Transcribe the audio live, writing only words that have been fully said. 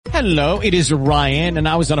Hello, it is Ryan, and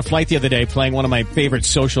I was on a flight the other day playing one of my favorite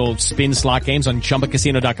social spin slot games on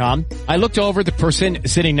ChumbaCasino.com. I looked over the person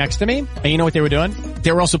sitting next to me, and you know what they were doing?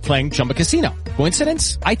 They were also playing Chumba Casino.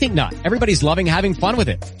 Coincidence? I think not. Everybody's loving having fun with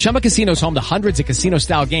it. Chumba Casino is home to hundreds of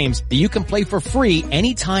casino-style games that you can play for free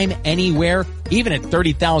anytime, anywhere, even at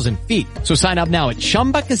 30,000 feet. So sign up now at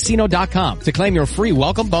ChumbaCasino.com to claim your free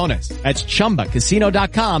welcome bonus. That's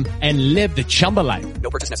ChumbaCasino.com and live the Chumba life.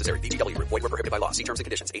 No purchase necessary. VGW. Void where prohibited by law. See terms and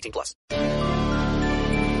conditions. 18+.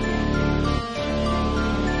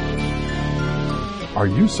 Are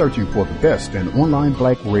you searching for the best in online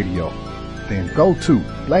black radio? Then go to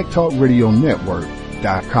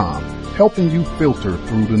blacktalkradionetwork.com, helping you filter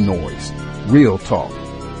through the noise. Real talk,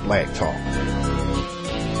 black talk.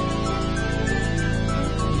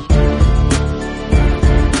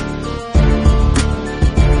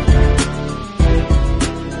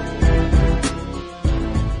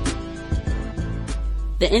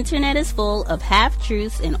 The internet is full of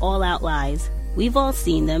half-truths and all-out lies. We've all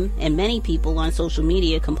seen them, and many people on social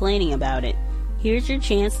media complaining about it. Here's your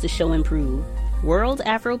chance to show and prove.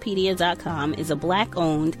 WorldAfropedia.com is a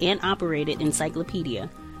black-owned and operated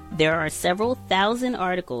encyclopedia. There are several thousand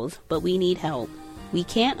articles, but we need help. We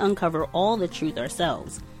can't uncover all the truth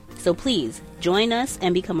ourselves. So please, join us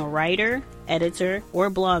and become a writer, editor,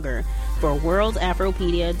 or blogger for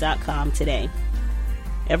WorldAfropedia.com today.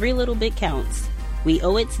 Every little bit counts. We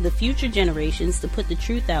owe it to the future generations to put the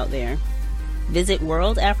truth out there. Visit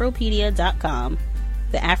WorldAfropedia.com,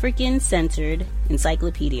 the African-centered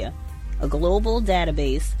encyclopedia, a global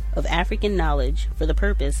database of African knowledge for the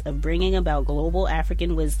purpose of bringing about global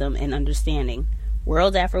African wisdom and understanding.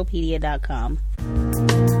 WorldAfropedia.com.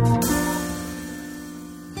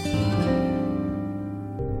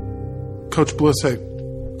 Coach Bliss had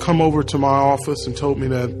come over to my office and told me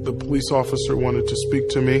that the police officer wanted to speak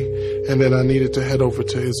to me and that I needed to head over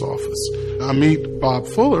to his office. I meet Bob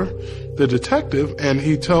Fuller, the detective, and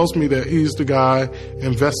he tells me that he's the guy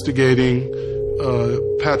investigating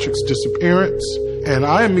Patrick's disappearance. And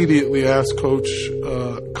I immediately ask Coach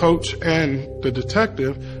and the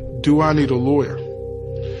detective, do I need a lawyer?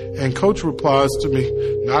 And Coach replies to me,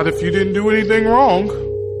 not if you didn't do anything wrong.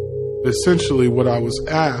 Essentially, what I was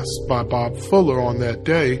asked by Bob Fuller on that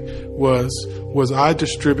day was I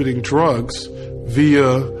distributing drugs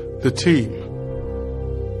via the team?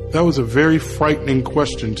 That was a very frightening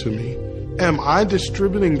question to me. Am I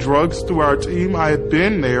distributing drugs through our team? I had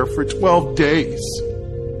been there for 12 days.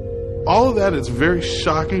 All of that is very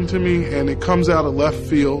shocking to me, and it comes out of left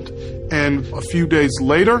field. And a few days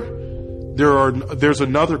later, there's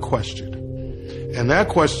another question. And that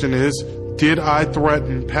question is, did I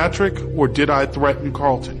threaten Patrick or did I threaten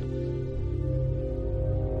Carlton?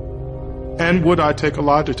 And would I take a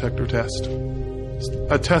lie detector test,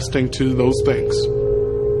 attesting to those things?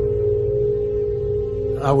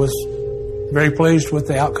 I was very pleased with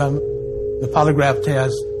the outcome. The polygraph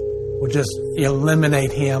test would just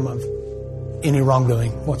eliminate him of any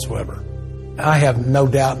wrongdoing whatsoever. I have no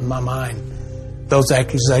doubt in my mind those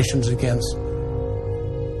accusations against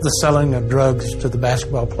the selling of drugs to the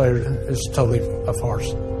basketball player is totally a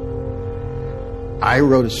farce. I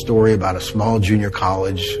wrote a story about a small junior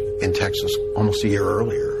college in Texas almost a year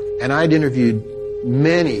earlier. And I'd interviewed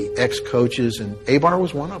many ex-coaches, and Abar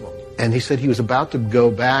was one of them. And he said he was about to go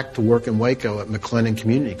back to work in Waco at McLennan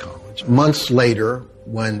Community College. Months later,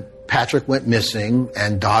 when Patrick went missing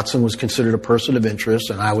and Dotson was considered a person of interest,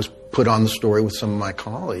 and I was put on the story with some of my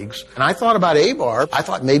colleagues. And I thought about Abar. I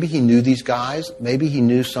thought maybe he knew these guys. Maybe he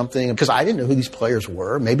knew something, because I didn't know who these players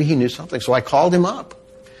were. Maybe he knew something. So I called him up.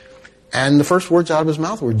 And the first words out of his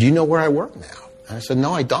mouth were, do you know where I work now? And I said,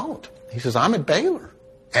 no, I don't. He says, I'm at Baylor.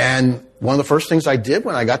 And one of the first things I did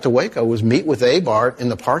when I got to Waco was meet with Abar in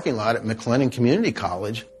the parking lot at McLennan Community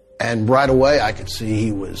College. And right away I could see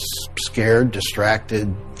he was scared,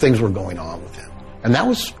 distracted. Things were going on with him. And that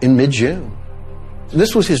was in mid-June.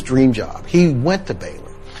 This was his dream job. He went to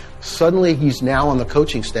Baylor. Suddenly he's now on the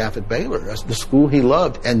coaching staff at Baylor. That's the school he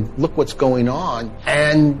loved. And look what's going on.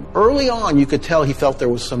 And early on you could tell he felt there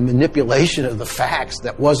was some manipulation of the facts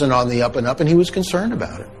that wasn't on the up and up, and he was concerned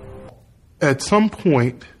about it. At some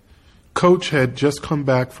point, Coach had just come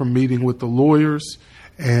back from meeting with the lawyers,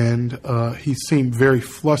 and he seemed very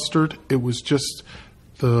flustered. It was just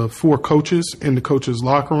the four coaches in the coach's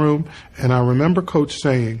locker room. And I remember Coach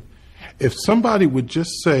saying, if somebody would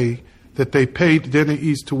just say that they paid Denny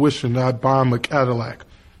East tuition, I'd buy him a Cadillac.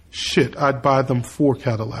 Shit, I'd buy them 4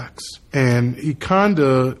 Cadillacs. And he kind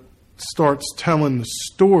of starts telling the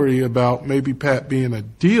story about maybe Pat being a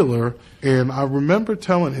dealer. And I remember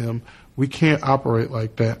telling him, we can't operate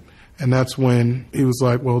like that. And that's when he was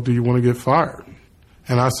like, well, do you want to get fired?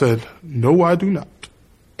 And I said, no, I do not.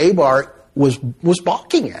 Abar was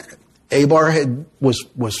balking at it. Abar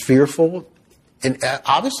was fearful and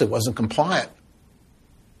obviously wasn't compliant.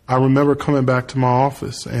 I remember coming back to my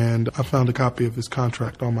office and I found a copy of his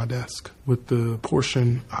contract on my desk with the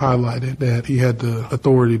portion highlighted that he had the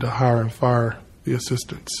authority to hire and fire the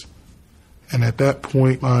assistants. And at that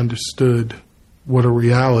point, I understood what a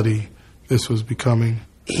reality this was becoming.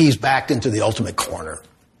 He's backed into the ultimate corner.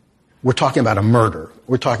 We're talking about a murder.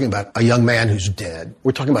 We're talking about a young man who's dead.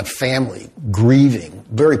 We're talking about family grieving,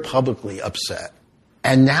 very publicly upset.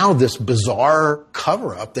 And now this bizarre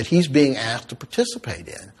cover-up that he's being asked to participate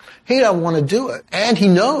in. He doesn't want to do it. And he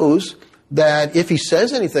knows that if he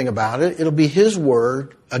says anything about it, it'll be his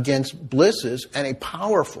word against Bliss's and a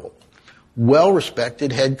powerful,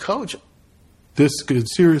 well-respected head coach. This could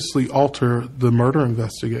seriously alter the murder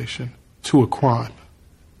investigation to a crime.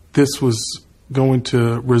 This was going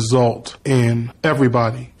to result in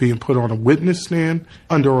everybody being put on a witness stand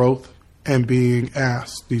under oath and being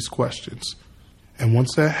asked these questions. And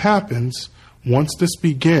once that happens, once this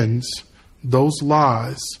begins, those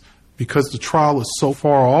lies, because the trial is so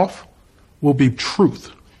far off, will be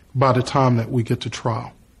truth by the time that we get to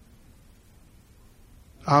trial.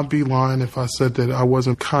 I'd be lying if I said that I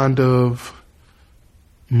wasn't kind of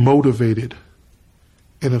motivated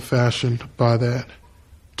in a fashion by that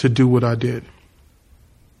to do what I did.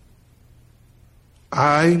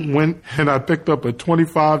 I went and I picked up a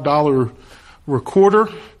 $25 recorder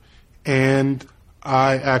and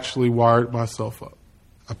I actually wired myself up.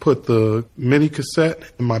 I put the mini cassette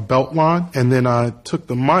in my belt line and then I took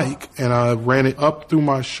the mic and I ran it up through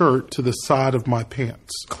my shirt to the side of my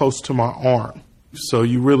pants, close to my arm. So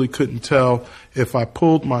you really couldn't tell if I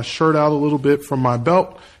pulled my shirt out a little bit from my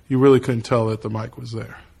belt, you really couldn't tell that the mic was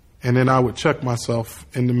there. And then I would check myself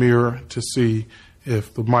in the mirror to see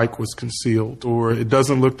if the mic was concealed or it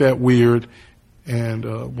doesn't look that weird.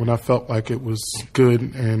 And when I felt like it was good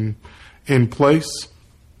and in place,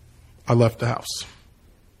 I left the house.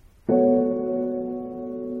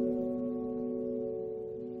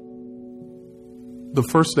 The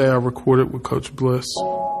first day I recorded with Coach Bliss,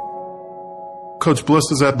 Coach Bliss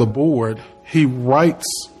is at the board. He writes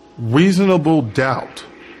reasonable doubt.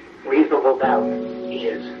 Reasonable doubt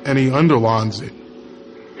is... And he underlines it.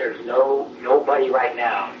 There's nobody right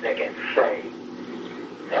now that can say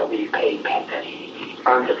that we paid Anthony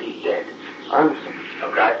because he's dead.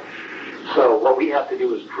 Okay? So what we have to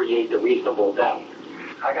do is create the reasonable doubt.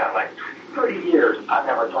 I got like 30 years. I've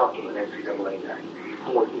never talked to an NCAA guy.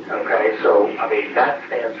 Okay, so, I mean, that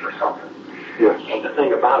stands for something. Yes. And the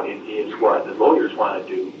thing about it is what the lawyers want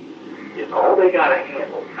to do is all they got to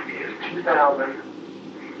handle is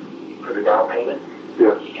 $2,000 for the down payment.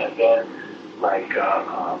 Yes. And then like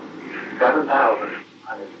 $7,000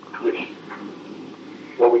 on his tuition.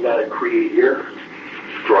 What we got to create here?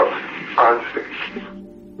 Drugs.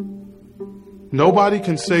 Nobody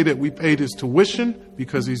can say that we paid his tuition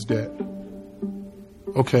because he's dead.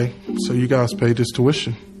 Okay, so you guys paid his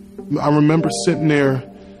tuition. I remember sitting there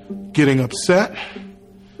getting upset,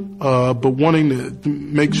 but wanting to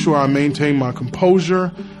make sure I maintain my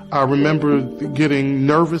composure. I remember getting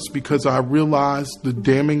nervous because I realized the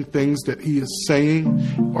damning things that he is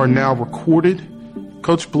saying are now recorded.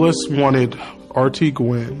 Coach Bliss wanted R.T.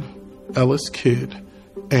 Gwynn, Ellis Kidd,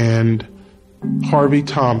 and Harvey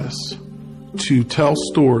Thomas to tell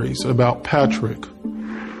stories about Patrick.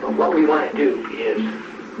 But what we want to do is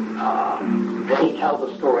Denny tells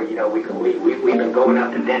the story. You know, we've been going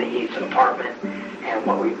up to Denny's apartment, and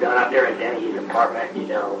what we've done up there at Denny's apartment, you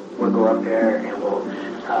know, we'll go up there and we'll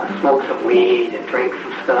smoke some weed and drink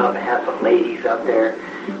some stuff and have some ladies up there.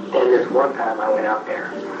 Then this one time I went up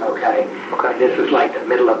there, okay? This was like the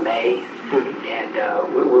middle of May, and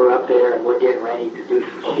we're up there and we're getting ready to do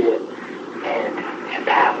some shit, and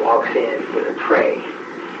Pat walks in with a tray.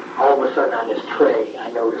 All of a sudden on this tray, I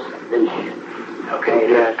noticed some new shit. Okay,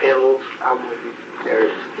 there's pills, I'm with you.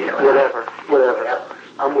 There's, you know, whatever.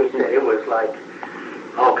 I'm with you. It was like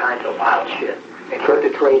all kinds of wild shit. They put the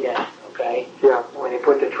tray down, okay? Yeah. When they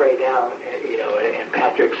put the tray down, you know, and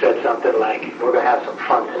Patrick said something like, we're going to have some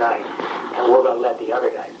fun tonight, and we're going to let the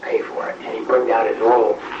other guys pay for it. And he brought out his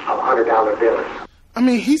roll of $100 bills. I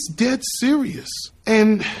mean, he's dead serious.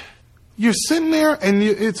 And you're sitting there, and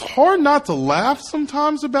it's hard not to laugh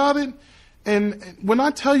sometimes about it. And when I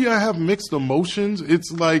tell you I have mixed emotions,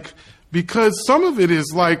 it's like, because some of it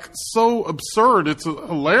is like so absurd, it's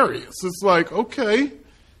hilarious. It's like, okay.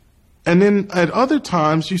 And then at other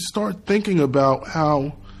times you start thinking about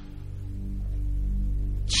how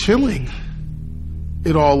chilling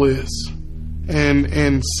it all is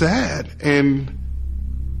and sad. And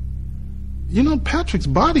Patrick's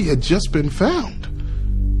body had just been found.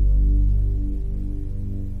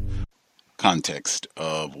 Context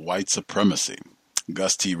of white supremacy.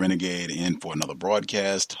 Gus T. Renegade in for another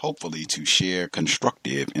broadcast, hopefully to share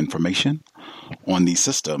constructive information on the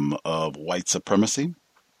system of white supremacy.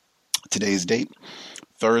 Today's date,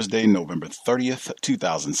 Thursday, November 30th,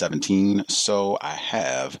 2017, so I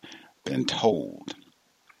have been told.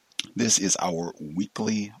 This is our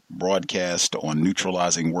weekly broadcast on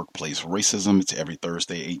neutralizing workplace racism. It's every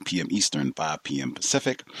Thursday, 8 p.m. Eastern, 5 p.m.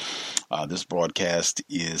 Pacific. This broadcast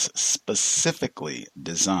is specifically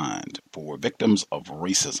designed for victims of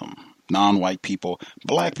racism, non-white people,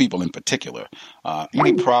 black people in particular.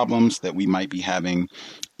 Any problems that we might be having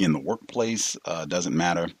in the workplace doesn't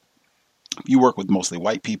matter. If you work with mostly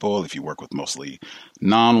white people, if you work with mostly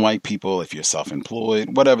non-white people, if you're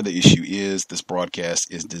self-employed, whatever the issue is, this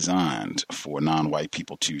broadcast is designed for non-white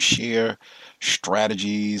people to share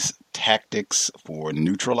strategies, tactics for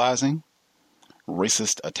neutralizing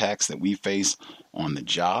racist attacks that we face on the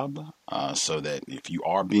job, so that if you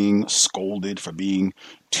are being scolded for being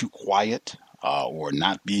too quiet, or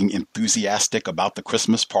not being enthusiastic about the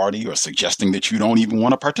Christmas party, or suggesting that you don't even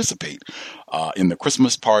want to participate in the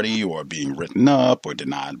Christmas party, or being written up or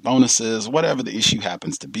denied bonuses, whatever the issue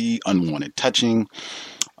happens to be, unwanted touching,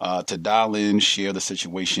 to dial in, share the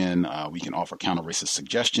situation. We can offer counter-racist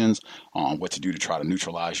suggestions on what to do to try to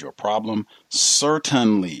neutralize your problem.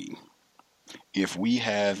 Certainly, if we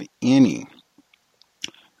have any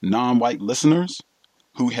non-white listeners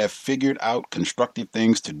who have figured out constructive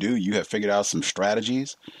things to do, you have figured out some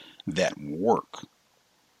strategies that work,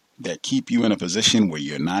 that keep you in a position where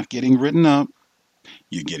you're not getting written up,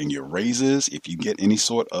 you're getting your raises. If you get any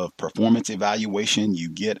sort of performance evaluation, you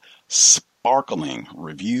get sparkling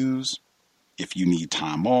reviews. If you need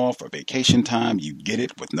time off or vacation time, you get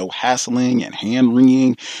it with no hassling and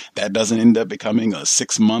hand-wringing. That doesn't end up becoming a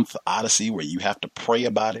 6-month odyssey where you have to pray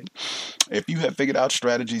about it. If you have figured out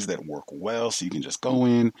strategies that work well, so you can just go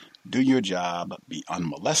in, do your job, be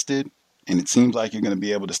unmolested, and it seems like you're going to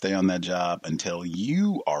be able to stay on that job until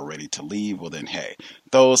you are ready to leave, well then, hey,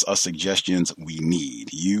 those are suggestions we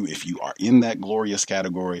need. You, if you are in that glorious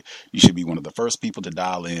category, you should be one of the first people to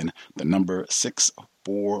dial in the number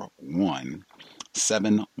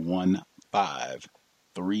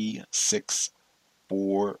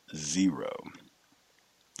 641-715-3640.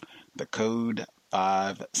 The code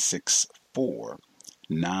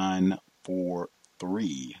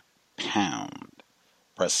 564-943#.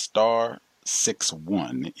 Press star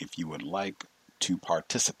 61 if you would like to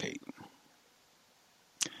participate.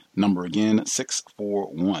 Number again,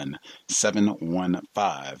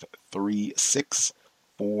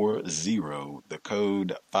 641-715-3640. The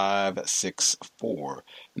code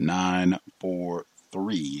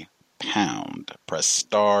 564-943#. Press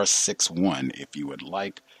star 61 if you would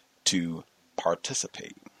like to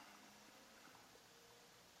participate.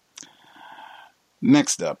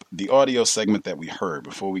 Next up, the audio segment that we heard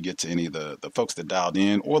before we get to any of the folks that dialed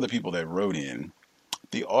in or the people that wrote in.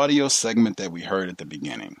 The audio segment that we heard at the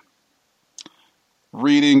beginning.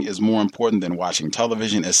 Reading is more important than watching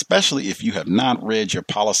television, especially if you have not read your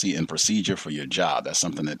policy and procedure for your job. That's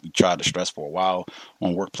something that we tried to stress for a while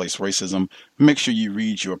on workplace racism. Make sure you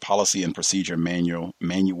read your policy and procedure manual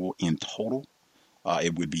in total.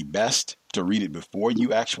 It would be best to read it before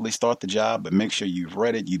you actually start the job, but make sure you've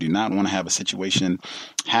read it. You do not want to have a situation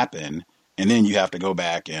happen and then you have to go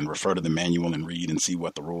back and refer to the manual and read and see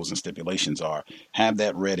what the rules and stipulations are. Have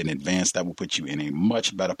that read in advance. That will put you in a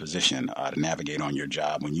much better position to navigate on your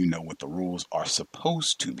job when you know what the rules are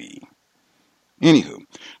supposed to be. Anywho,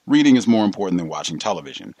 reading is more important than watching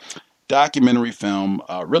television. Documentary film,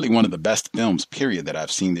 really one of the best films, period, that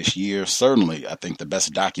I've seen this year. Certainly, I think the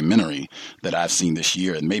best documentary that I've seen this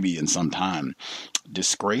year, and maybe in some time.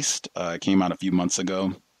 Disgraced came out a few months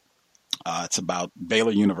ago. It's about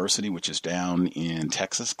Baylor University, which is down in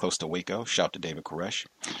Texas, close to Waco. Shout out to David Koresh.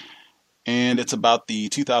 And it's about the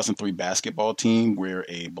 2003 basketball team where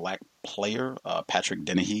a black player, Patrick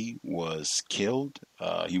Dennehy, was killed.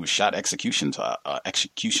 He was shot execution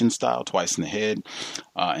style twice in the head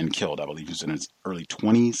and killed. I believe he was in his early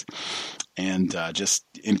 20s. And just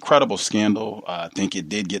incredible scandal. I think it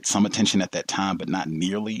did get some attention at that time, but not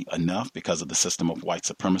nearly enough because of the system of white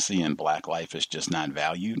supremacy, and black life is just not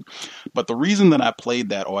valued. But the reason that I played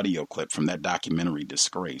that audio clip from that documentary,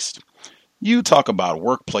 Disgraced, you talk about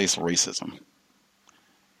workplace racism.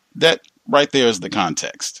 That right there is the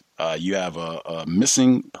context. You have a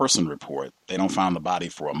missing person report. They don't find the body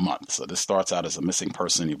for a month. So this starts out as a missing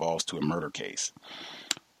person, evolves to a murder case.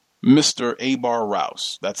 Mr. Abar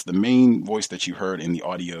Rouse, that's the main voice that you heard in the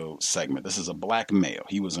audio segment. This is a black male.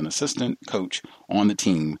 He was an assistant coach on the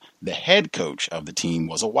team. The head coach of the team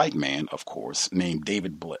was a white man, of course, named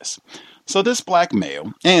David Bliss. So this black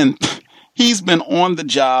male, and he's been on the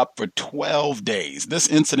job for 12 days. This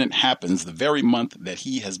incident happens the very month that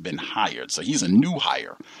he has been hired. So he's a new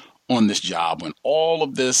hire on this job when all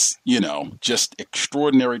of this, just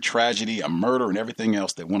extraordinary tragedy, a murder and everything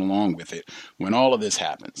else that went along with it, when all of this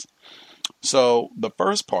happens. So the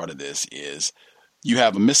first part of this is you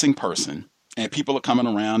have a missing person and people are coming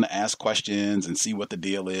around to ask questions and see what the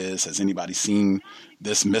deal is. Has anybody seen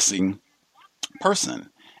this missing person?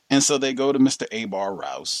 And so they go to Mr. Abar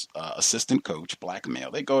Rouse, assistant coach, black male.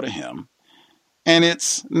 They go to him. And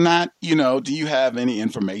it's not, do you have any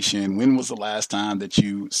information? When was the last time that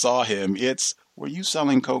you saw him? It's, were you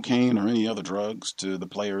selling cocaine or any other drugs to the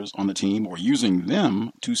players on the team or using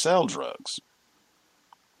them to sell drugs?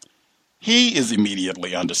 He is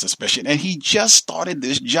immediately under suspicion, and he just started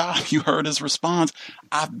this job. You heard his response.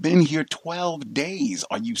 I've been here 12 days.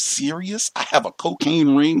 Are you serious? I have a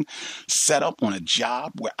cocaine ring set up on a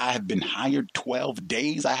job where I have been hired 12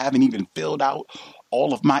 days. I haven't even filled out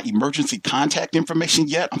all of my emergency contact information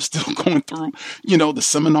yet. I'm still going through, the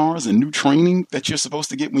seminars and new training that you're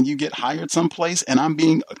supposed to get when you get hired someplace, and I'm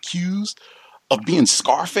being accused of being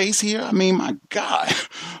Scarface here. I mean, my God.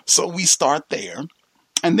 So we start there.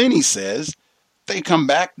 And then he says, they come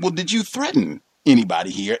back, well, did you threaten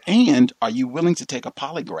anybody here? And are you willing to take a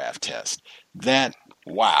polygraph test? That,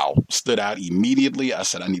 wow, stood out immediately. I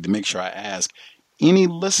said, I need to make sure I ask any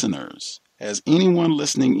listeners, has anyone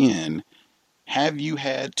listening in, have you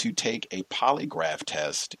had to take a polygraph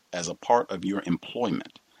test as a part of your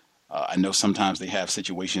employment? I know sometimes they have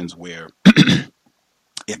situations where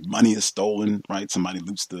if money is stolen, right, somebody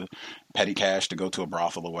loots the petty cash to go to a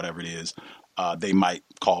brothel or whatever it is, they might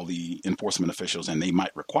call the enforcement officials and they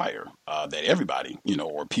might require that everybody,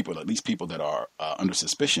 or people, at least people that are under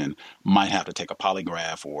suspicion, might have to take a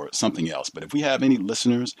polygraph or something else. But if we have any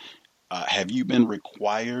listeners, have you been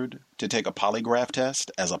required to take a polygraph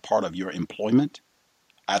test as a part of your employment?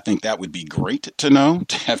 I think that would be great to know,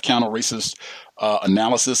 to have counter-racist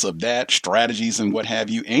analysis of that, strategies and what have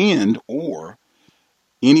you, and or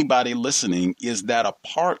anybody listening, is that a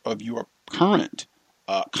part of your current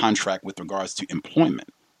contract with regards to employment?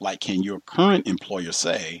 Like, can your current employer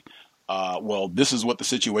say, well, this is what the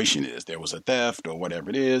situation is. There was a theft or whatever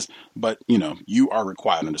it is, but, you are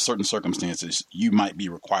required under certain circumstances, you might be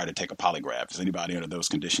required to take a polygraph. Is anybody under those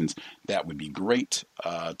conditions? That would be great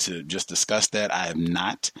to just discuss that. I have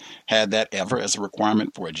not had that ever as a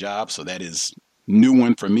requirement for a job, so that is new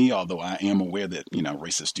one for me, although I am aware that,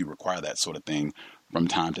 racists do require that sort of thing from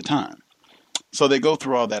time to time. So they go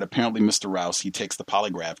through all that. Apparently, Mr. Rouse, he takes the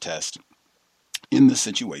polygraph test in this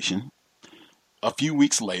situation. A few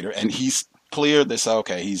weeks later, and he's clear. They say,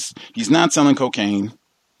 okay, he's not selling cocaine.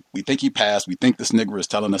 We think he passed. We think this nigger is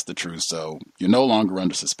telling us the truth. So you're no longer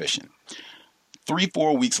under suspicion.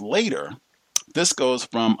 3-4 weeks later, this goes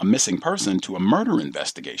from a missing person to a murder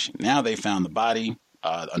investigation. Now they found the body.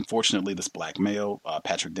 Unfortunately, this black male,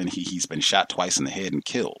 Patrick Dennehy, he's been shot twice in the head and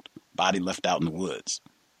killed. Body left out in the woods.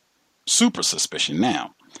 Super suspicion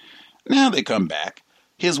now. Now they come back.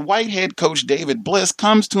 His white head coach, David Bliss,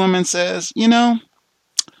 comes to him and says,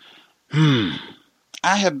 I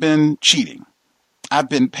have been cheating. I've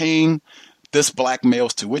been paying this black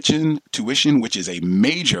male's tuition, which is a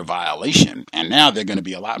major violation. And now there are going to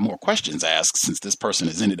be a lot more questions asked since this person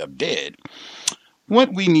has ended up dead.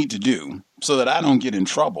 What we need to do so that I don't get in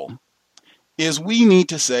trouble is we need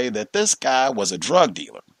to say that this guy was a drug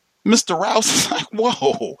dealer. Mr. Rouse is like,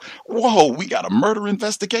 whoa, we got a murder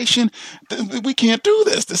investigation? We can't do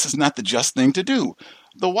this. This is not the just thing to do.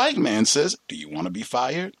 The white man says, do you want to be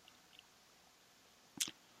fired?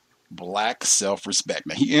 Black self-respect.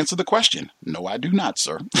 Now, he answered the question. No, I do not,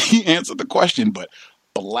 sir. He answered the question, but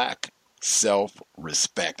black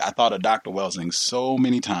self-respect. I thought of Dr. Welsing so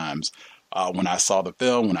many times when I saw the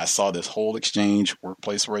film, when I saw this whole exchange,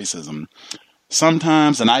 workplace racism.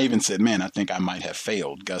 Sometimes, and I even said, man, I think I might have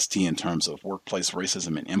failed Gus T in terms of workplace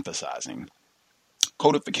racism and emphasizing.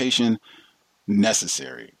 Codification,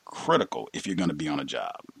 necessary, critical if you're going to be on a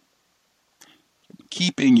job.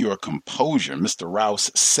 Keeping your composure. Mr. Rouse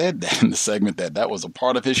said that in the segment that was a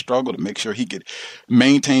part of his struggle to make sure he could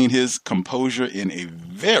maintain his composure in a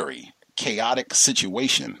very chaotic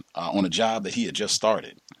situation on a job that he had just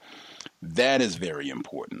started. That is very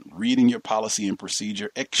important. Reading your policy and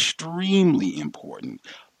procedure, extremely important.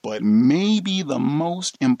 But maybe the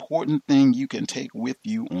most important thing you can take with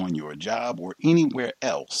you on your job or anywhere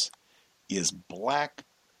else is black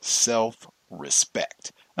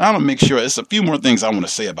self-respect. And I want to make sure, there's a few more things I want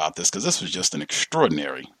to say about this, because this was just an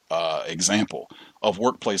extraordinary example of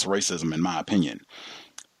workplace racism, in my opinion.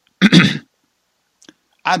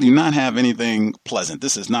 I do not have anything pleasant.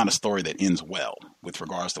 This is not a story that ends well with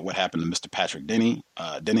regards to what happened to Mr. Patrick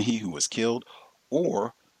Dennehy, who was killed,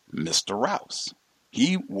 or Mr. Rouse.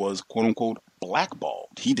 He was, quote unquote,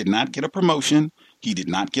 blackballed. He did not get a promotion. He did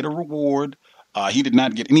not get a reward. He did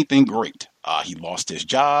not get anything great. He lost his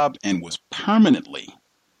job and was permanently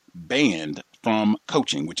banned from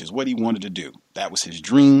coaching, which is what he wanted to do. That was his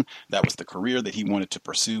dream. That was the career that he wanted to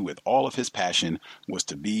pursue with all of his passion, was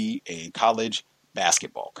to be a college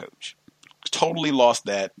basketball coach. Totally lost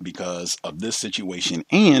that because of this situation,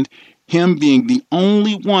 and him being the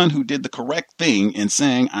only one who did the correct thing in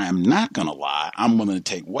saying, I am not going to lie. I'm willing to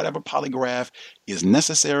take whatever polygraph is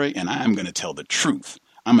necessary, and I am going to tell the truth.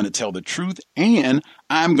 I'm going to tell the truth, and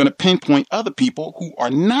I'm going to pinpoint other people who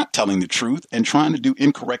are not telling the truth and trying to do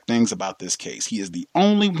incorrect things about this case. He is the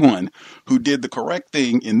only one who did the correct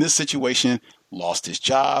thing in this situation, lost his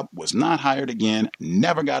job, was not hired again,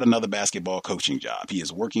 never got another basketball coaching job. He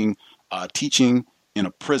is working, teaching in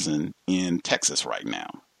a prison in Texas right now.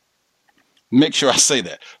 Make sure I say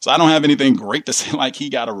that. So I don't have anything great to say like he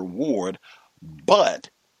got a reward,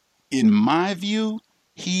 but in my view,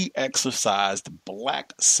 he exercised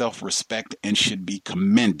black self-respect and should be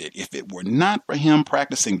commended. If it were not for him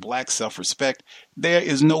practicing black self-respect, there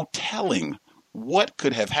is no telling what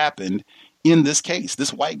could have happened in this case.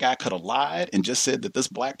 This white guy could have lied and just said that this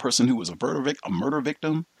black person who was a murder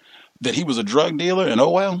victim, that he was a drug dealer, and oh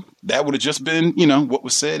well, that would have just been, what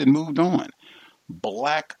was said and moved on.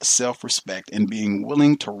 Black self-respect and being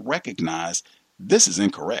willing to recognize this is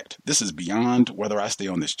incorrect. This is beyond whether I stay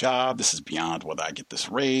on this job. This is beyond whether I get this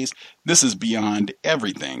raise. This is beyond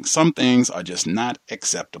everything. Some things are just not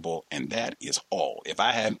acceptable, and that is all. If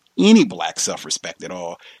I have any black self-respect at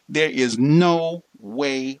all, there is no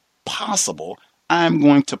way possible I'm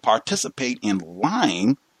going to participate in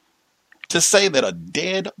lying to say that a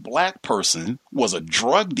dead black person was a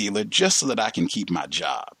drug dealer just so that I can keep my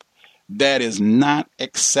job. That is not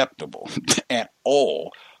acceptable at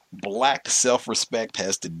all. Black self-respect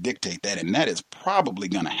has to dictate that, and that is probably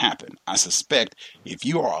going to happen. I suspect if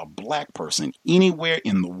you are a black person anywhere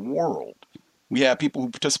in the world, we have people who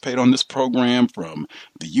participate on this program from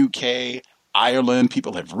the UK, Ireland,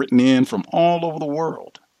 people have written in from all over the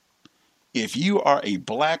world. If you are a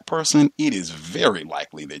black person, it is very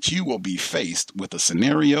likely that you will be faced with a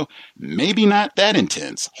scenario, maybe not that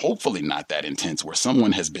intense, hopefully not that intense, where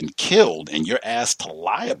someone has been killed and you're asked to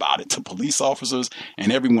lie about it to police officers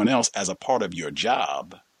and everyone else as a part of your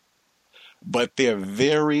job. But there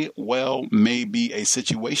very well may be a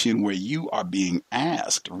situation where you are being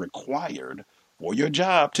asked, required for your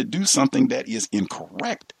job to do something that is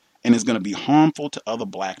incorrect and is going to be harmful to other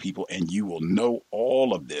black people, and you will know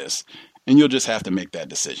all of this. And you'll just have to make that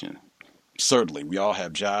decision. Certainly, we all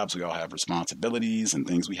have jobs, we all have responsibilities and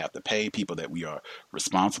things we have to pay, people that we are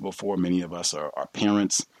responsible for. Many of us are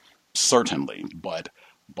parents, certainly. But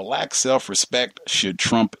black self-respect should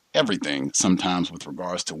trump everything sometimes with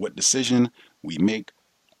regards to what decision we make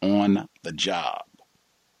on the job.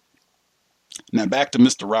 Now back to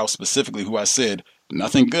Mr. Rouse specifically, who I said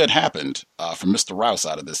nothing good happened for Mr. Rouse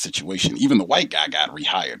out of this situation. Even the white guy got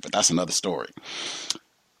rehired, but that's another story.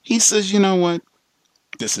 He says, you know what?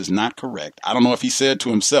 This is not correct. I don't know if he said to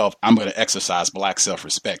himself, I'm going to exercise black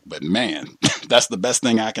self-respect, but man, that's the best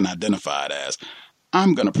thing I can identify it as.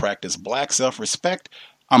 I'm going to practice black self-respect.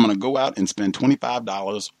 I'm going to go out and spend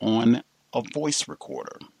 $25 on a voice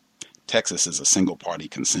recorder. Texas is a single-party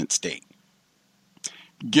consent state.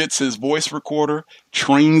 Gets his voice recorder,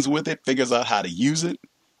 trains with it, figures out how to use it,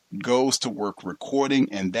 goes to work recording,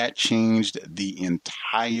 and that changed the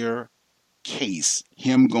entire case.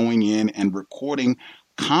 Him going in and recording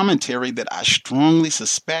commentary that I strongly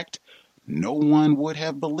suspect no one would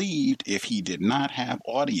have believed if he did not have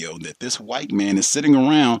audio, that this white man is sitting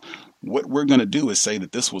around. What we're going to do is say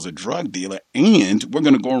that this was a drug dealer, and we're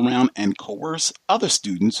going to go around and coerce other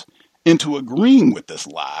students into agreeing with this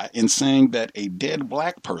lie and saying that a dead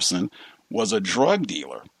black person was a drug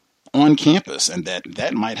dealer on campus, and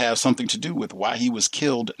that might have something to do with why he was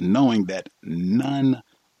killed, knowing that none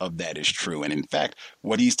of that is true. And in fact,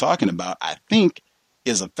 what he's talking about, I think,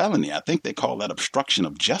 is a felony. I think they call that obstruction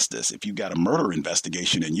of justice. If you've got a murder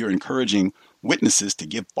investigation and you're encouraging witnesses to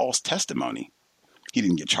give false testimony. He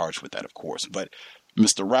didn't get charged with that, of course. But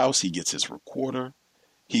Mr. Rouse, he gets his recorder.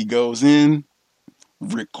 He goes in,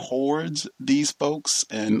 records these folks,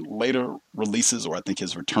 and later releases, or I think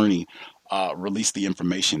his attorney released the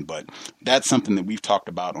information. But that's something that we've talked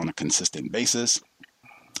about on a consistent basis.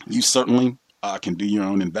 You certainly can do your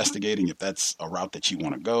own investigating if that's a route that you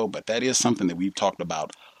want to go. But that is something that we've talked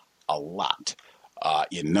about a lot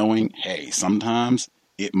in knowing, hey, sometimes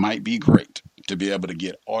it might be great to be able to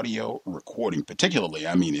get audio recording, particularly,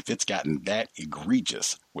 I mean, if it's gotten that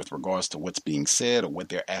egregious with regards to what's being said or what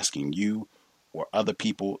they're asking you or other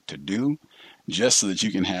people to do, just so that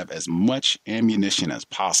you can have as much ammunition as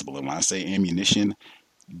possible. And when I say ammunition,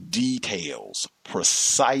 details,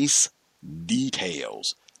 precise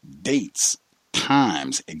details, dates,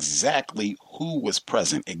 times, exactly who was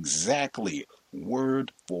present, exactly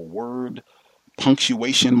word for word,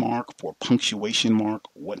 punctuation mark for punctuation mark,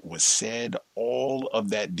 what was said, all of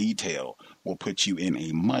that detail will put you in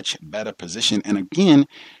a much better position. And again,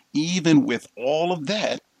 even with all of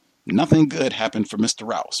that, nothing good happened for Mr.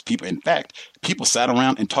 Rouse. In fact, people sat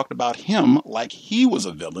around and talked about him like he was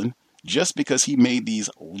a villain just because he made these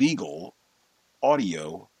legal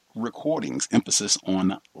audio recordings, emphasis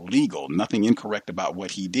on legal, nothing incorrect about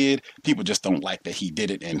what he did. People just don't like that he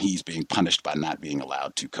did it, and he's being punished by not being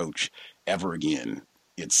allowed to coach ever again,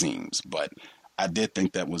 it seems. But I did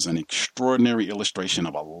think that was an extraordinary illustration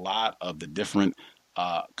of a lot of the different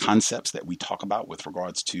concepts that we talk about with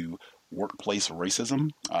regards to workplace racism.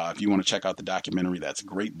 If you want to check out the documentary, that's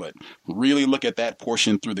great, but really look at that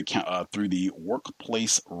portion through the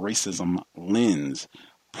workplace racism lens.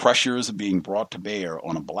 Pressures being brought to bear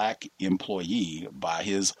on a black employee by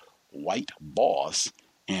his white boss,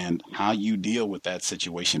 and how you deal with that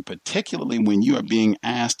situation, particularly when you are being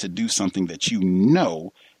asked to do something that you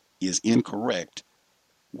know is incorrect.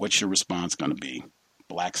 What's your response going to be?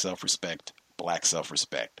 Black self-respect, black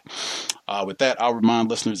self-respect. With that, I'll remind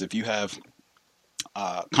listeners, if you have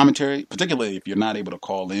commentary, particularly if you're not able to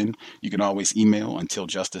call in, you can always email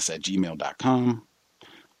untiljustice@gmail.com.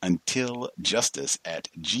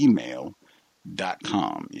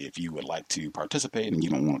 untiljustice@gmail.com. If you would like to participate and you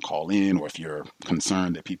don't want to call in, or if you're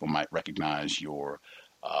concerned that people might recognize your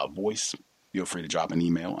voice, feel free to drop an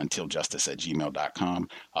email, untiljustice@gmail.com.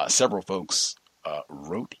 Several folks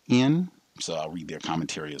wrote in, so I'll read their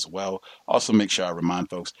commentary as well. Also, make sure I remind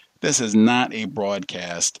folks, this is not a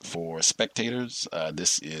broadcast for spectators.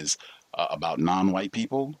 This is about non-white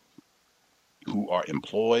people who are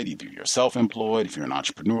employed, either you're self-employed, if you're an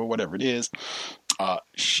entrepreneur, whatever it is,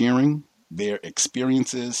 sharing their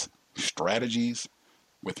experiences, strategies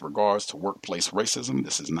with regards to workplace racism.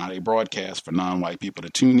 This is not a broadcast for non-white people to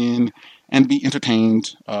tune in and be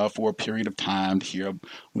entertained for a period of time to hear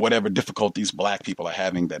whatever difficulties black people are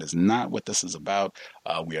having. That is not what this is about.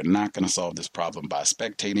 We are not going to solve this problem by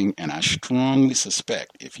spectating, and I strongly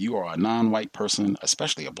suspect if you are a non-white person,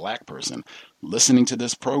 especially a black person, listening to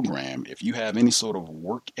this program, if you have any sort of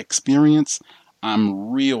work experience,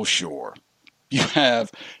 I'm real sure you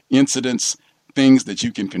have incidents, things that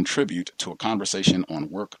you can contribute to a conversation on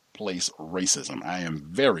workplace racism. I am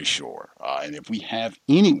very sure. And if we have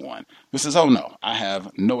anyone who says, oh no, I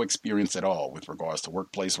have no experience at all with regards to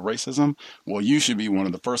workplace racism, well, you should be one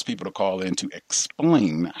of the first people to call in to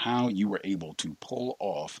explain how you were able to pull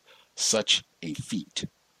off such a feat.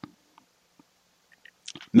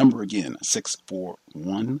 Number again,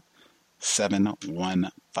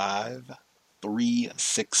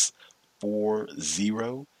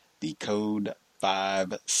 641-715-3640. The code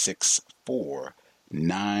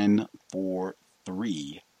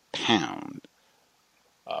 564-943 pound.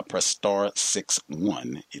 Press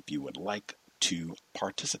 *61 if you would like to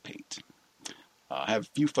participate. I have a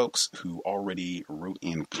few folks who already wrote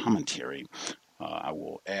in commentary. I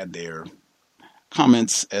will add their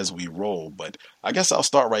comments as we roll, but I guess I'll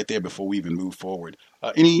start right there before we even move forward.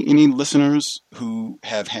 Any listeners who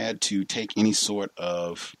have had to take any sort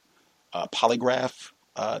of polygraph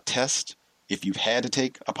test? If you've had to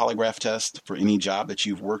take a polygraph test for any job that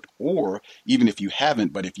you've worked, or even if you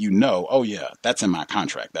haven't, but if you know, oh yeah, that's in my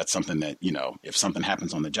contract. That's something that, if something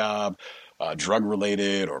happens on the job, drug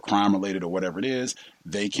related or crime related or whatever it is,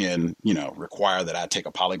 they can, require that I take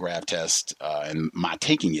a polygraph test, and my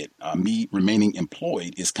taking it, me remaining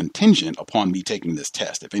employed is contingent upon me taking this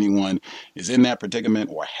test. If anyone is in that predicament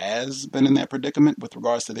or has been in that predicament with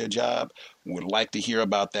regards to their job, would like to hear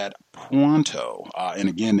about that pronto. And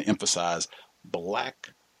again, to emphasize black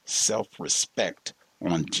self-respect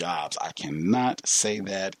on jobs. I cannot say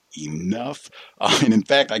that enough. And in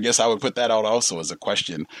fact, I guess I would put that out also as a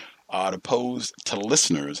question to pose to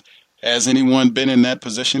listeners. Has anyone been in that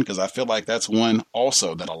position? Because I feel like that's one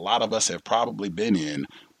also that a lot of us have probably been in,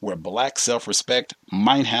 where black self-respect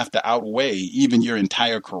might have to outweigh even your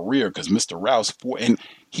entire career. Because Mr. Rouse, and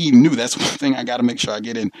he knew, that's one thing I got to make sure I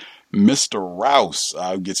get in. Mr. Rouse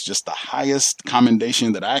gets just the highest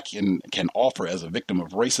commendation that I can offer as a victim of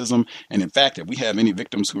racism. And in fact, if we have any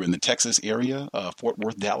victims who are in the Texas area, Fort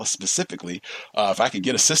Worth, Dallas specifically, if I could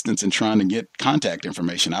get assistance in trying to get contact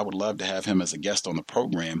information, I would love to have him as a guest on the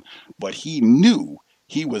program. But he knew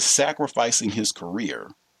he was sacrificing his career,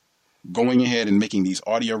 going ahead and making these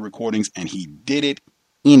audio recordings, and he did it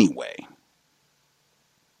anyway.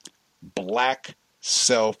 Black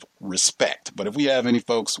self-respect. But if we have any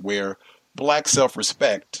folks where black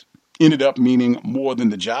self-respect ended up meaning more than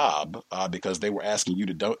the job because they were asking you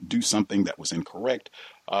to do something that was incorrect,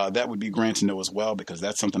 that would be grand to know as well, because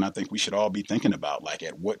that's something I think we should all be thinking about. Like,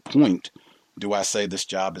 at what point do I say this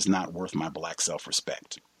job is not worth my black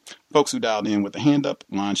self-respect? Folks who dialed in with a hand up,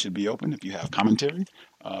 line should be open. If you have commentary,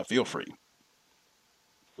 feel free.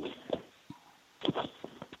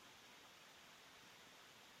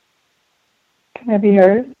 Can I be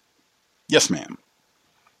heard? Yes, ma'am.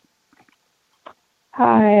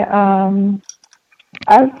 Hi.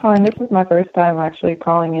 I was calling. This is my first time actually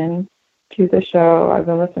calling in to the show. I've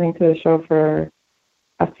been listening to the show for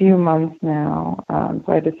a few months now, so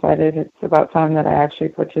I decided it's about time that I actually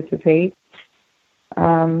participate.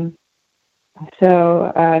 So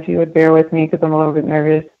if you would bear with me, because I'm a little bit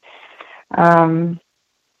nervous.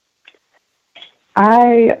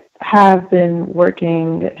 I have been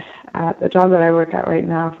working at the job that I work at right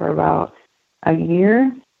now for about a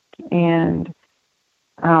year, and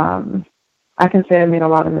I can say I made a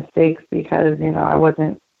lot of mistakes because, I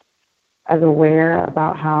wasn't as aware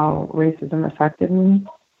about how racism affected me.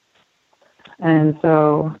 And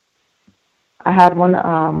so I had one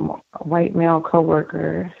white male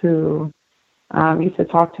coworker who used to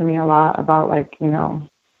talk to me a lot about,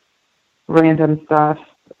 random stuff.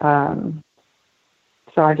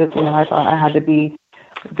 So I just, I thought I had to be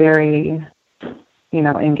very,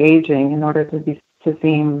 engaging in order to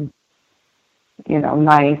seem,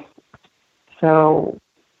 nice. So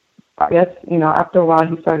I guess, after a while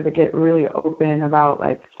he started to get really open about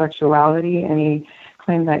sexuality, and he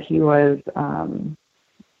claimed that he was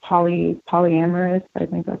polyamorous, I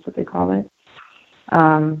think that's what they call it.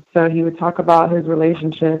 So he would talk about his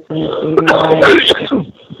relationships and his dating life.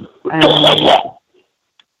 And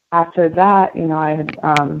after that,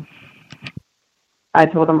 I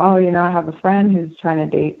told him, I have a friend who's trying to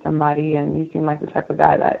date somebody, and you seem like the type of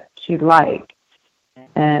guy that she'd like.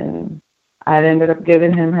 And I ended up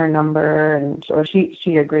giving him her number, and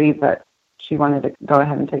she agreed, but she wanted to go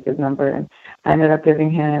ahead and take his number. And I ended up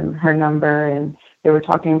giving him her number, and they were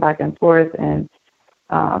talking back and forth. And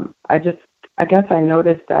I guess I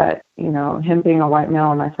noticed that, him being a white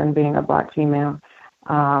male and my friend being a black female,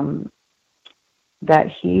 that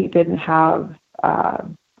he didn't have,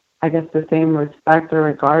 the same respect or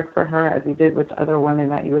regard for her as he did with other women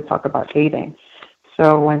that he would talk about dating.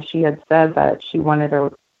 So when she had said that she was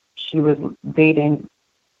dating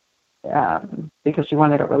because she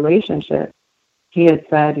wanted a relationship, he had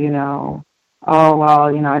said,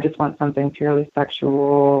 I just want something purely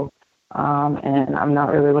sexual, and I'm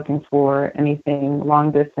not really looking for anything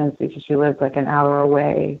long distance because she lives an hour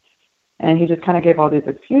away. And he just kind of gave all these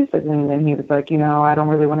excuses, and then he was like, I don't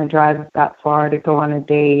really want to drive that far to go on a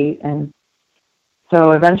date. And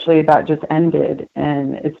so eventually that just ended,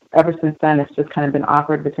 and it's ever since then it's just kind of been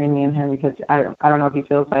awkward between me and him, because I don't know if he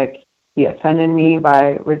feels like he offended me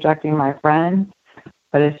by rejecting my friend,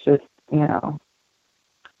 but it's just, I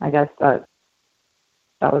guess that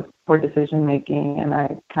was poor decision making, and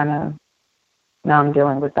now I'm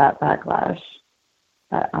dealing with that backlash.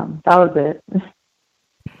 That was it.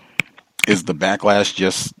 Is the backlash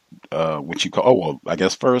just what you call, I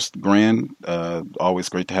guess first, Grand, always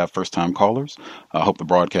great to have first-time callers. I hope the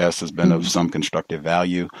broadcast has been of some constructive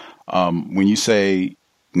value. When you say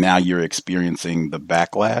now you're experiencing the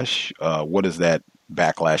backlash, what does that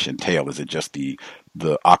backlash entail? Is it just the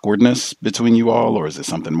awkwardness between you all, or is it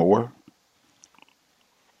something more?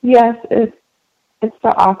 Yes, it's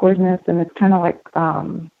the awkwardness, and it's kind of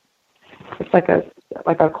it's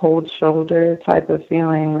like a cold shoulder type of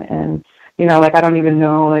feeling. And I don't even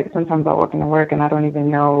know, sometimes I'll walk into work and I don't even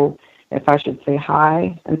know if I should say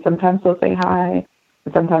hi, and sometimes he'll say hi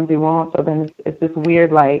and sometimes he won't. So then it's this weird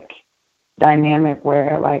dynamic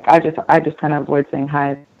where I just kind of avoid saying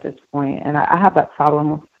hi at this point. And I have that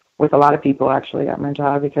problem with a lot of people actually at my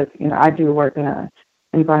job, because I do work in an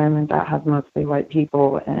environment that has mostly white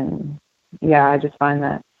people, and I just find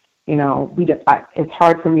that it's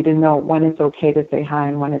hard for me to know when it's okay to say hi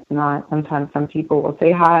and when it's not. Sometimes some people will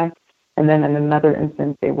say hi, and then in another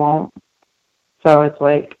instance they won't. So it's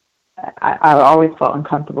I always felt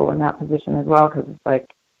uncomfortable in that position as well, because it's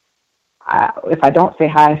if I don't say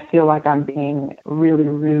hi, I feel like I'm being really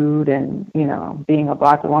rude, and being a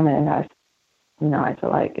Black woman, I feel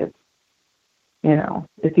like it's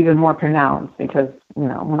even more pronounced because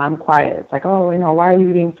when I'm quiet, it's like, oh, why are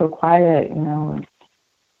you being so quiet?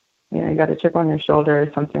 You got a chip on your shoulder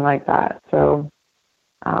or something like that. So,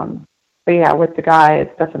 but yeah, with the guy,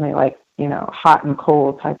 it's definitely like hot and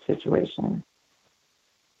cold type situation.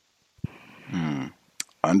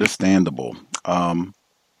 Understandable.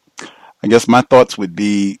 I guess my thoughts would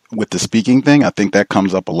be with the speaking thing. I think that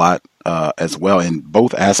comes up a lot as well in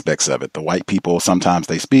both aspects of it. The white people, sometimes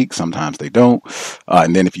they speak, sometimes they don't.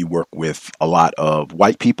 And then if you work with a lot of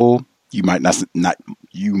white people, you might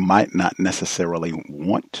not necessarily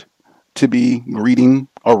want to be greeting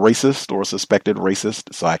a racist or a suspected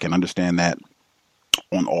racist. So I can understand that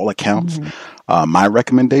on all accounts. My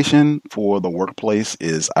recommendation for the workplace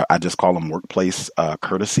is I just call them workplace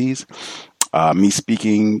courtesies. Me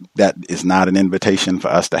speaking, that is not an invitation for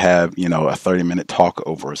us to have, a 30-minute talk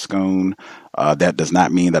over a scone. That does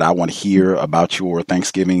not mean that I want to hear about your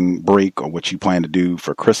Thanksgiving break or what you plan to do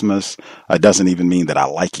for Christmas. It doesn't even mean that I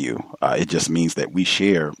like you. It just means that we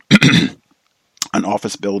share an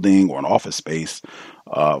office building or an office space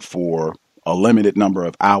for a limited number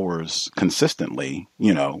of hours consistently,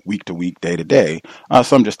 week to week, day to day.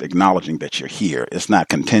 So I'm just acknowledging that you're here. It's not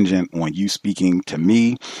contingent on you speaking to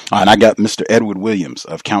me. And I got Mr. Edward Williams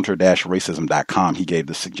of counter-racism.com. He gave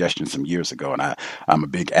this suggestion some years ago, and I'm a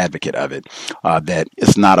big advocate of it, that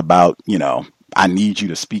it's not about, I need you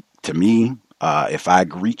to speak to me. If I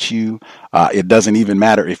greet you, it doesn't even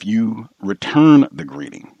matter if you return the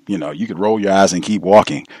greeting. You could roll your eyes and keep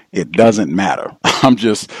walking. It doesn't matter. I'm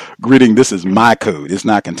just greeting. This is my code. It's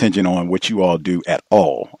not contingent on what you all do at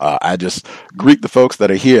all. I just greet the folks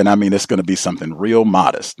that are here, and I mean, it's going to be something real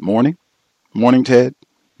modest. Morning, Ted.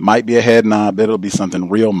 Might be a head nod, but it'll be something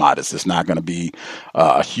real modest. It's not going to be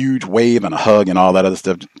a huge wave and a hug and all that other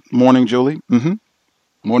stuff. Morning, Julie.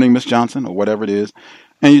 Morning, Miss Johnson, or whatever it is.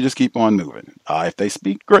 And you just keep on moving. If they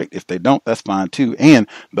speak, great. If they don't, that's fine too. And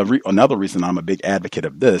another reason I'm a big advocate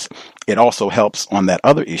of this, it also helps on that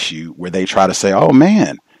other issue where they try to say, oh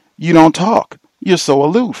man, you don't talk. You're so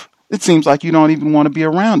aloof. It seems like you don't even want to be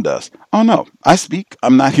around us. Oh no, I speak.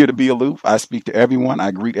 I'm not here to be aloof. I speak to everyone.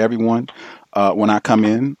 I greet everyone when I come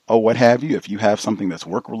in or what have you. If you have something that's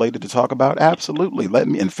work related to talk about, absolutely. Let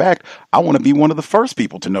me. In fact, I want to be one of the first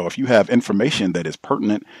people to know if you have information that is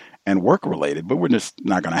pertinent and work related, but we're just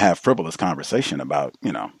not going to have frivolous conversation about,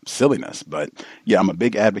 silliness. But yeah, I'm a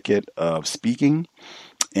big advocate of speaking,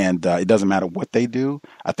 and it doesn't matter what they do.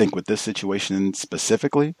 I think with this situation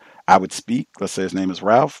specifically, I would speak. Let's say his name is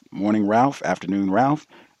Ralph, morning Ralph, afternoon Ralph,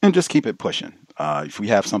 and just keep it pushing. If we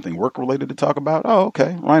have something work related to talk about, oh,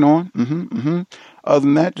 okay, right on. Other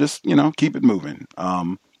than that, just, keep it moving.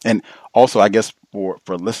 And also, I guess for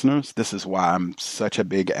listeners, this is why I'm such a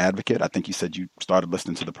big advocate. I think you said you started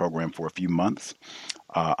listening to the program for a few months.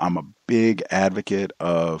 I'm a big advocate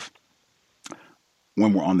of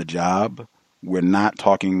when we're on the job, we're not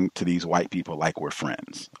talking to these white people like we're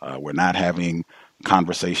friends. We're not having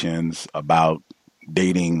conversations about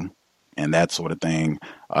dating and that sort of thing.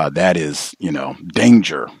 That is,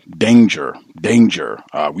 danger.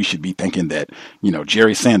 We should be thinking that,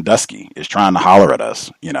 Jerry Sandusky is trying to holler at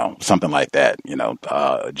us, something like that.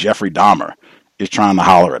 Jeffrey Dahmer is trying to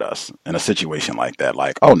holler at us in a situation like that.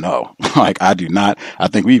 Like, oh no, like I do not. I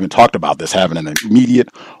think we even talked about this having an immediate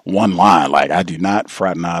one line. Like, I do not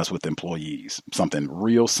fraternize with employees. Something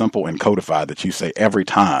real simple and codified that you say every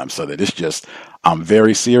time, so that it's just, I'm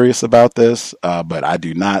very serious about this, but I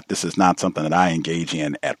do not, this is not something that I engage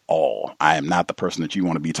in at all. I am not the person that you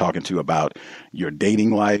want to be talking to about your dating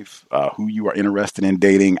life, who you are interested in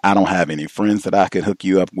dating. I don't have any friends that I could hook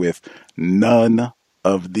you up with. None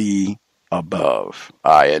of the above.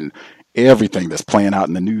 And everything that's playing out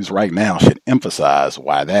in the news right now should emphasize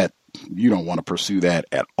why that you don't want to pursue that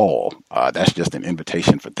at all. That's just an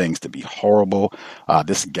invitation for things to be horrible.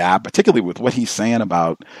 This guy, particularly with what he's saying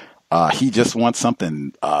about he just wants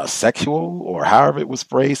something sexual, or however it was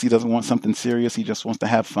phrased. He doesn't want something serious. He just wants to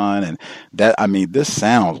have fun. And that, I mean, this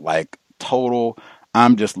sounds like total,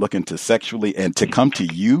 I'm just looking to sexually, and to come to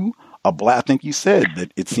you, I think you said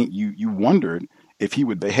that it seemed you wondered if he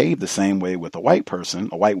would behave the same way with a white person,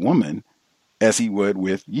 a white woman, as he would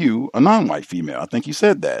with you, a non-white female. I think you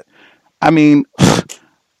said that. I mean,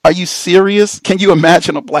 are you serious? Can you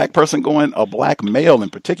imagine a black male in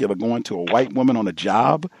particular, going to a white woman on a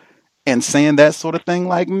job and saying that sort of thing?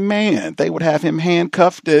 Like, man, they would have him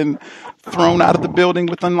handcuffed and thrown out of the building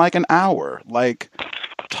within like an hour. Like,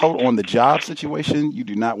 total on the job situation, you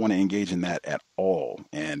do not want to engage in that at all.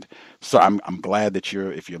 And so I'm glad that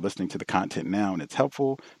if you're listening to the content now and it's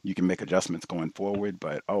helpful, you can make adjustments going forward.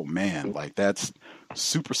 But oh man, like that's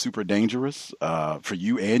super, super dangerous for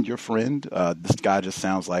you and your friend. This guy just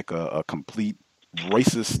sounds like a complete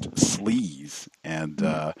racist sleaze, and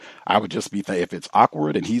I would just be if it's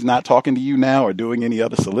awkward and he's not talking to you now or doing any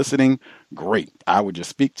other soliciting, great. I would just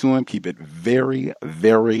speak to him, keep it very,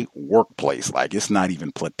 very workplace. Like it's not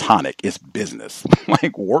even platonic, it's business.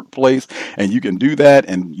 Like workplace, and you can do that,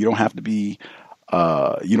 and you don't have to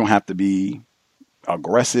be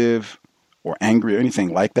aggressive or angry or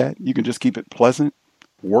anything like that. You can just keep it pleasant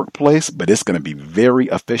workplace, but it's going to be very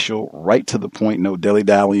official, right to the point, no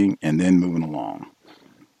dilly-dallying, and then moving along.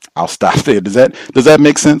 I'll stop there. Does that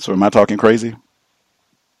make sense, or am I talking crazy?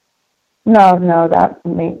 No, that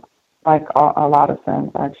makes like a lot of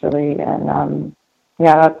sense actually, and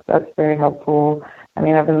yeah, that's very helpful. I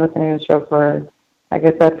mean, I've been listening to the show for, like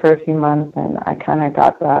I said, for a few months, and I kind of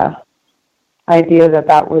got the idea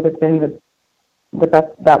that would have been the best,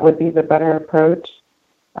 that would be the better approach.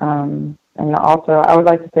 And also, I would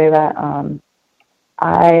like to say that I'm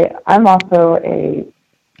also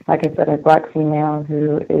like I said, a black female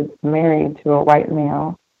who is married to a white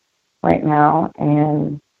male right now.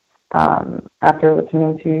 And after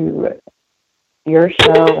listening to your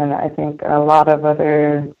show, and I think a lot of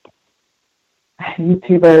other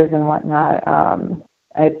YouTubers and whatnot,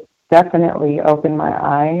 it definitely opened my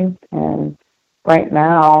eyes. And right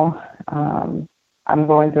now, I'm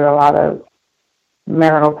going through a lot of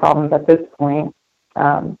marital problems at this point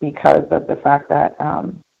because of the fact that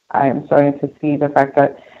I am starting to see the fact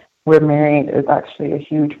that we're married is actually a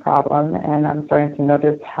huge problem, and I'm starting to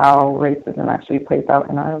notice how racism actually plays out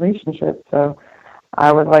in our relationship. So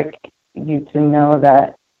I would like you to know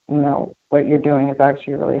that, what you're doing is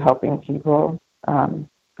actually really helping people, and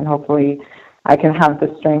hopefully I can have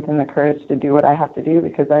the strength and the courage to do what I have to do,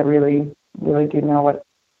 because I really, really do know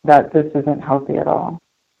that this isn't healthy at all.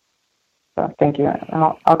 So thank you.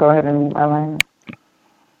 I'll go ahead and mute my line.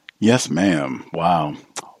 Yes, ma'am. Wow.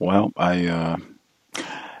 Well,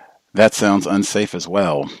 that sounds unsafe as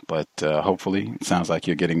well, but hopefully it sounds like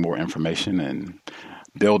you're getting more information and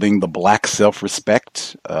building the black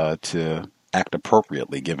self-respect to act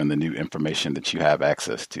appropriately given the new information that you have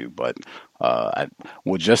access to. But I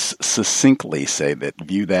will just succinctly say that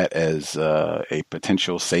view that as a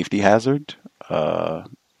potential safety hazard.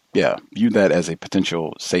 View that as a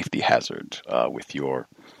potential safety hazard with your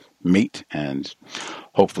mate, and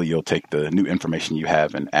hopefully you'll take the new information you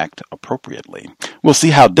have and act appropriately. We'll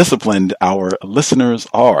see how disciplined our listeners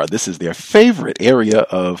are. This is their favorite area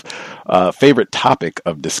of favorite topic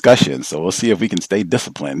of discussion. So we'll see if we can stay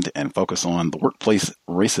disciplined and focus on the workplace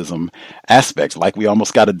racism aspects. Like we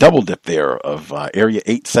almost got a double dip there of Area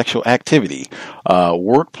 8 sexual activity,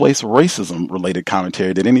 workplace racism related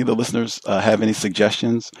commentary. Did any of the listeners have any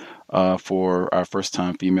suggestions for our first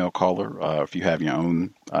time female caller? If you have your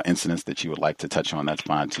own incidents that you would like to touch on, that's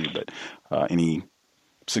fine too. But any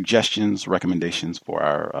suggestions, recommendations for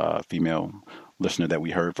our female listener that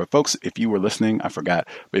we heard? For folks, if you were listening, I forgot,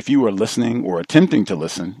 but if you were listening or attempting to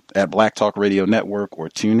listen at Black Talk Radio Network or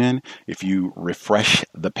TuneIn, if you refresh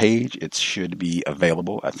the page, it should be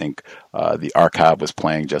available. I think the archive was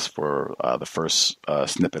playing just for the first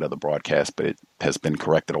snippet of the broadcast, but it has been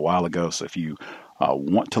corrected a while ago. So if you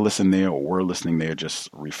want to listen there or were listening there, just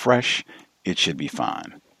refresh. It should be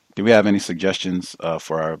fine. Do we have any suggestions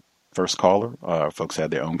for our first caller? Folks had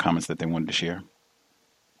their own comments that they wanted to share.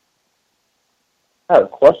 I had a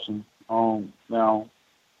question. Now,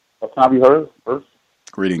 can I be heard first?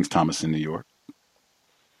 Greetings, Thomas in New York.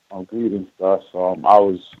 Greetings, Gus. I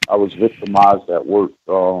was victimized at work.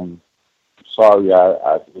 Sorry,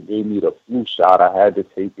 they gave me the flu shot. I had to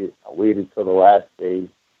take it. I waited till the last day,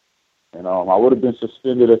 and I would have been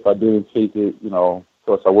suspended if I didn't take it.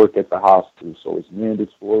 Because I work at the hospital, so it's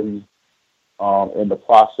mandatory. In the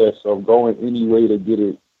process of going any way to get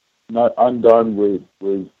it not undone would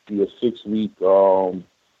be a 6 week,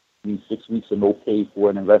 6 weeks of no pay for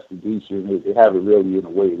an investigation. They have it really in a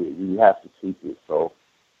way that you have to take it. So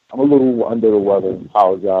I'm a little under the weather.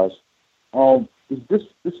 Apologize. Is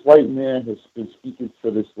this white man has been speaking to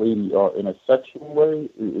this lady in a sexual way?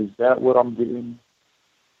 Is that what I'm getting?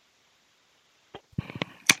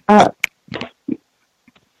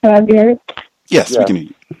 Can I be heard? Yes, we can hear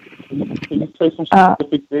you. Can you say some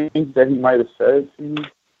specific things that he might have said to you?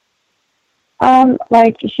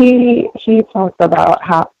 Like she talked about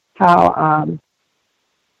how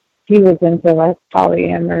he was into like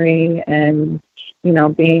polyamory and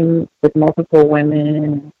being with multiple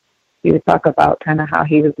women, he would talk about kind of how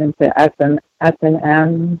he was into S&M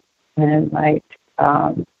and like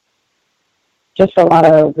just a lot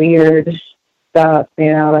of weird stuff,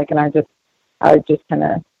 you know, like, and I just kind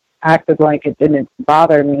of acted like it didn't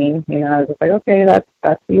bother me, you know. I was just like, okay,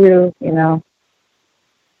 that's you, you know.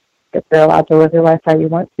 If you're allowed to live your life how you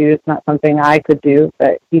want to, it's not something I could do.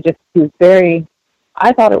 But he was very,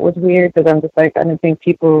 I thought it was weird because I'm just like, I didn't think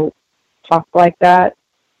people talk like that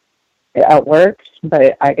at work,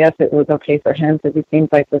 but I guess it was okay for him because he seems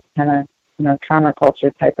like this kind of, you know,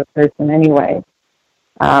 counterculture type of person anyway.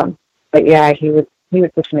 But yeah, he would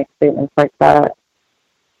just make statements like that.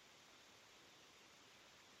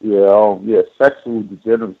 Yeah, sexual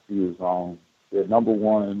degeneracy is their number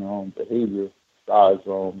one behavior besides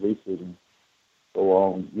racism.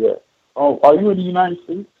 So yeah. Are you in the United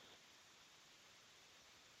States?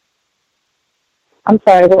 I'm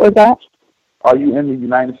sorry, what was that? Are you in the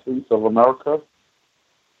United States of America?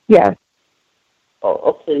 Yes. Oh,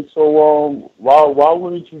 okay. So why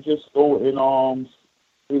wouldn't you just go and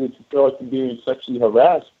say that you feel like you're being sexually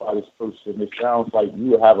harassed by this person? It sounds like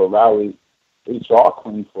you have a valid HR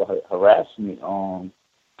claim for harassment.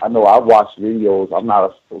 I know I've watched videos. I'm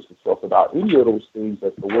not supposed to talk about any of those things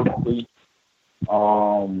at the workplace.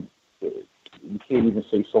 You can't even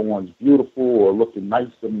say someone's beautiful or looking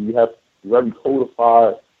nice. I mean, you have to be very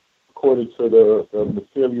codified according to the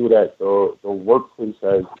material that the workplace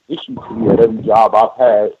has issued to me at every job I've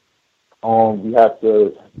had. We have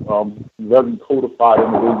to be very codified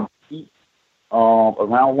in the way we speak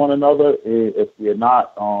around one another. If we're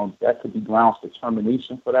not, that could be grounds for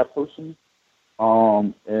termination for that person.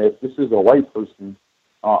 And if this is a white person,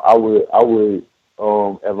 I would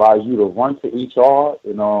advise you to run to HR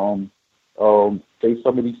and say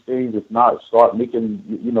some of these things. If not, start making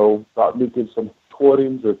some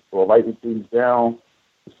recordings or writing things down,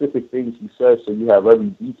 specific things he says, so you have every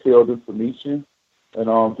detailed information,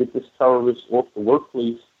 and get this terrorist off the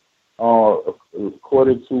workplace.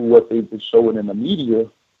 According to what they've been showing in the media,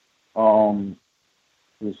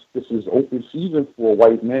 this is open season for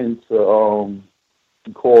white men to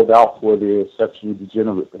be called out for their sexually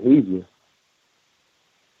degenerate behavior.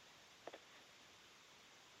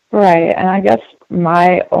 Right, and I guess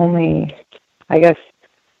my only,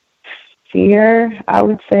 fear, I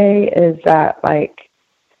would say, is that, like,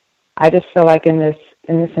 I just feel like in this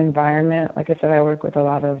environment, like I said, I work with a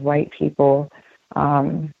lot of white people,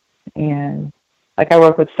 and like I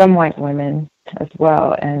work with some white women as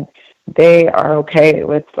well, and they are okay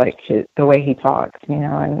with like the way he talks, you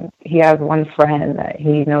know. And he has one friend that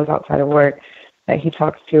he knows outside of work that he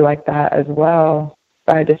talks to like that as well.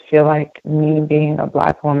 But I just feel like me being a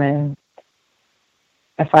black woman,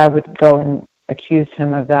 if I would go and accuse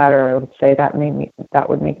him of that, or would say that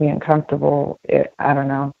would make me uncomfortable. I don't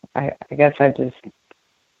know. I guess I just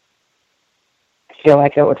feel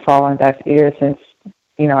like it would fall on deaf ears since,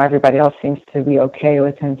 you know, everybody else seems to be okay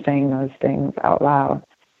with him saying those things out loud.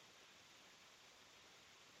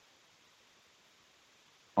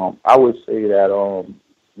 I would say that,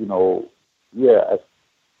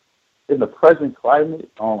 in the present climate,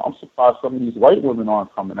 I'm surprised some of these white women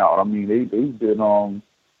aren't coming out. I mean, they've been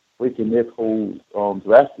breaking their codes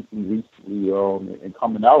drastically recently and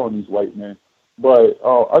coming out on these white men. But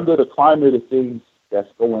under the climate of things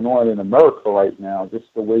that's going on in America right now,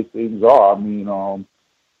 just the way things are, I mean, an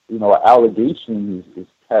allegation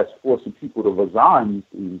has forcing people to resign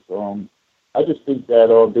these days. I just think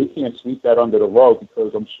that they can't sweep that under the rug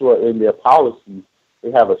because I'm sure in their policy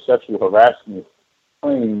they have a sexual harassment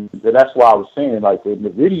claim. And that's why I was saying, like, in the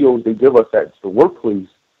videos they give us at the workplace,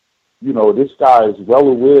 you know, this guy is well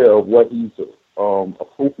aware of what he's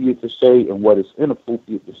appropriate to say and what is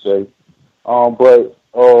inappropriate to say.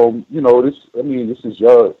 This is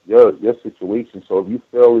your situation. So if you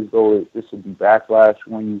feel as though this would be backlash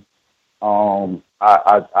on you,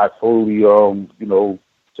 I totally,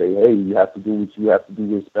 say, hey, you have to do what you have to do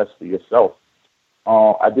what's best for yourself.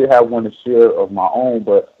 I did have one to share of my own,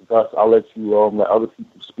 but Gus, I'll let you let other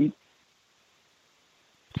people speak.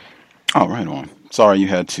 Oh, right on. Sorry you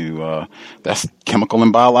had to, that's chemical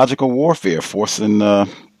and biological warfare, forcing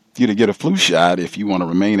you to get a flu shot if you want to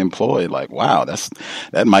remain employed. Like, wow,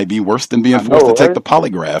 that might be worse than being forced to take the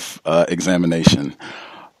polygraph examination.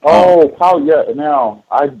 Now,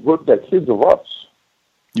 I worked at Kids of Us.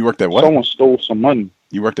 You worked at what? Someone stole some money.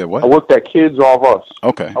 You worked at what? I worked at Kids of Us.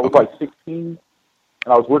 Okay. I was like 16, and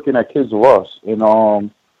I was working at Kids of Us,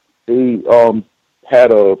 and they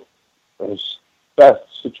had a theft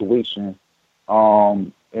situation,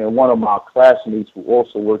 and one of my classmates who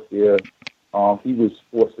also worked there, he was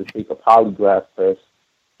forced to take a polygraph test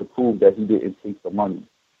to prove that he didn't take the money.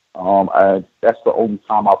 That's the only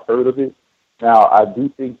time I've heard of it. Now, I do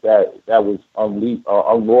think that was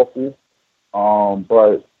unlawful,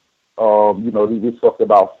 but we talked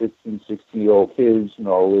about 15, 16-year-old kids.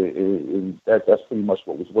 That's pretty much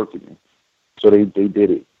what was working in. So they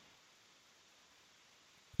did it.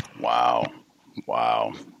 Wow.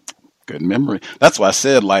 Good memory. That's why I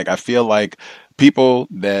said, like, I feel like people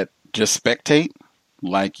that just spectate,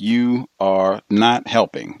 like, you are not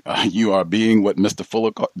helping. You are being what Mr.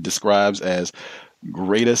 Fuller describes as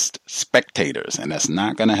greatest spectators, and that's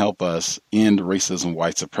not going to help us end racism,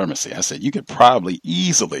 white supremacy. I said, you could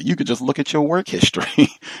just look at your work history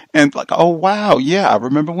and like, oh, wow, yeah, I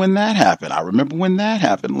remember when that happened.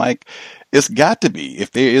 Like, it's got to be,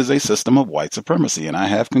 if there is a system of white supremacy, and I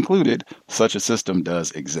have concluded such a system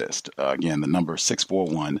does exist. Again, the number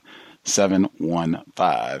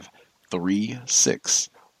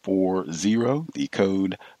 641-715-3640, the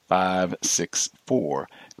code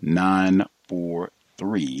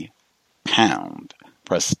 564-943-pound.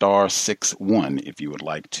 Press star 61 if you would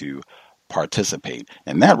like to participate.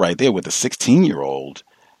 And that right there with the 16-year-old,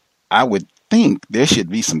 I would think there should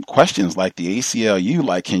be some questions like the ACLU,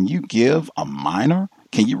 like, can you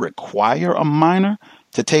require a minor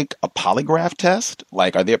to take a polygraph test?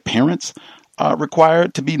 Like, are their parents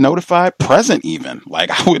required to be notified, present even?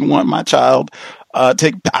 Like, I wouldn't want my child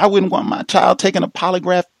taking a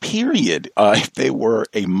polygraph, period, if they were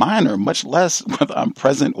a minor, much less whether I'm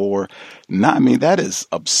present or not. I mean, that is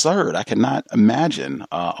absurd. I cannot imagine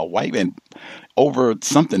a white man over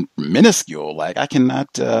something minuscule. Like, I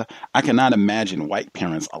cannot imagine white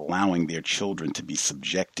parents allowing their children to be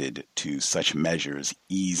subjected to such measures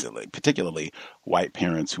easily, particularly white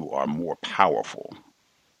parents who are more powerful.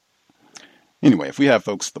 Anyway, if we have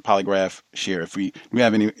folks, the polygraph, share. Do we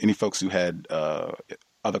have any folks who had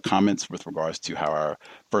other comments with regards to how our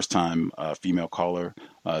first-time female caller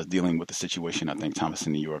is dealing with the situation? I think Thomas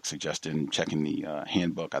in New York suggested checking the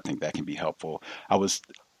handbook. I think that can be helpful. I was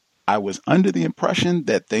under the impression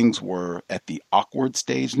that things were at the awkward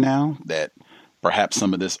stage now, that perhaps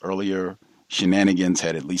some of this earlier shenanigans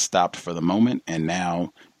had at least stopped for the moment, and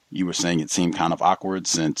now you were saying it seemed kind of awkward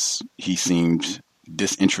since he seemed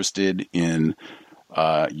disinterested in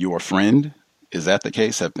your friend. Is that the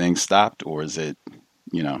case? Have things stopped, or is it,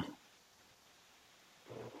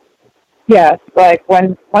 Yes, like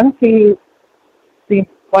once they had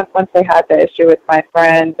the issue with my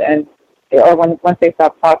friend, once they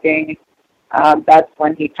stopped talking, that's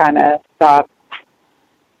when he kind of stopped,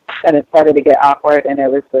 and it started to get awkward, and it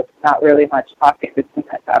was just not really much talking between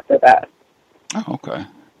us after that. Oh, okay.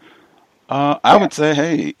 I would say,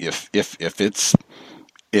 hey, if it's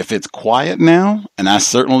quiet now, and I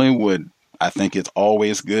think it's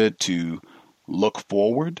always good to look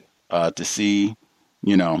forward to see,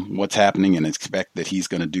 what's happening and expect that he's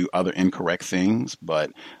going to do other incorrect things.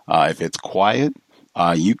 But if it's quiet,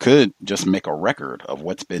 you could just make a record of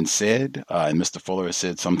what's been said. And Mr. Fuller has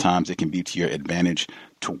said sometimes it can be to your advantage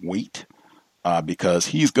to wait. Because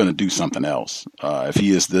he's going to do something else. If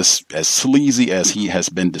he is this as sleazy as he has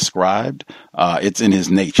been described, it's in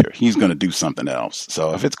his nature. He's going to do something else.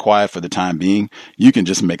 So if it's quiet for the time being, you can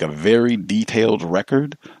just make a very detailed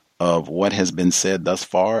record of what has been said thus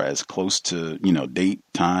far, as close to, date,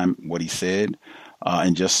 time, what he said,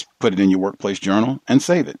 and just put it in your workplace journal and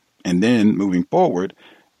save it. And then moving forward,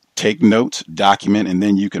 take notes, document, and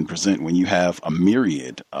then you can present when you have a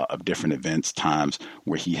myriad of different events, times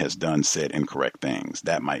where he has said incorrect things.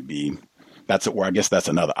 I guess that's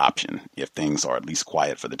another option. If things are at least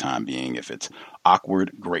quiet for the time being, if it's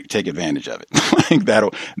awkward, great, take advantage of it. Like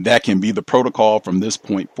that can be the protocol from this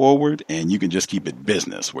point forward, and you can just keep it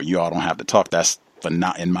business where you all don't have to talk. That's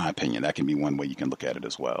in my opinion, that can be one way you can look at it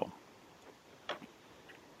as well.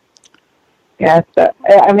 Yes,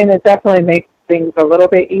 it definitely makes things a little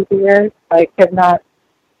bit easier, like him not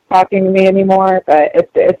talking to me anymore, but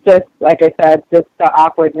it's just, like I said, just the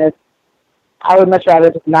awkwardness. I would much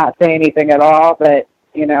rather just not say anything at all, but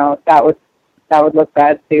that would look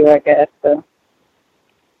bad too, I guess. So.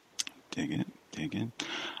 Dig it.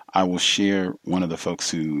 I will share one of the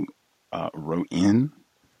folks who wrote in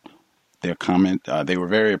their comment. They were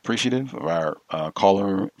very appreciative of our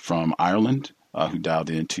caller from Ireland who dialed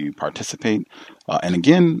in to participate. And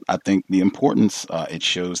again, I think the importance, it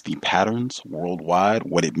shows the patterns worldwide,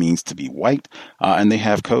 what it means to be white, and they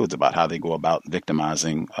have codes about how they go about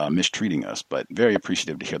victimizing, mistreating us. But very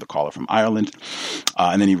appreciative to hear the caller from Ireland.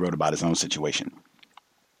 And then he wrote about his own situation.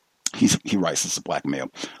 He writes, this is a black male.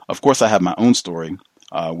 Of course, I have my own story,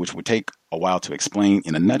 which would take a while to explain.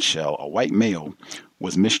 In a nutshell, a white male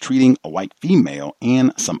was mistreating a white female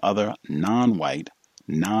and some other non-white,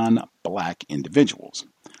 non-black individuals.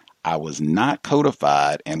 I was not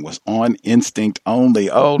codified and was on instinct only.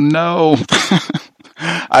 Oh no.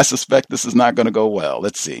 I suspect this is not going to go well.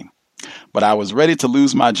 Let's see. But I was ready to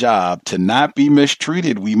lose my job to not be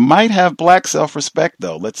mistreated. We might have black self-respect,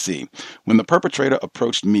 though. Let's see. When the perpetrator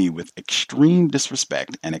approached me with extreme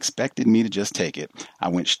disrespect and expected me to just take it, I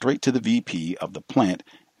went straight to the VP of the plant,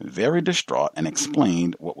 very distraught, and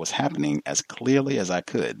explained what was happening as clearly as I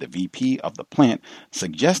could. The VP of the plant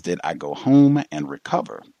suggested I go home and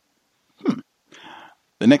recover.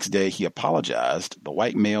 The next day, he apologized, the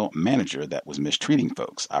white male manager that was mistreating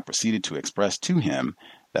folks. I proceeded to express to him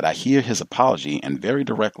that I hear his apology and very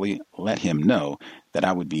directly let him know that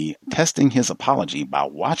I would be testing his apology by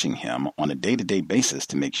watching him on a day-to-day basis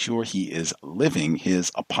to make sure he is living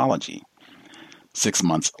his apology. 6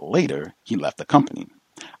 months later, he left the company.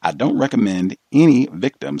 I don't recommend any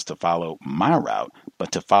victims to follow my route,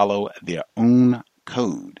 but to follow their own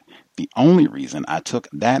code. The only reason I took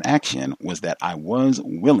that action was that I was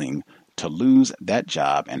willing to lose that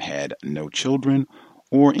job and had no children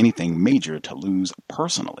or anything major to lose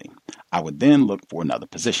personally. I would then look for another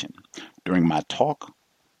position. During my talk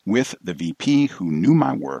with the VP, who knew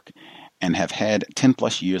my work and have had 10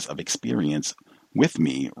 plus years of experience with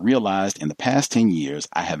me, realized in the past 10 years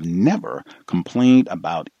I have never complained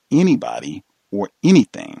about anybody or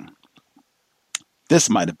anything. This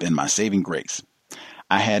might have been my saving grace.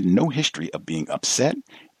 I had no history of being upset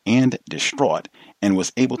and distraught and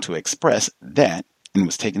was able to express that and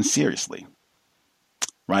was taken seriously.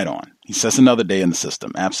 Right on. He says another day in the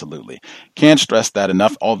system. Absolutely. Can't stress that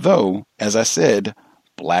enough. Although, as I said,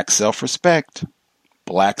 black self-respect,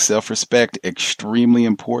 extremely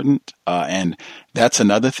important. And that's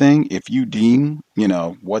another thing. If you deem,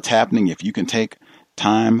 what's happening, if you can take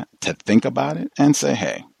time to think about it and say,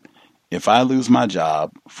 hey, if I lose my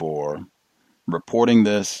job for reporting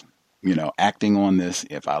this, acting on this,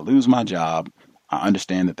 if I lose my job, I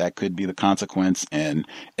understand that that could be the consequence, and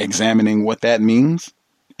examining what that means,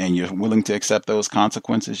 and you're willing to accept those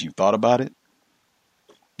consequences, you've thought about it,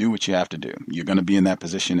 do what you have to do. You're going to be in that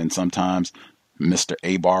position, and sometimes Mr.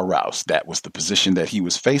 A-Bar Rouse, that was the position that he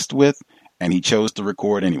was faced with, and he chose to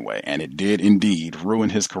record anyway, and it did indeed ruin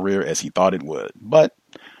his career as he thought it would. But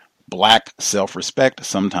black self-respect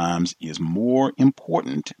sometimes is more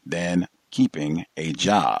important than keeping a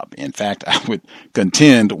job. In fact, I would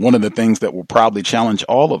contend one of the things that will probably challenge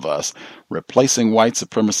all of us, replacing white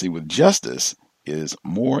supremacy with justice, is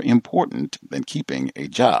more important than keeping a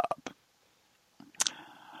job.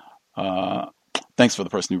 Thanks for the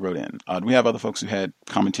person who wrote in. Do we have other folks who had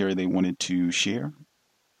commentary they wanted to share?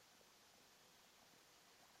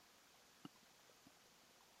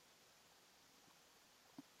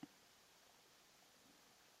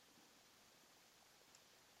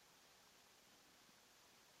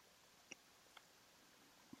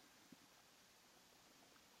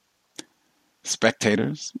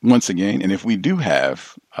 Spectators, once again, and if we do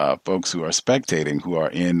have folks who are spectating who are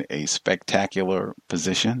in a spectacular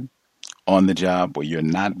position on the job where you're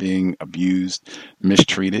not being abused,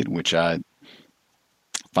 mistreated, which I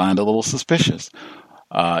find a little suspicious,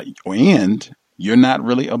 and you're not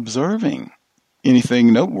really observing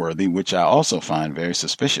anything noteworthy, which I also find very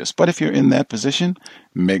suspicious. But if you're in that position,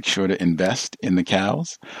 make sure to invest in the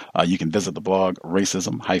cows. You can visit the blog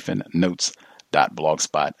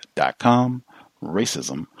racism-notes.blogspot.com.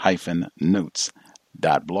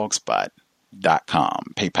 racism-notes.blogspot.com.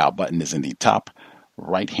 PayPal button is in the top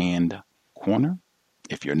right-hand corner.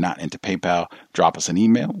 If you're not into PayPal, drop us an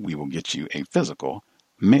email. We will get you a physical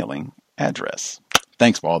mailing address.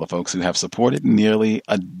 Thanks for all the folks who have supported nearly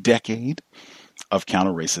a decade of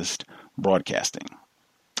counter-racist broadcasting.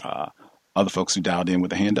 Other folks who dialed in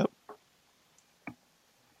with a hand up?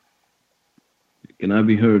 Can I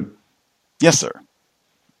be heard? Yes, sir.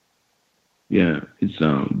 Yeah, it's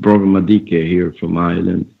Brother Madike here from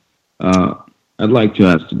Ireland. I'd like to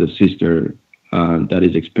ask the sister that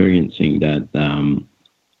is experiencing that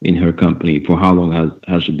in her company, for how long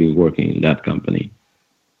has she been working in that company?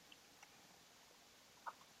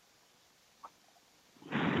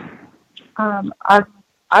 I've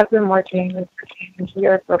been working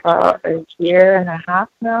here for about a year and a half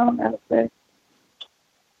now, I would say.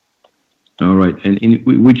 All right. And in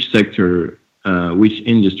which sector, which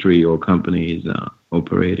industry or company is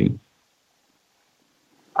operating?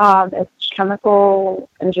 It's chemical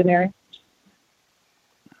engineering.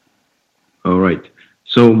 All right.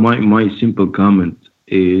 So my simple comment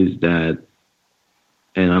is that,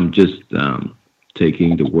 and I'm just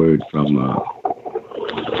taking the word from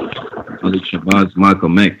Ali Shabazz,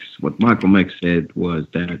 Malcolm X. What Malcolm X said was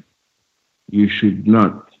that you should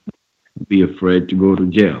not be afraid to go to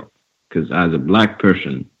jail, because as a black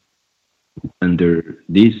person, under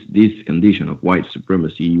this condition of white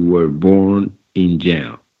supremacy, you were born in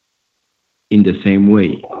jail. In the same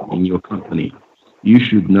way, in your company, you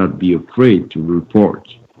should not be afraid to report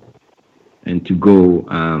and to go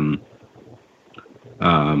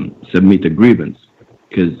submit a grievance,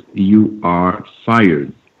 because you are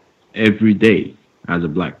fired every day as a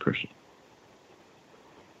black person.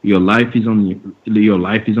 Your life is on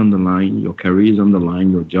the line. Your career is on the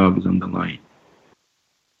line. Your job is on the line.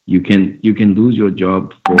 You can lose your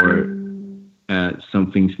job for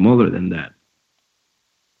something smaller than that.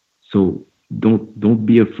 So don't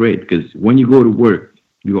be afraid, because when you go to work,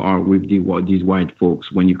 you are with these white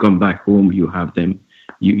folks. When you come back home, you have them.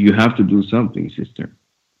 You have to do something, sister.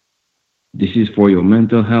 This is for your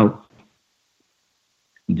mental health.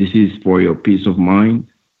 This is for your peace of mind.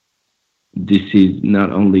 This is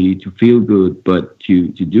not only to feel good, but to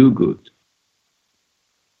do good.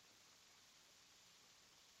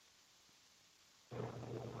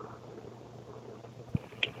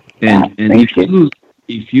 And if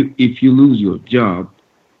you lose your job,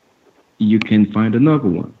 you can find another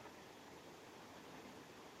one.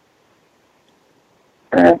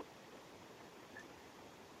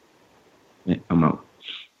 Yeah, I'm out.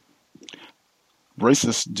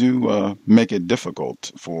 Racists do make it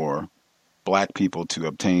difficult for black people to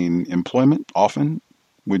obtain employment often,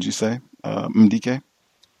 would you say, Mdike?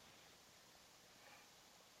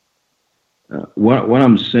 What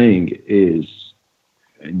I'm saying is,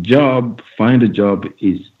 find a job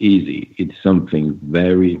is easy. It's something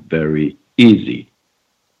very, very easy.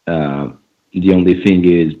 The only thing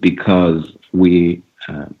is, because we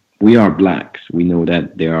are blacks, we know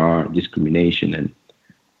that there are discrimination and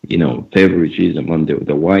favoritism on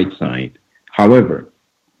the white side. However,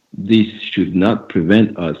 this should not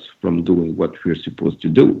prevent us from doing what we're supposed to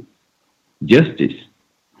do. Justice.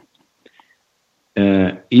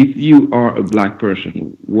 If you are a black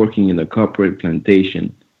person working in a corporate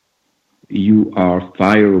plantation, you are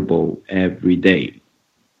fireable every day.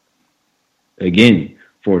 Again,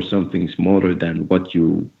 for something smaller than what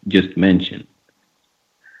you just mentioned.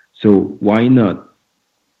 So why not,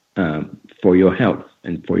 for your health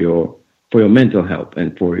and for your mental health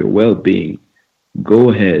and for your well-being, go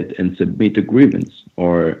ahead and submit a grievance,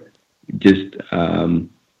 or just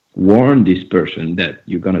warn this person that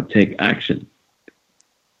you're going to take action.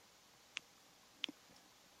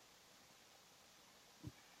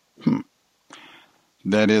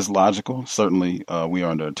 That is logical. Certainly, we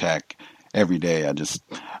are under attack every day.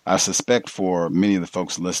 I suspect for many of the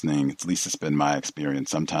folks listening, at least it's been my experience,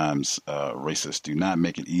 sometimes racists do not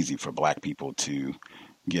make it easy for black people to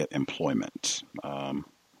get employment.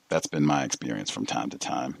 That's been my experience from time to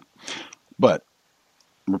time. But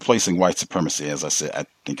replacing white supremacy, as I said, I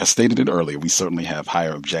think I stated it earlier, we certainly have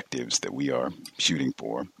higher objectives that we are shooting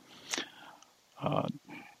for.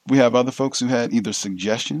 We have other folks who had either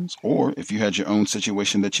suggestions, or if you had your own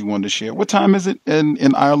situation that you wanted to share. What time is it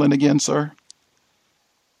in Ireland again, sir?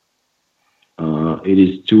 It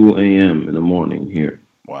is 2 a.m. in the morning here.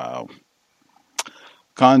 Wow.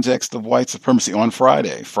 Context of white supremacy on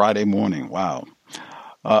Friday morning. Wow.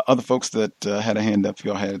 Other folks that had a hand up, if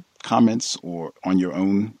y'all had comments or on your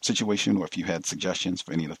own situation, or if you had suggestions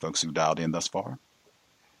for any of the folks who dialed in thus far.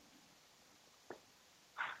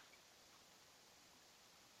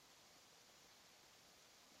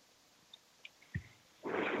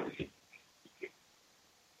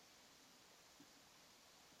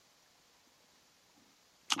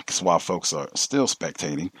 Because while folks are still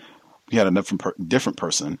spectating, we had a different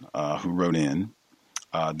person who wrote in.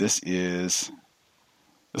 This is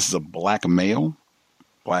a black male.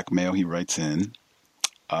 He writes in.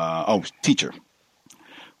 Teacher.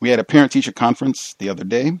 We had a parent-teacher conference the other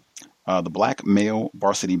day. The black male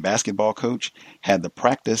varsity basketball coach had the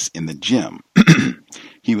practice in the gym.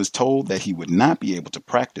 He was told that he would not be able to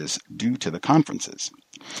practice due to the conferences.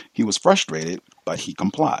 He was frustrated, but he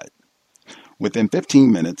complied. Within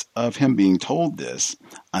 15 minutes of him being told this,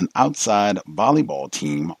 an outside volleyball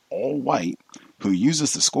team, all white, who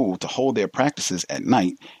uses the school to hold their practices at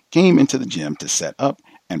night, came into the gym to set up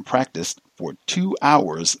and practiced for 2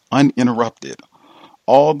 hours uninterrupted.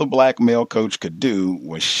 All the black male coach could do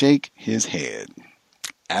was shake his head.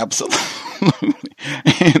 Absolutely.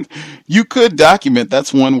 And you could document,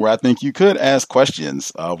 that's one where I think you could ask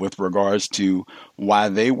questions with regards to why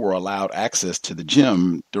they were allowed access to the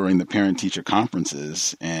gym during the parent-teacher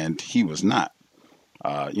conferences and he was not.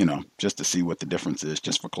 Just to see what the difference is,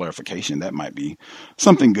 just for clarification, that might be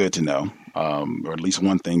something good to know, or at least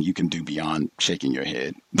one thing you can do beyond shaking your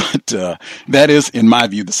head. But that is, in my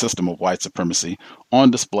view, the system of white supremacy on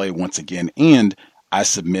display once again. And I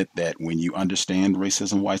submit that when you understand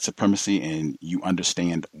racism, white supremacy, and you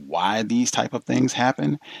understand why these type of things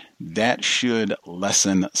happen, that should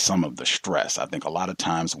lessen some of the stress. I think a lot of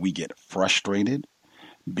times we get frustrated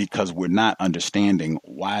because we're not understanding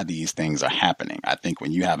why these things are happening. I think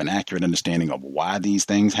when you have an accurate understanding of why these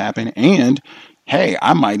things happen, and hey,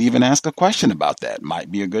 I might even ask a question about that.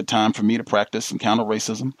 Might be a good time for me to practice some counter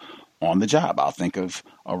racism on the job. I'll think of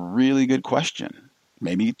a really good question,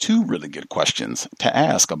 maybe two really good questions to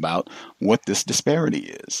ask about what this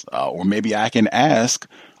disparity is. Or maybe I can ask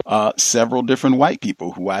several different white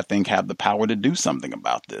people who I think have the power to do something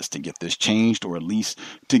about this, to get this changed, or at least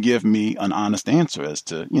to give me an honest answer as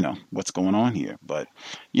to, what's going on here. But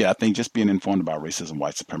yeah, I think just being informed about racism,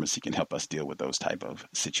 white supremacy can help us deal with those type of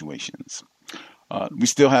situations. We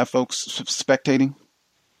still have folks spectating.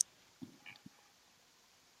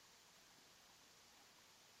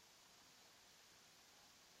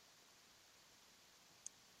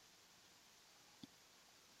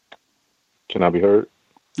 Can I be heard?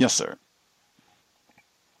 Yes, sir.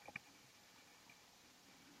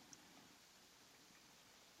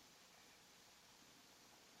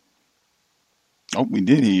 Oh, we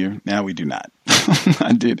did hear. Now we do not.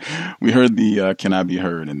 I did. We heard the can I be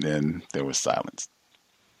heard, and then there was silence.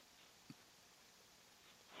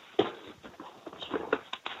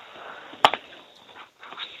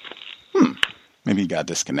 Maybe he got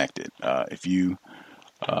disconnected. If you,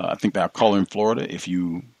 I think that caller in Florida, if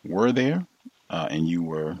you were there and you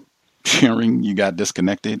were sharing, you got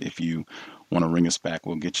disconnected. If you want to ring us back,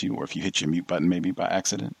 we'll get you. Or if you hit your mute button maybe by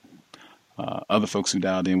accident. Other folks who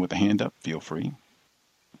dialed in with a hand up, feel free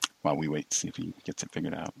while we wait to see if he gets it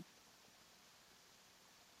figured out.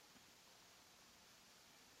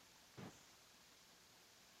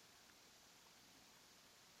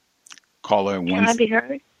 Caller one. Can I be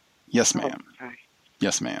heard? Yes, ma'am. Oh, sorry.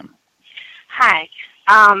 Yes, ma'am. Hi.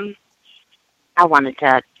 I wanted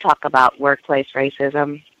to talk about workplace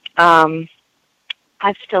racism. I'm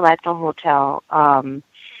still at the hotel.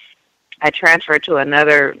 I transferred to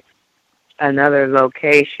another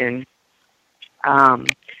location.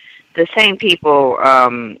 The same people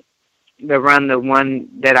that run the one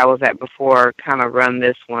that I was at before kind of run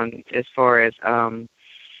this one as far as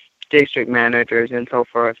district managers and so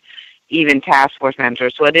forth, even task force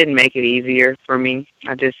managers. So it didn't make it easier for me.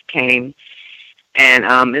 I just came, and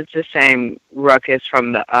it's the same ruckus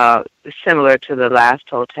from the similar to the last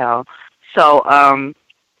hotel. So a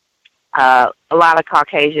lot of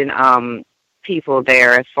Caucasian people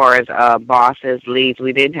there as far as bosses, leads.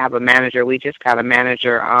 We didn't have a manager. We just got a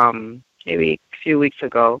manager maybe a few weeks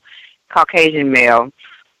ago, Caucasian male.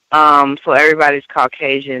 So everybody's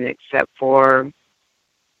Caucasian except for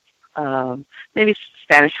maybe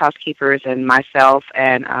Spanish housekeepers and myself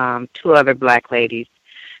and two other black ladies.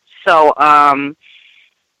 So the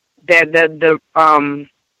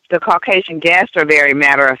Caucasian guests are very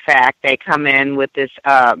matter of fact. They come in with this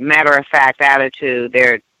matter of fact attitude.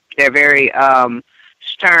 They're very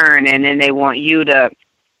stern, and then they want you to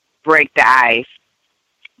break the ice.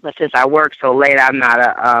 But since I work so late, I'm not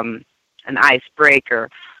an icebreaker.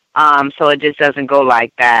 So it just doesn't go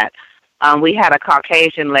like that. We had a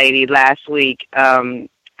Caucasian lady last week,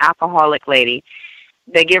 alcoholic lady.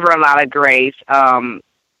 They give her a lot of grace.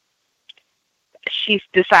 She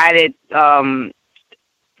decided one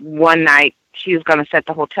night she was going to set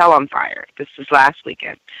the hotel on fire. This was last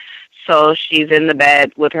weekend. So she's in the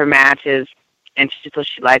bed with her matches, and she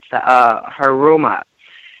lights her room up.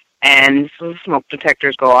 And so smoke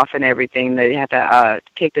detectors go off and everything. They have to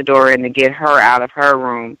kick the door in to get her out of her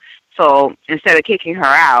room. So instead of kicking her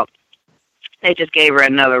out, they just gave her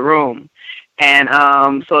another room. And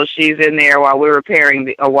so she's in there while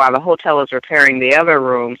while the hotel is repairing the other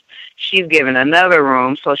rooms. She's given another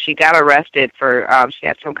room. So she got arrested for she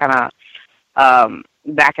had some kind of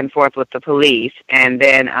back and forth with the police, and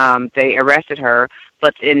then they arrested her,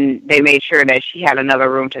 but then they made sure that she had another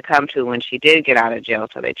room to come to when she did get out of jail,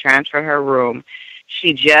 so they transferred her room.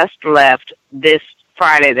 She just left this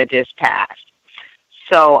Friday that just passed.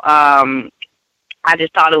 So I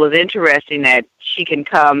just thought it was interesting that she can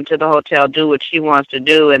come to the hotel, do what she wants to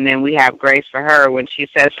do, and then we have grace for her. When she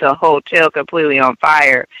sets the hotel completely on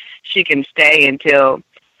fire, she can stay until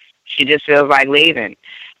she just feels like leaving.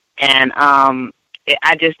 And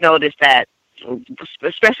I just noticed that,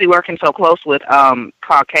 especially working so close with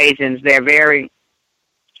Caucasians, they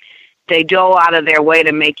go out of their way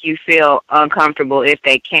to make you feel uncomfortable if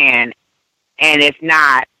they can, and if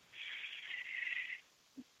not,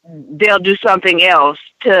 they'll do something else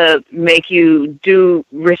to make you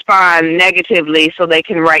respond negatively so they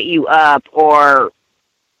can write you up or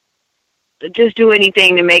just do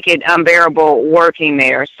anything to make it unbearable working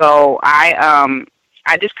there. So I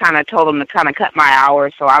just kind of told them to kind of cut my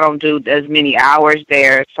hours so I don't do as many hours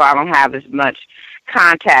there, so I don't have as much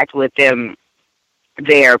contact with them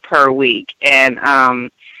there per week. And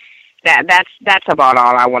that's about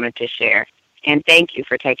all I wanted to share. And thank you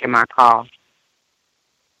for taking my call.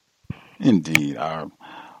 Indeed. Our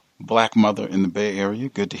Black mother in the Bay Area,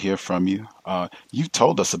 good to hear from you. You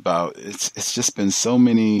told us about, it's just been so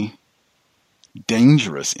many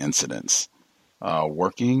dangerous incidents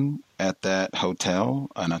working at that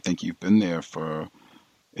hotel, and I think you've been there for,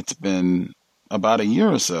 it's been about a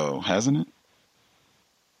year or so, hasn't it?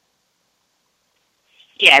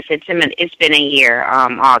 Yes, it's been a year,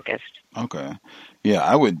 August. Okay. Yeah,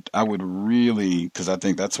 I would really, because I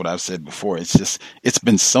think that's what I've said before. It's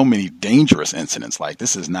been so many dangerous incidents. Like,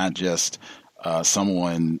 this is not just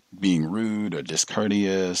someone being rude or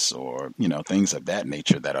discourteous or, things of that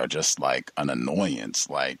nature that are just like an annoyance.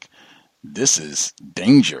 Like, this is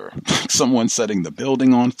danger. Someone setting the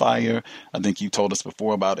building on fire. I think you told us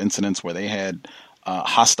before about incidents where they had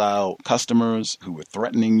hostile customers who were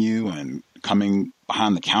threatening you and coming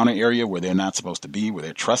behind the counter area where they're not supposed to be, where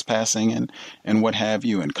they're trespassing and what have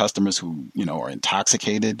you, and customers who, are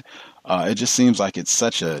intoxicated. It just seems like it's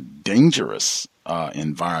such a dangerous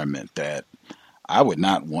environment that I would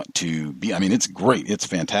not want to be. I mean, it's great. It's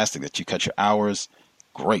fantastic that you cut your hours.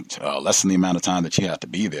 Great. Lessen the amount of time that you have to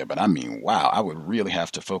be there. But I mean, wow, I would really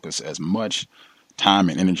have to focus as much time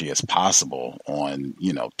and energy as possible on,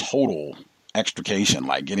 total extrication,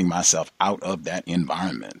 like getting myself out of that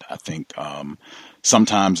environment. I think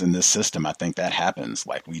sometimes in this system, I think that happens.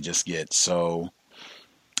 Like, we just get so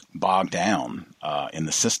bogged down in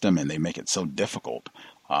the system, and they make it so difficult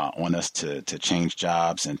on us to change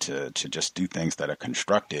jobs and to just do things that are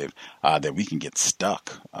constructive, that we can get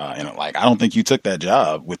stuck. And like, I don't think you took that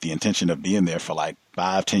job with the intention of being there for like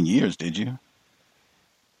 5-10 years, did you?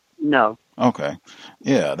 No. Okay.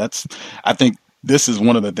 Yeah, I think this is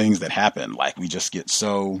one of the things that happen. Like, we just get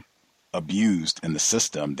so abused in the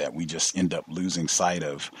system that we just end up losing sight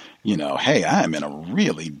of, hey, I am in a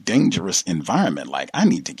really dangerous environment. Like, I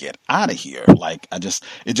need to get out of here. Like,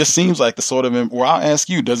 it just seems like the sort of, well, I'll ask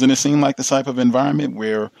you, doesn't it seem like the type of environment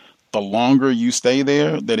where the longer you stay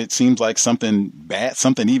there, that it seems like something bad,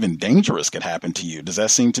 something even dangerous could happen to you? Does that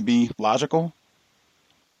seem to be logical?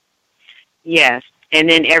 Yes. And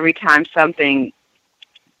then every time something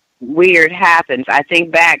weird happens, I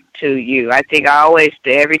think back to you. I think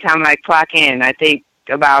every time I clock in, I think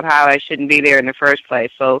about how I shouldn't be there in the first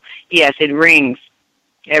place. So, yes, it rings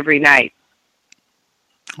every night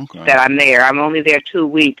that I'm there. I'm only there 2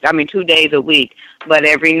 days a week, but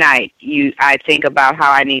every night I think about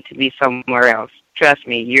how I need to be somewhere else. Trust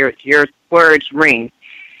me, your words ring.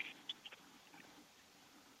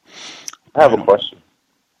 I have a question.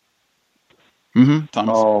 Mm-hmm.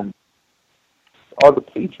 Thomas. Are the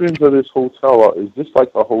patrons of this hotel, is this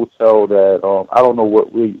like a hotel that, I don't know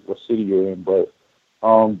what city you're in, but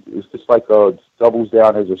is this like doubles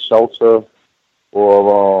down as a shelter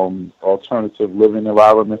or alternative living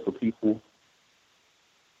environment for people?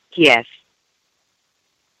 Yes.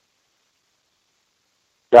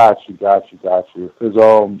 Got you.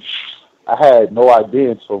 Because I had no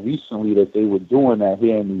idea until recently that they were doing that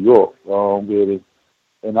here in New York,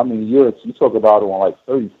 and I mean, you talk about it on like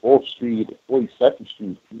 34th Street, 42nd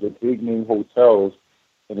Street. These are big name hotels,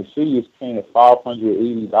 and the city is paying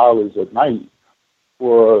 $580 a night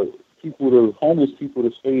for homeless people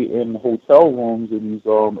to stay in hotel rooms in these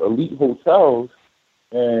elite hotels.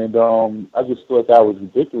 And I just thought that was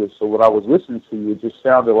ridiculous. So when I was listening to you, it just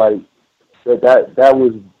sounded like that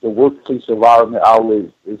was the workplace environment I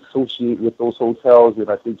would associate with those hotels,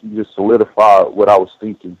 and I think you just solidified what I was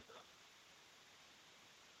thinking.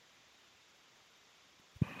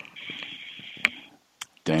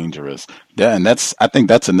 Dangerous. Yeah, and I think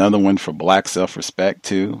that's another one for Black self-respect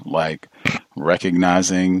too. Like,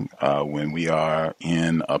 recognizing when we are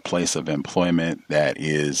in a place of employment that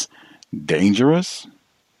is dangerous,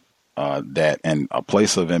 and a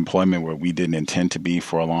place of employment where we didn't intend to be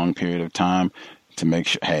for a long period of time, to make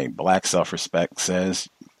sure, hey, Black self-respect says,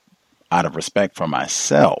 out of respect for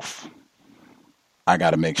myself, I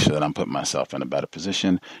got to make sure that I'm putting myself in a better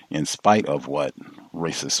position in spite of what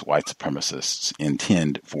racist white supremacists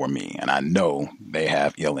intend for me. And I know they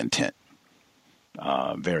have ill intent.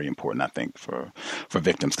 Very important, I think, for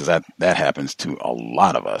victims, because that happens to a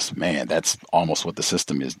lot of us. Man, that's almost what the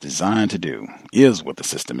system is designed to do,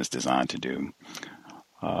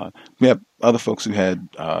 We have other folks who had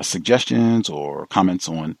suggestions or comments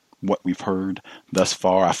on what we've heard thus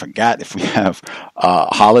far. I forgot if we have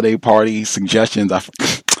holiday party suggestions.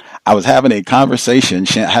 I was having a conversation.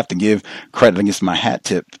 I have to give credit, I guess, my hat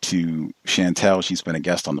tip to Chantel. She's been a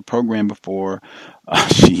guest on the program before.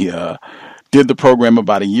 She did the program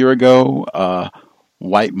about a year ago.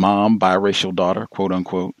 White mom, biracial daughter, quote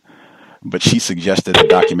unquote. But she suggested a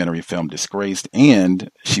documentary film, Disgraced, and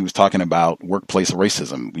she was talking about workplace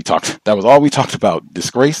racism. That was all we talked about: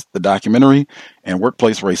 Disgraced, the documentary, and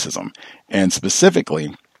workplace racism. And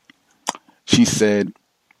specifically, she said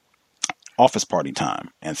office party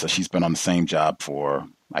time. And so she's been on the same job for,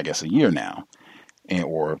 I guess, a year now,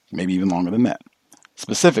 or maybe even longer than that.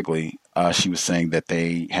 Specifically, she was saying that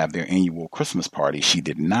they have their annual Christmas party. She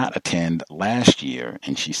did not attend last year,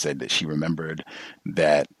 and she said that she remembered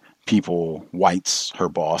that people, whites, her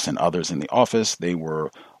boss, and others in the office, they were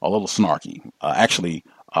a little snarky. Actually,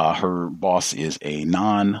 her boss is a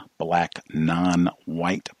non-black,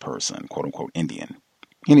 non-white person, quote unquote Indian.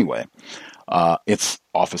 Anyway, it's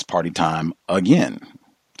office party time again.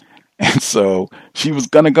 And so she was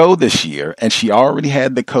going to go this year, and she already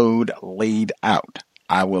had the code laid out.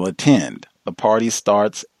 I will attend. The party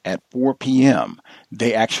starts at 4 p.m.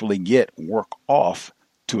 They actually get work off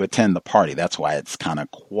to attend the party. That's why it's kind of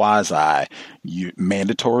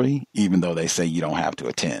quasi-mandatory, even though they say you don't have to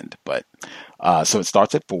attend. But so it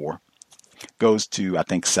starts at 4, goes to, I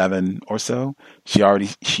think, 7 or so. She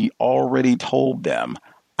already told them,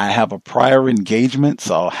 I have a prior engagement,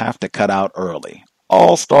 so I'll have to cut out early.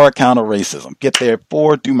 All-star counter racism. Get there at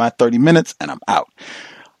 4, do my 30 minutes, and I'm out.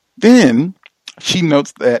 Then she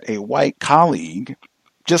notes that a white colleague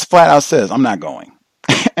just flat out says, I'm not going.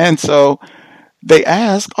 And so they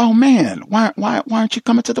ask, oh man, why aren't you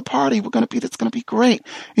coming to the party? It's going to be great.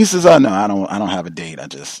 He says, oh no, I don't have a date. I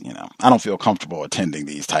just, I don't feel comfortable attending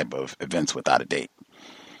these type of events without a date.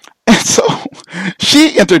 And so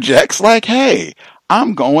she interjects like, hey,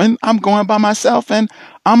 I'm going by myself and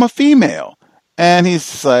I'm a female. And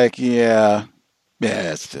he's like, yeah,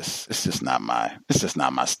 it's just not my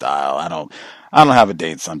style. I don't have a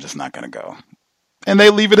date, so I'm just not going to go. And they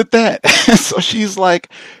leave it at that. So she's like,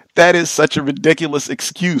 that is such a ridiculous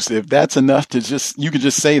excuse. If that's enough you could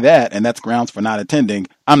just say that, and that's grounds for not attending,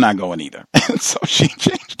 I'm not going either. And so she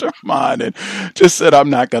changed her mind and just said, I'm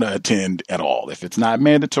not going to attend at all. If it's not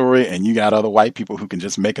mandatory and you got other white people who can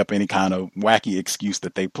just make up any kind of wacky excuse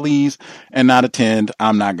that they please and not attend,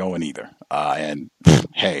 I'm not going either. And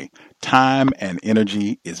hey, time and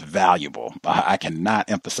energy is valuable. I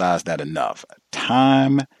cannot emphasize that enough.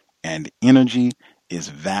 Time and energy is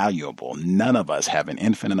valuable. None of us have an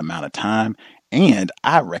infinite amount of time, and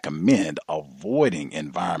I recommend avoiding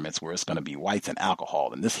environments where it's going to be whites and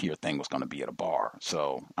alcohol, and this here thing was going to be at a bar.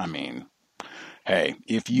 So, I mean, hey,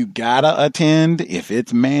 if you gotta attend, if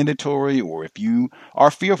it's mandatory, or if you are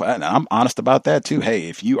fearful, and I'm honest about that too. Hey,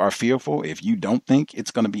 if you are fearful, if you don't think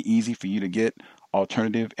it's going to be easy for you to get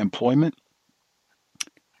alternative employment,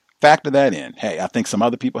 factor that in. Hey, I think some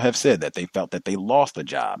other people have said that they felt that they lost a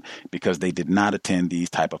job because they did not attend these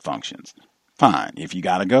type of functions. Fine. If you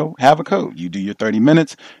got to go, have a code. You do your 30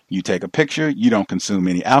 minutes, you take a picture, you don't consume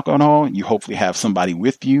any alcohol, you hopefully have somebody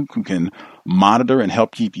with you who can monitor and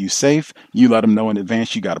help keep you safe. You let them know in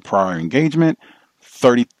advance you got a prior engagement.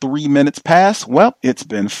 33 minutes pass. Well, it's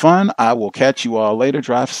been fun. I will catch you all later.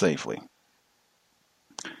 Drive safely.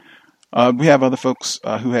 We have other folks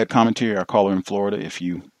who had commentary. Our caller in Florida, if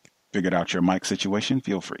you figured out your mic situation,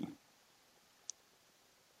 feel free.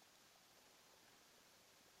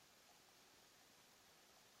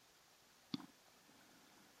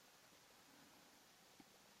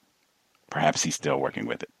 Perhaps he's still working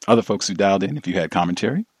with it. Other folks who dialed in, if you had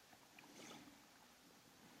commentary.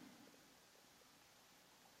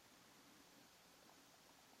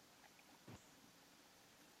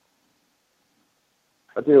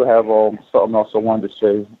 I do have something else I wanted to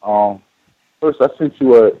say. First, I sent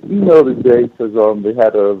you an email today because they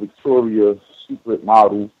had a Victoria's Secret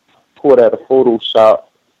model caught at a Photoshop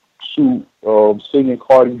shoot singing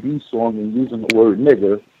Cardi B song and using the word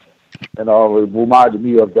nigger. And it reminded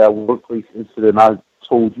me of that workplace incident I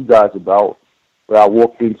told you guys about, where I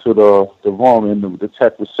walked into the room and the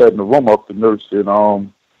tech was setting the room up, the nurse,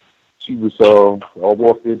 and she was, I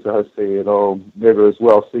walked into her saying nigger as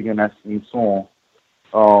well, singing that same song.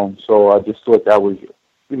 So I just thought that was,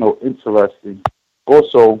 interesting.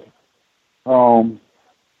 Also,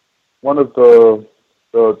 one of the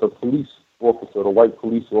police officer, the white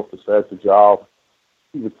police officer at the job,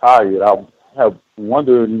 he retired. I have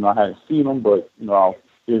wondered, I hadn't seen him, but, I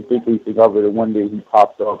didn't think anything of it. And one day he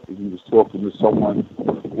popped up and he was talking to someone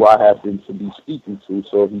who I happened to be speaking to.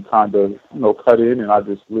 So he kind of, cut in and I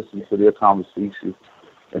just listened to their conversation.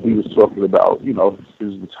 And he was talking about,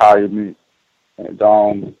 his retirement and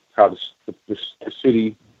how the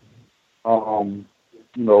city You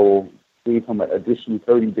know, gave him an additional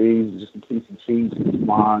 30 days just in case he changed his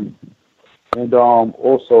mind. And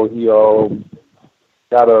also he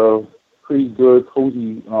got a pretty good,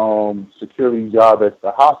 cozy security job at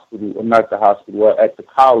the hospital, or not the hospital, at the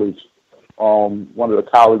college, one of the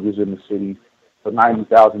colleges in the city, for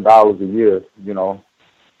 $90,000 a year, you know.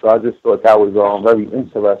 So I just thought that was very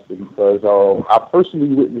interesting because I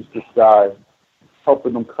personally witnessed this guy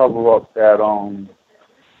helping them cover up that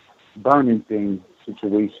burning thing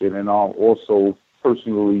situation, and also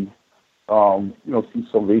personally, you know, see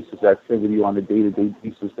some racist activity on a day-to-day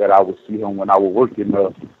basis that I would see him when I would work in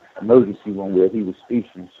the emergency room where he was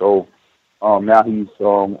stationed. So now he's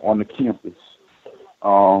on the campus.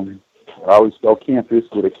 I always spell campus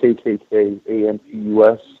with a KKK,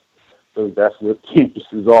 AMPUS, because that's what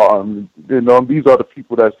campuses are. And then, these are the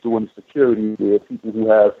people that's doing the security. They're people who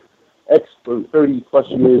have 30-plus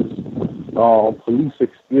years police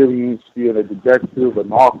experience, being a detective, a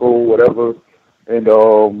narco, whatever. And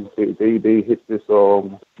they hit these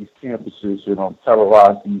campuses and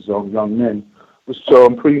terrorize these young men, which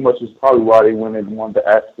pretty much is probably why they went and wanted to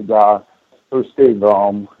ask the guy first thing,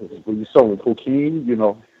 were you selling cocaine? You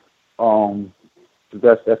know,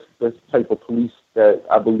 that's the type of police that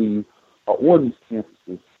I believe are on these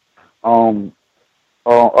campuses.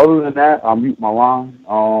 Other than that, I'll mute my line.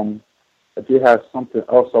 I did have something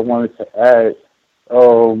else I wanted to add.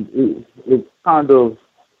 It kind of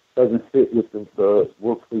doesn't fit with the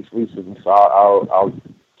workplace racism, so I'll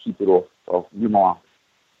keep it off. So mute my line.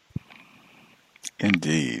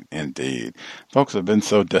 Indeed, indeed. Folks have been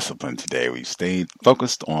so disciplined today. We've stayed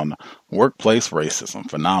focused on workplace racism.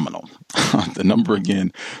 Phenomenal. The number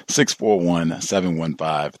again,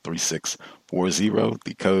 641-715-3640.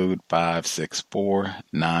 The code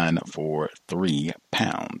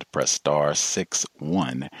 564943#. Press star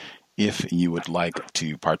 61 if you would like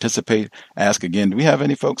to participate. Ask again, do we have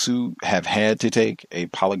any folks who have had to take a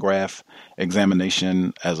polygraph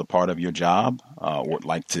examination as a part of your job, or would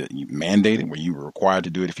like to mandate it, where you were required to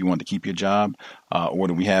do it if you wanted to keep your job? Or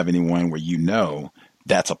do we have anyone where you know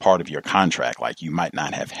that's a part of your contract? Like, you might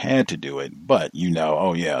not have had to do it, but you know,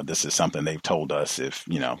 oh yeah, this is something they've told us if,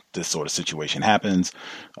 you know, this sort of situation happens,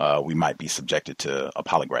 we might be subjected to a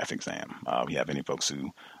polygraph exam. We have any folks who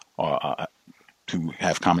are to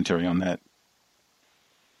have commentary on that?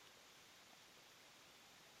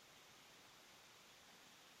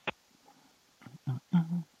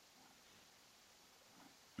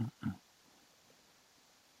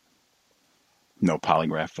 No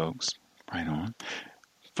polygraph, folks. Right on.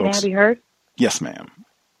 Folks, may I be heard? Yes, ma'am.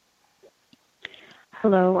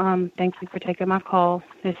 Hello. Thank you for taking my call.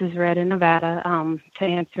 This is Red in Nevada. To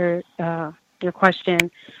answer your question,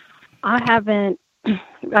 I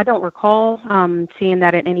don't recall seeing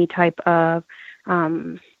that in any type of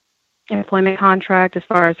employment contract as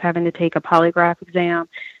far as having to take a polygraph exam,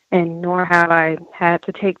 and nor have I had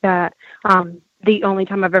to take that. The only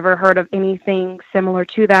time I've ever heard of anything similar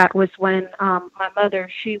to that was when my mother,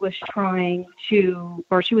 she was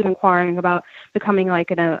inquiring about becoming like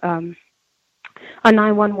a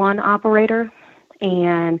 911 operator,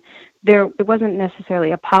 and it wasn't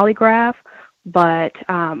necessarily a polygraph, but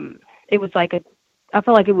it was like I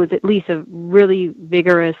felt like it was at least a really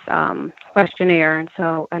vigorous questionnaire. And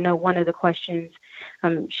so I know one of the questions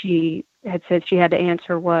she had said she had to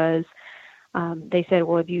answer was, they said,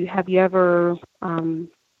 well, have you ever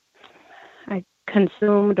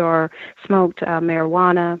consumed or smoked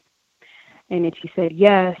marijuana? And if you said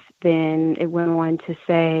yes, then it went on to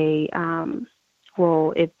say,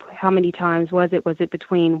 well, how many times was it? Was it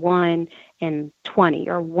between 1 and 20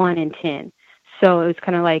 or 1 and 10? So it was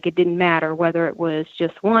kind of like it didn't matter whether it was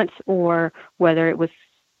just once or whether it was,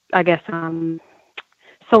 I guess,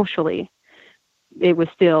 socially, it was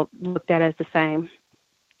still looked at as the same.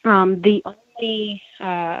 The only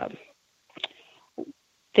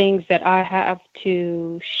things that I have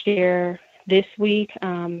to share this week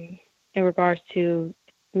in regards to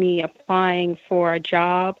me applying for a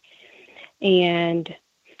job, and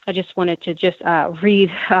I just wanted to read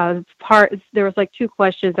there was like 2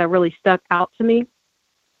 questions that really stuck out to me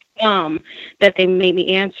that they made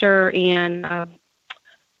me answer. And as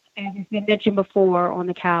has been mentioned before on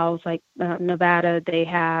the cows, like Nevada, they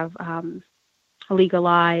have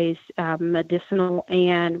legalized medicinal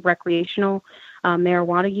and recreational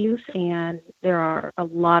marijuana use, and there are a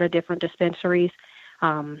lot of different dispensaries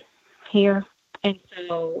here. And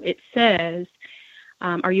so it says,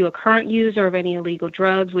 are you a current user of any illegal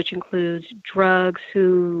drugs, which includes drugs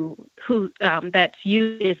that's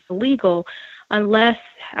used is illegal unless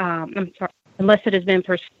it has been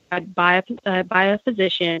prescribed by a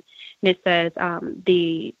physician. And it says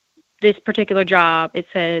the this particular job, it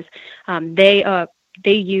says they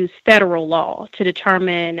use federal law to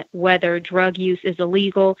determine whether drug use is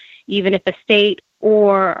illegal, even if a state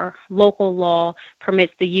or local law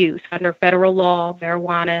permits the use. Under federal law,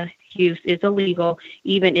 marijuana use is illegal,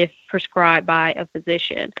 even if prescribed by a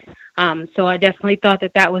physician. So I definitely thought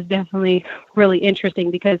that was definitely really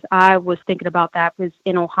interesting, because I was thinking about that, because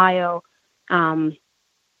in Ohio,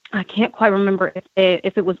 I can't quite remember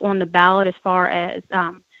if it was on the ballot as far as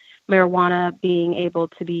marijuana being able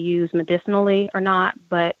to be used medicinally or not,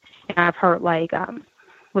 but I've heard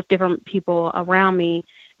with different people around me,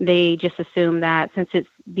 they just assume that since it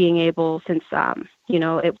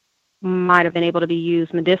might have been able to be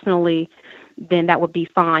used medicinally, then that would be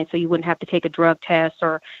fine. So you wouldn't have to take a drug test,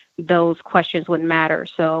 or those questions wouldn't matter.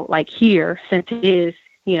 So here, since it is,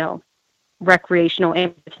 recreational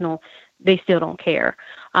and medicinal, they still don't care.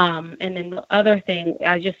 And then the other thing,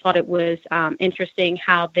 I just thought it was interesting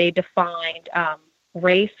how they defined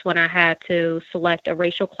race when I had to select a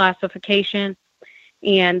racial classification.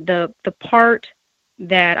 And the part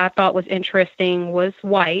that I thought was interesting was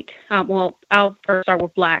white. I'll first start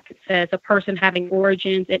with black. It says a person having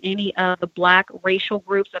origins in any of the black racial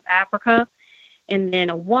groups of Africa. And then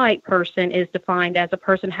a white person is defined as a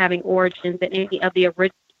person having origins in any of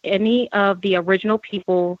the original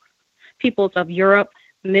peoples of Europe,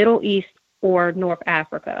 Middle East, or North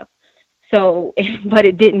Africa. So, but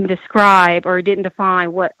it didn't describe or it didn't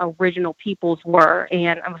define what original peoples were.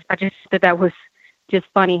 And I just thought that was just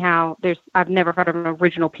funny how I've never heard of an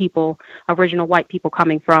original white people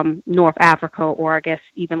coming from North Africa, or I guess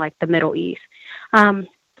even the Middle East. So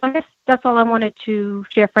I guess that's all I wanted to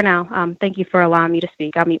share for now. Thank you for allowing me to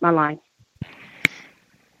speak. I'll mute my line.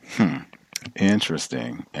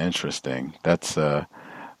 Interesting. That's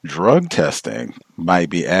drug testing might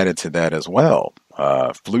be added to that as well.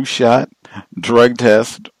 Flu shot, drug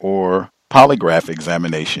test, or polygraph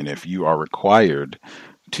examination if you are required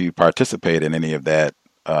to participate in any of that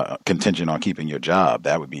contingent on keeping your job.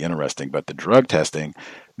 That would be interesting. But the drug testing,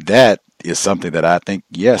 that is something that I think,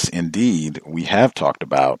 yes, indeed, we have talked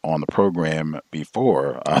about on the program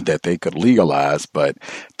before, that they could legalize, but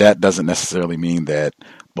that doesn't necessarily mean that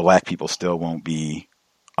black people still won't be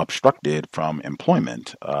obstructed from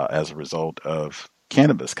employment as a result of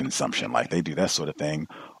cannabis consumption. Like, they do that sort of thing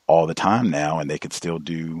all the time now, and they could still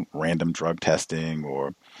do random drug testing,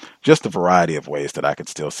 or just a variety of ways that I could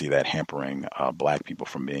still see that hampering black people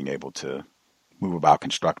from being able to move about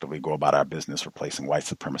constructively, go about our business, replacing white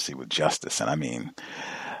supremacy with justice. And I mean,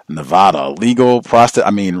 Nevada, legal prostitution.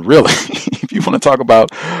 I mean, really, if you want to talk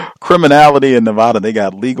about criminality in Nevada, they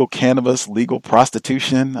got legal cannabis, legal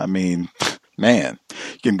prostitution. I mean, man,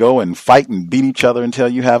 you can go and fight and beat each other until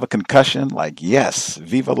you have a concussion. Like, yes,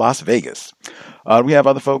 viva Las Vegas. We have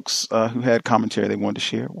other folks who had commentary they wanted to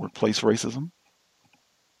share. Workplace racism.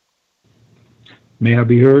 May I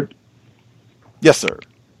be heard? Yes, sir.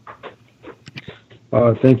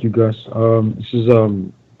 Thank you, Gus. This is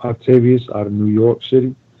Octavius out of New York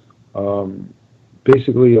City.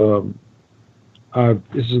 Basically,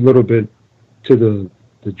 this is a little bit to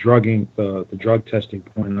the drug testing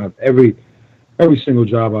point. Every single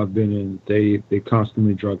job I've been in, they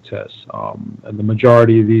constantly drug test. And the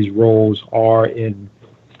majority of these roles are in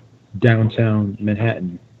downtown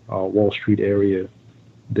Manhattan, Wall Street area.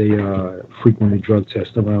 They frequently drug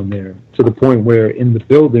test around there, to the point where in the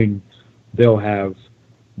building, they'll have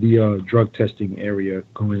the drug testing area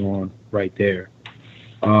going on right there.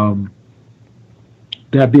 That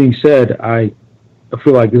being said, I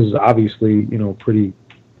feel like this is obviously, pretty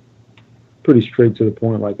straight to the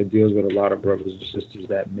point. Like, it deals with a lot of brothers and sisters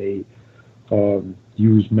that may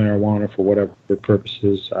use marijuana for whatever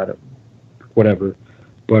purposes, whatever.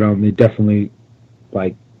 But they definitely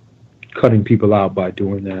cutting people out by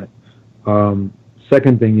doing that.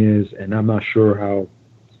 Second thing is, and I'm not sure how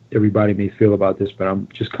everybody may feel about this, but I'm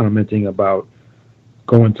just commenting about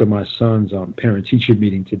going to my son's parent-teacher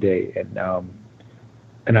meeting today, and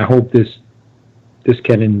I hope this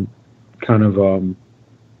can kind of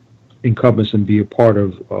encompass and be a part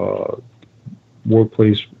of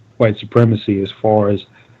workplace white supremacy, as far as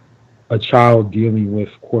a child dealing with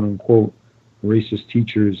quote-unquote racist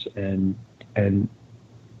teachers and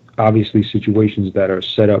obviously situations that are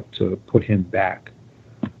set up to put him back.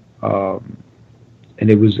 And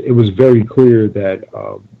it was very clear that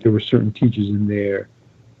there were certain teachers in there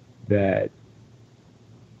that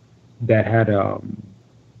had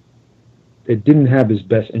that didn't have his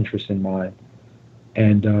best interest in mind,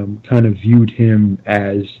 and kind of viewed him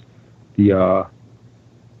as the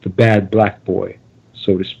bad black boy,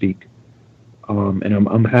 so to speak. And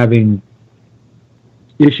I'm having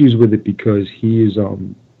issues with it because he is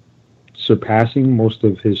surpassing most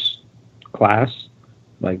of his class.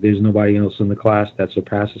 Like there's nobody else in the class that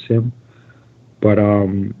surpasses him. But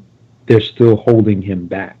they're still holding him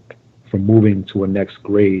back from moving to a next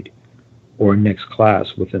grade or a next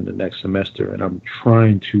class within the next semester. And I'm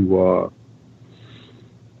trying to,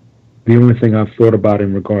 the only thing I've thought about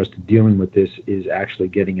in regards to dealing with this is actually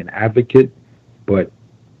getting an advocate. But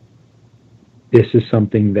this is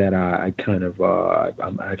something that I kind of,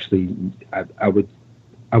 I'm actually, I would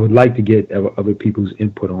like to get other people's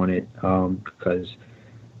input on it because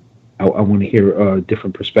I want to hear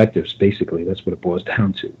different perspectives. Basically, that's what it boils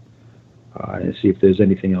down to. And see if there's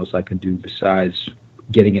anything else I can do besides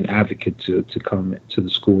getting an advocate to come to the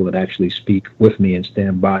school and actually speak with me and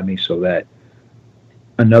stand by me so that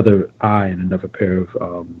another eye and another pair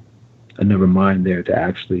of, another mind there to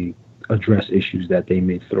actually address issues that they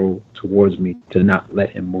may throw towards me to not let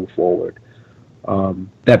him move forward.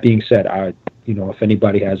 That being said, if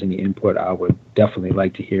anybody has any input, I would definitely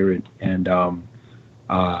like to hear it. And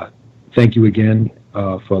thank you again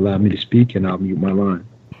for allowing me to speak, and I'll mute my line.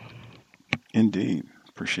 Indeed.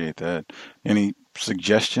 Appreciate that. Any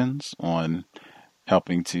suggestions on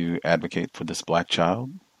helping to advocate for this black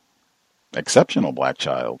child? Exceptional black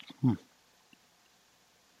child.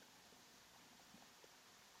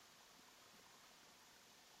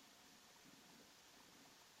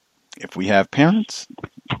 If we have parents,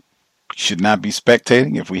 you should not be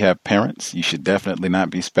spectating. If we have parents, you should definitely not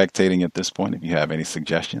be spectating at this point. If you have any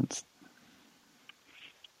suggestions.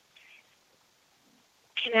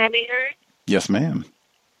 Can I be heard? Yes, ma'am.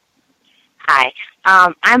 Hi.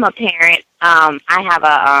 I'm a parent. I have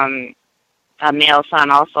a male son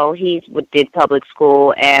also. He did public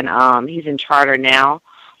school, and he's in charter now.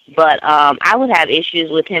 But I would have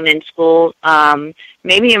issues with him in school.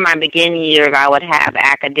 Maybe in my beginning years, I would have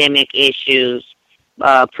academic issues,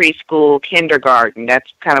 preschool, kindergarten.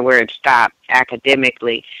 That's kind of where it stopped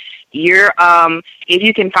academically. If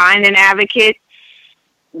you can find an advocate,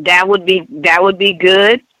 that would be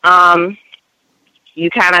good. You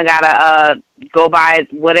kind of gotta go by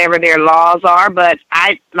whatever their laws are. But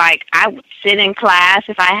I would sit in class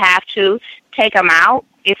if I have to, take them out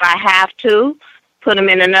if I have to, put them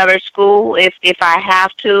in another school if I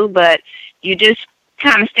have to. But you just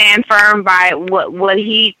kind of stand firm by what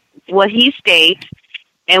he states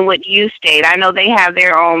and what you state. I know they have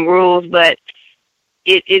their own rules, but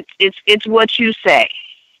it's what you say.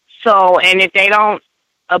 So, and if they don't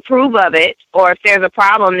approve of it, or if there's a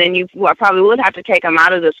problem, then you probably would have to take them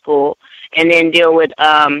out of the school and then deal with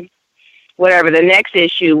whatever the next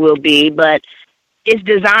issue will be. But it's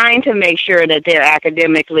designed to make sure that they're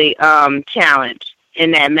academically challenged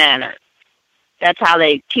in that manner. That's how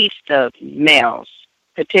they teach the males,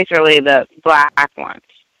 particularly the black ones.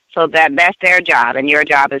 So that's their job, and your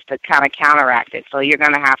job is to kind of counteract it. So you're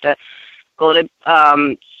going to have to go to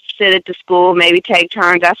sit at the school, maybe take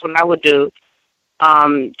turns. That's what I would do.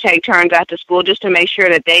 Take turns after school just to make sure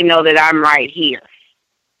that they know that I'm right here.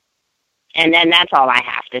 And then that's all I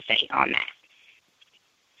have to say on that.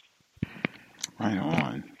 Right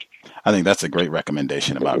on. I think that's a great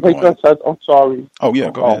recommendation about going. I'm sorry. Oh, yeah,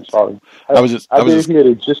 go ahead. I'm sorry. I didn't hear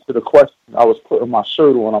the gist of the question. I was putting my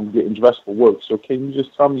shirt on. I'm getting dressed for work. So can you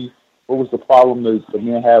just tell me what was the problem that the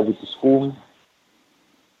man had with the schooling?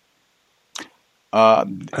 I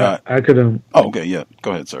could. Oh, okay, yeah.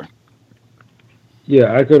 Go ahead, sir.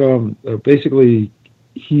 Yeah, I could. Basically,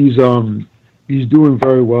 he's doing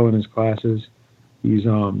very well in his classes. He's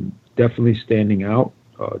definitely standing out.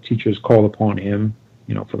 Teachers call upon him,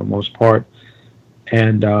 for the most part.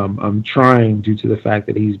 And I'm trying, due to the fact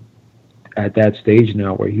that he's at that stage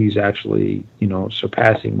now where he's actually,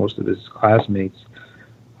 surpassing most of his classmates.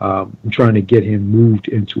 I'm trying to get him moved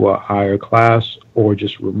into a higher class or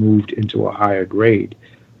just removed into a higher grade,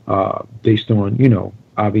 based on,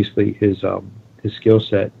 obviously his skill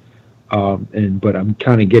set. But I'm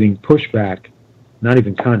kind of getting pushback, not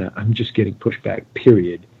even kind of, I'm just getting pushback,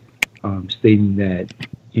 period, stating that,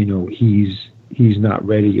 he's not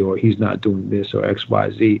ready or he's not doing this or X, Y,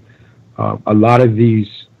 Z. A lot of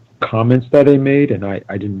these comments that I made, and I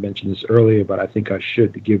didn't mention this earlier, but I think I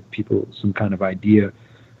should to give people some kind of idea.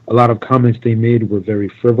 A lot of comments they made were very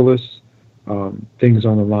frivolous, things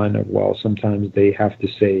on the line of, well, sometimes they have to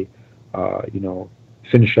say,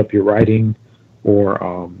 finish up your writing,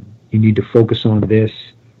 or you need to focus on this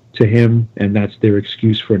to him, and that's their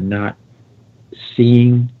excuse for not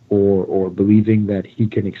seeing or believing that he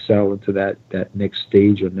can excel into that next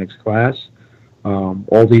stage or next class.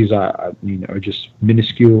 All these are just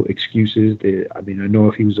minuscule excuses. I know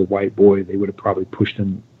if he was a white boy, they would have probably pushed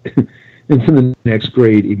him into the next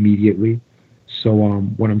grade immediately. So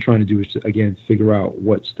what I'm trying to do is to, again, figure out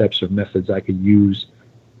what steps or methods I could use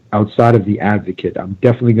outside of the advocate. I'm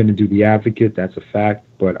definitely going to do the advocate. That's a fact.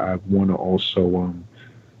 But I want to also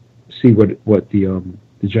see what the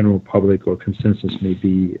general public or consensus may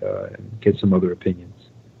be, and get some other opinions.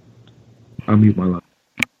 I'll mute my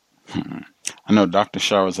line. I know Dr.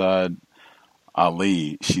 Shahrazad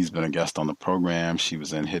Ali, she's been a guest on the program. She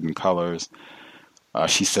was in Hidden Colors.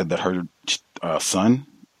 She said that her son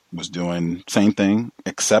was doing same thing,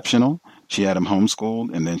 exceptional. She had him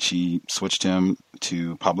homeschooled, and then she switched him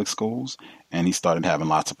to public schools, and he started having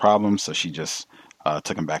lots of problems, so she just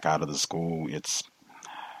took him back out of the school. It's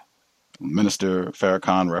Minister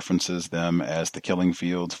Farrakhan references them as the killing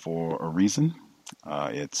fields for a reason.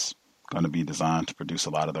 It's going to be designed to produce a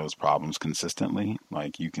lot of those problems consistently.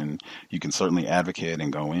 Like you can certainly advocate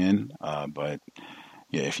and go in, but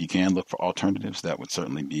yeah, if you can look for alternatives, that would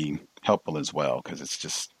certainly be helpful as well, because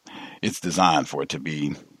it's designed for it to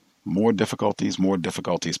be more difficulties,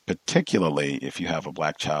 particularly if you have a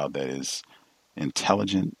black child that is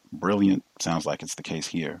intelligent, brilliant. Sounds like it's the case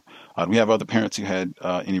here. Do we have other parents who had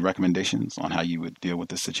any recommendations on how you would deal with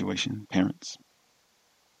this situation? Parents?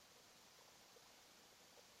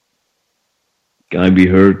 Can I be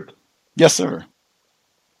heard? Yes, sir.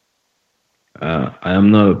 I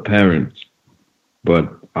am not a parent,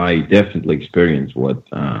 but I definitely experience what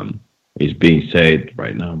is being said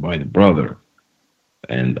right now by the brother.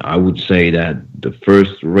 And I would say that the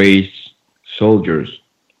first race soldiers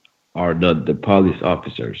are not the police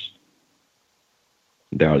officers.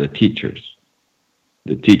 They are the teachers.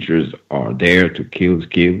 The teachers are there to kill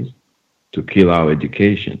skills, to kill our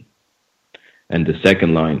education. And the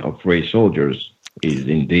second line of race soldiers is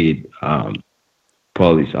indeed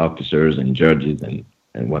police officers and judges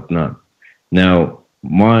and whatnot. Now,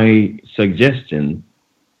 my suggestion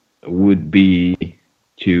would be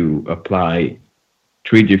to apply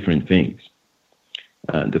 3 different things.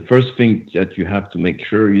 The first thing that you have to make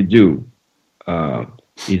sure you do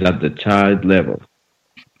is at the child level,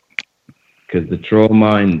 because the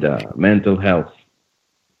trauma and the mental health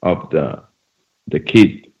of the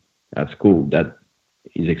kid at school that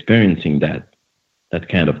is experiencing that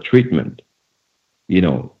kind of treatment, it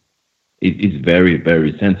is very,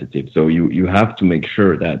 very sensitive. So you have to make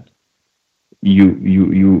sure that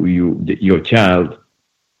your child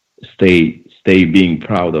stay being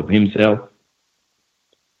proud of himself,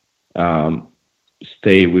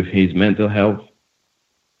 stay with his mental health.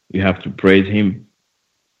 You have to praise him.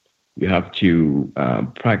 You have to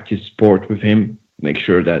practice sport with him. Make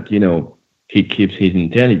sure that he keeps his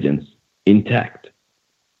intelligence intact.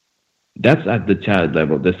 That's at the child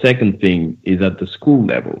level. The second thing is at the school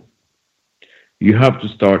level. You have to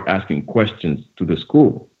start asking questions to the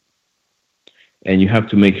school. And you have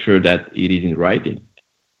to make sure that it is in writing.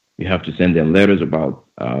 You have to send them letters about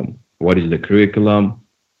what is the curriculum,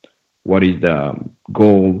 what is the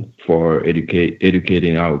goal for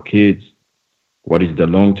educating our kids, what is the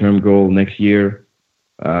long-term goal next year,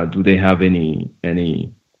 do they have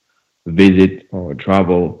any visit or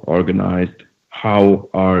travel organized, how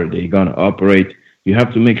are they going to operate. You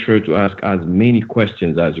have to make sure to ask as many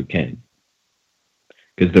questions as you can.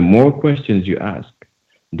 Because the more questions you ask,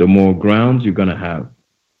 the more grounds you're going to have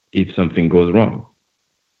if something goes wrong.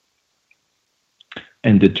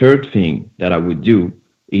 And the third thing that I would do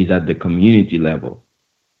is at the community level.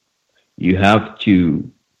 You have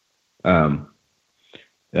to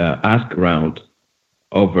ask around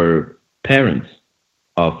over parents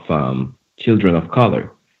of children of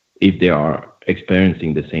color if they are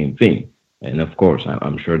experiencing the same thing. And of course,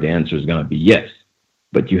 I'm sure the answer is going to be yes.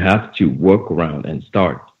 But you have to work around and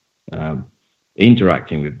start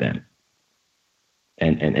interacting with them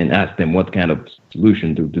and ask them what kind of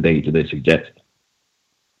solution do they suggest.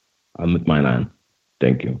 I'm with my line.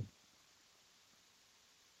 Thank you.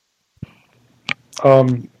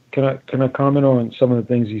 Can I comment on some of the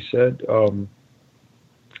things you said?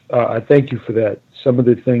 I thank you for that. Some of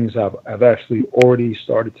the things I've actually already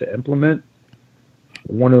started to implement.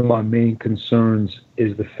 One of my main concerns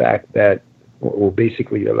is the fact that, or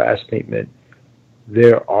basically your last statement,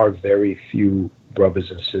 there are very few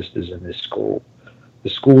brothers and sisters in this school. The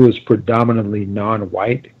school is predominantly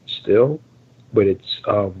non-white still, but it's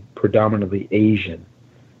predominantly Asian.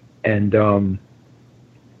 And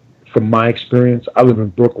from my experience, I live in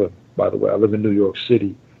Brooklyn, by the way. I live in New York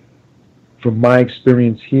City. From my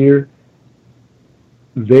experience here,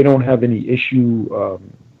 they don't have any issue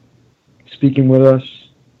speaking with us,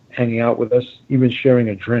 hanging out with us, even sharing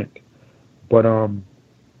a drink. But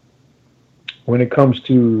when it comes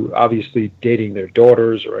to obviously dating their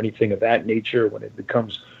daughters or anything of that nature, when it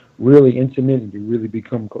becomes really intimate and you really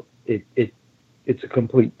become, it it's a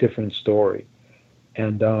complete different story.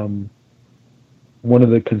 And one of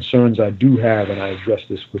the concerns I do have, and I addressed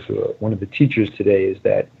this with one of the teachers today, is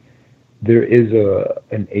that there is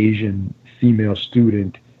an Asian female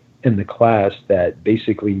student in the class that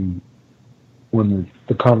basically, when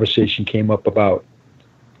the conversation came up about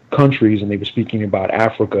countries and they were speaking about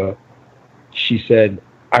Africa, she said,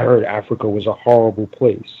 I heard Africa was a horrible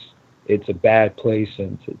place. It's a bad place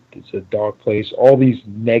and it's a dark place. All these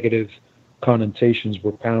negative connotations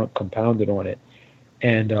were compounded on it.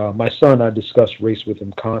 And my son, I discuss race with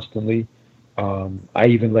him constantly. I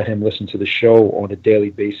even let him listen to the show on a daily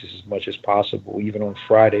basis as much as possible, even on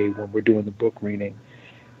Friday when we're doing the book reading.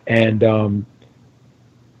 And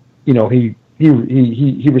you know, he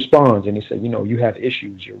responds and he said, you know, you have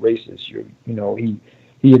issues, you're racist,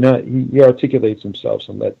 he articulates himself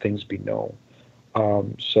and let things be known.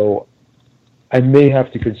 So I may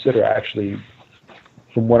have to consider, actually,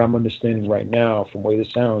 from what I'm understanding right now, from the way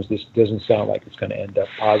this sounds, this doesn't sound like it's going to end up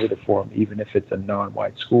positive for him, even if it's a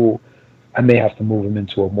non-white school. I may have to move him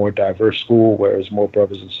into a more diverse school where there's more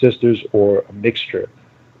brothers and sisters, or a mixture.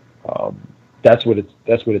 That's what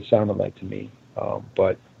it sounded like to me.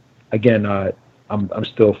 But again, I'm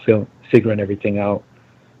still figuring everything out,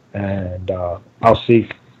 and I'll see.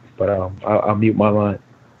 But I'll mute my line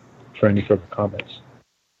for any further comments.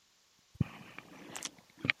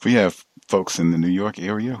 We have folks in the New York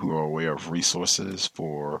area who are aware of resources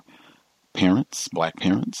for parents, black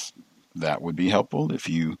parents. That would be helpful. If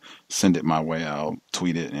you send it my way, I'll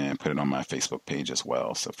tweet it and put it on my Facebook page as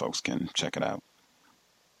well so folks can check it out.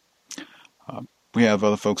 We have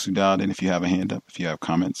other folks who dialed in. If you have a hand up, if you have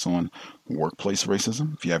comments on workplace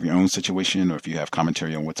racism, if you have your own situation, or if you have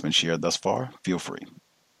commentary on what's been shared thus far, feel free.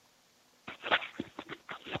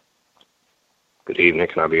 Good evening.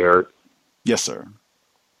 Can I be heard? Yes, sir.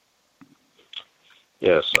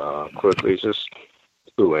 Yes, quickly, just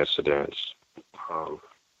 2 incidents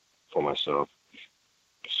for myself.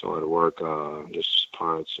 So at work, just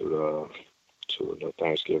prior to the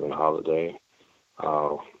Thanksgiving holiday,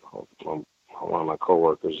 one of my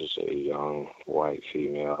coworkers is a young white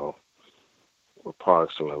female,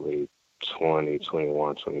 approximately 20,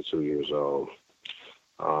 21, 22 years old.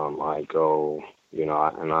 I go,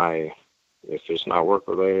 if it's not work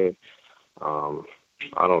related,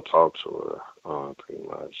 I don't talk to her pretty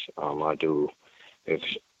much. I do, if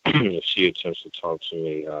she attempts to talk to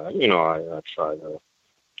me, I try to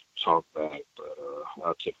talk back, but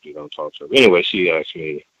I typically don't talk to her. Anyway,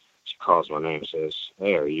 she calls my name and says,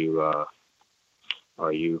 "Hey, are you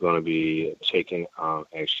going to be taking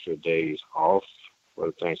extra days off for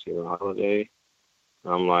the Thanksgiving holiday?"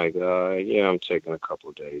 I'm like, yeah, I'm taking a couple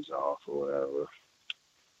of days off or whatever.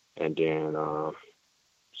 And then,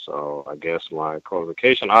 so I guess my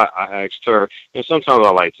qualification, I asked her, and sometimes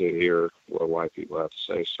I like to hear what white people have to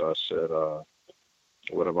say. So I said,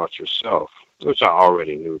 what about yourself? Which I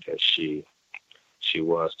already knew that she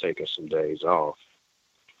was taking some days off.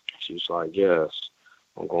 She's like, yes,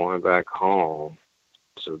 I'm going back home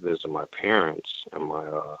to visit my parents, and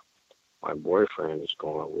my boyfriend is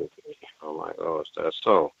going with me. I'm like, oh, is that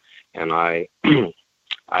so? And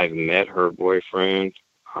I've met her boyfriend,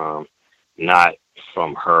 not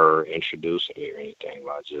from her introducing me or anything,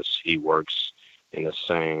 but he works in a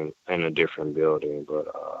different building,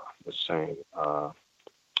 but the same, I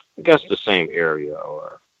guess the same area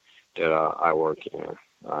or that I work in,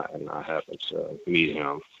 and I happened to meet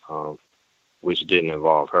him, which didn't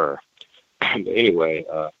involve her. But anyway,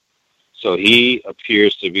 so he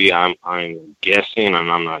appears to be, I'm guessing,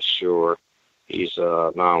 and I'm not sure, he's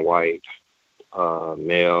a non-white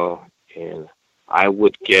male, and I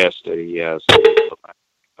would guess that he has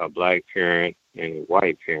a black parent and a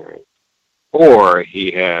white parent, or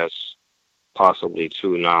he has possibly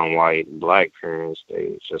 2 non-white black parents.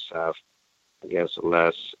 They just have, I guess,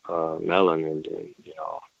 less melanin than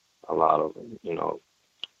a lot of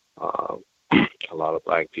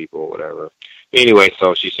black people or whatever. Anyway,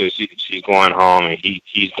 so she says she's going home and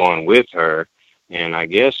he's going with her, and I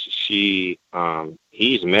guess he's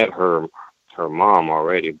met her mom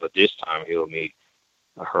already, but this time he'll meet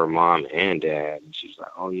her mom and dad. And she's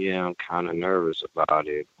like, oh yeah, I'm kind of nervous about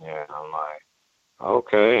it. And I'm like,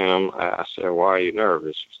 okay. And I said, why are you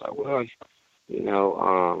nervous? She's like, well,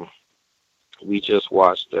 we just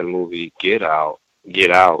watched the movie Get Out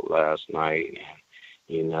last night,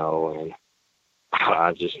 and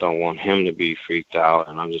I just don't want him to be freaked out,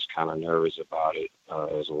 and I'm just kind of nervous about it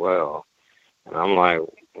as well. And I'm like,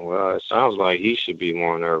 well, it sounds like he should be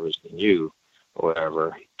more nervous than you, or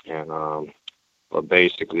whatever. And but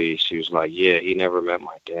basically, she was like, yeah, he never met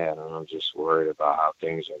my dad, and I'm just worried about how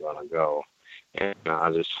things are gonna go. And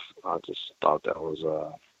I just thought that was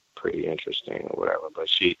pretty interesting or whatever. But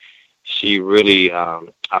she really, I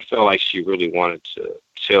felt like she really wanted to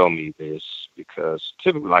tell me this because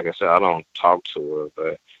typically, like I said, I don't talk to her,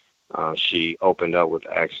 but she opened up with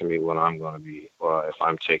asking me when I'm going to be, or if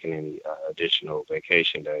I'm taking any additional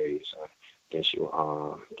vacation days. Then she,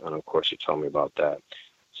 and of course, she told me about that.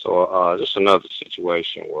 So just another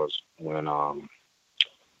situation was when I'm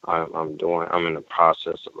in the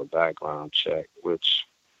process of a background check, which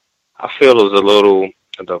I feel is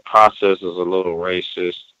the process is a little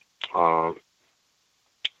racist, so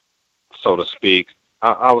to speak.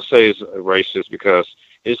 I would say it's racist because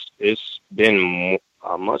it's been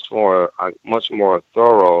much more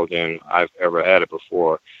thorough than I've ever had it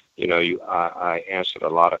before. You know, I answered a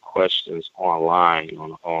lot of questions online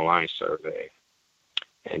on an online survey,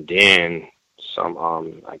 and then some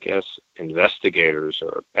I guess investigators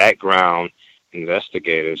or background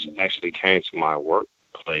investigators actually came to my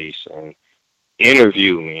workplace and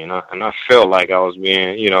interviewed me, and I felt like I was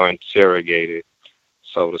being, interrogated,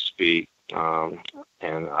 so to speak.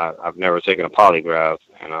 And I've never taken a polygraph,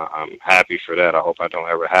 and I'm happy for that. I hope I don't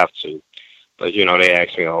ever have to. But, they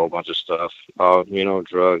asked me a whole bunch of stuff about,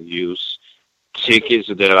 drug use, tickets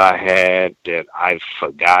that I had that I've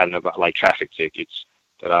forgotten about, like traffic tickets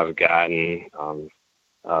that I've gotten,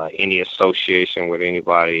 any association with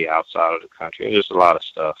anybody outside of the country, and just a lot of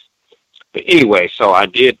stuff. But anyway, so I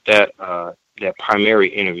did that primary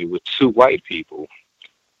interview with two white people,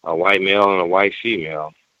 a white male and a white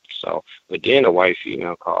female. So, but then the white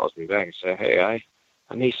female calls me back and said, "Hey,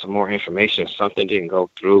 I need some more information. Something didn't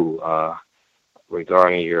go through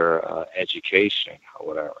regarding your education or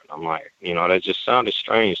whatever." And I'm like, that just sounded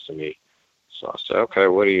strange to me. So I said, "Okay,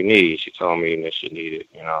 what do you need?" She told me that she needed,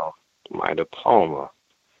 my diploma.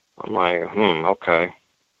 I'm like, okay,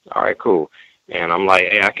 all right, cool. And I'm like,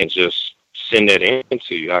 hey, I can just send that in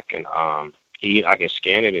to you. I can I can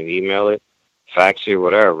scan it and email it, fax it,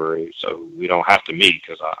 whatever. So we don't have to meet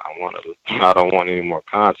because I don't want any more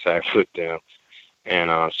contact with them.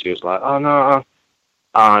 And she was like, "Oh no."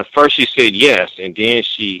 First she said yes, and then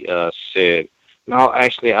she said, "No,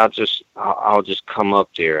 actually, I'll just come up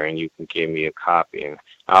there and you can give me a copy." And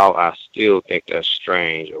I still think that's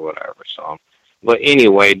strange or whatever. So, but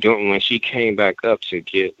anyway, when she came back up to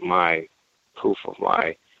get my proof of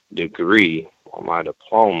my degree or my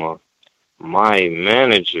diploma, my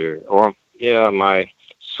manager my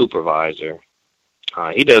supervisor,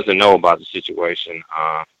 he doesn't know about the situation.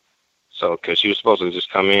 So, because she was supposed to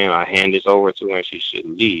just come in, I hand this over to her and she should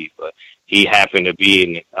leave. But he happened to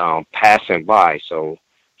be passing by, so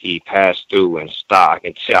he passed through and stopped.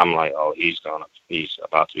 And I'm like, oh, he's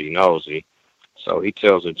about to be nosy. So he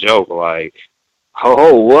tells a joke like,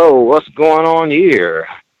 "Oh, whoa, what's going on here?"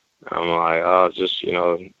 I'm like, just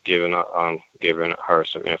giving her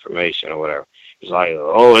some information or whatever. He's like,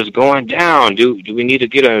 "Oh, it's going down. Do we need to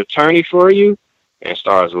get an attorney for you?" And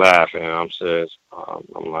starts laughing. And I'm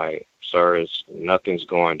like, "Sir, nothing's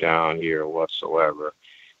going down here whatsoever."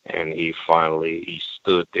 And he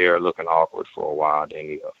stood there looking awkward for a while. Then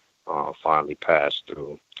he finally passed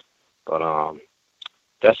through. But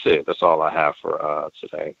that's it. That's all I have for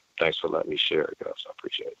today. Thanks for letting me share it, guys. I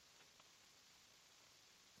appreciate it.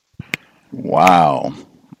 Wow.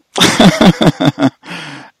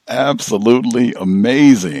 Absolutely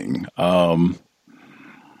amazing. Wow.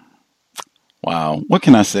 What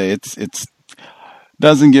can I say? It's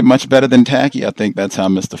doesn't get much better than tacky. I think that's how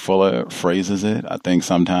Mr. Fuller phrases it. I think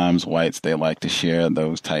sometimes whites, they like to share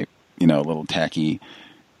those type, little tacky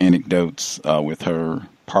anecdotes with her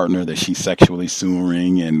partner that she's sexually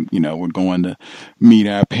suing and, we're going to meet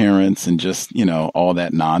our parents and just, all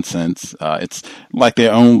that nonsense. It's like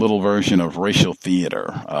their own little version of racial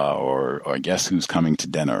theater or Guess Who's Coming to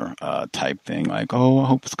Dinner type thing. Like, oh, I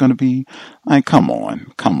hope it's going to be, like, come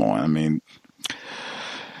on. I mean,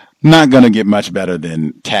 not going to get much better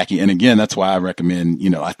than tacky. And again, that's why I recommend,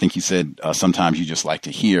 I think you said sometimes you just like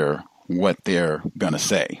to hear what they're going to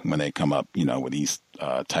say when they come up, with these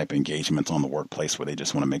type of engagements on the workplace where they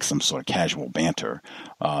just want to make some sort of casual banter.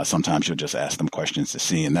 Sometimes you'll just ask them questions to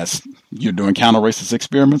see, and you're doing counter-racist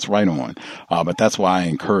experiments, right on. But that's why I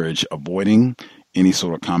encourage avoiding any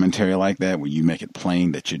sort of commentary like that where you make it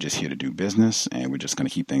plain that you're just here to do business and we're just going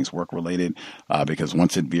to keep things work-related because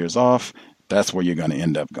once it veers off, that's where you're going to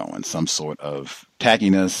end up going. Some sort of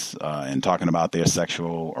tackiness and talking about their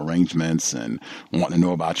sexual arrangements and wanting to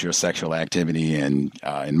know about your sexual activity. And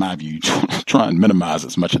in my view, try and minimize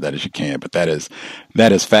as much of that as you can. But that is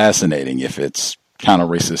fascinating if it's kind of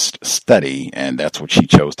racist study, and that's what she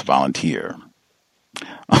chose to volunteer.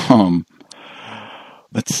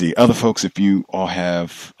 Let's see. Other folks, if you all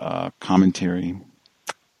have commentary,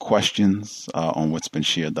 questions on what's been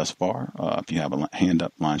shared thus far, if you have a hand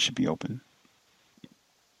up, line should be open.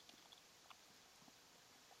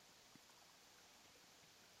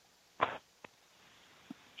 Can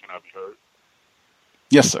I be heard?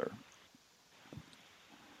 Yes, sir.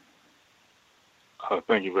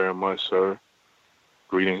 Thank you very much, sir.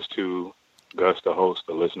 Greetings to Gus, the host,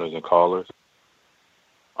 the listeners and callers.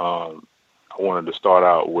 I wanted to start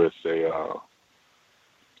out with a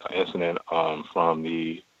incident from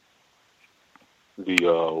the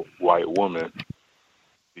white woman,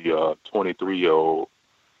 the 23-year-old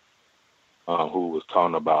who was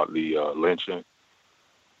talking about the lynching,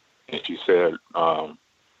 and she said, I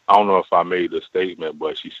don't know if I made the statement,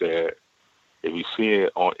 but she said, if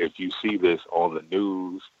you see this on the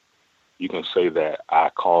news, you can say that I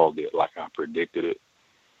called it, like I predicted it,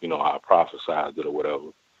 I prophesized it or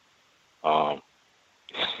whatever.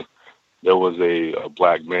 There was a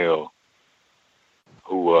black male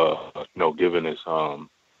who, given his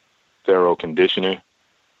thorough conditioning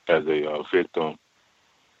as a victim,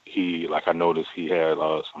 I noticed he had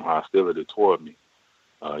some hostility toward me.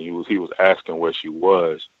 He was asking where she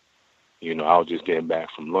was. I was just getting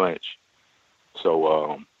back from lunch. So,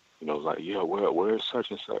 I was like, yeah, where is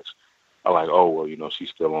such and such? I'm like, oh, well,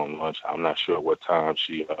 she's still on lunch. I'm not sure what time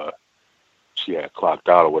she had clocked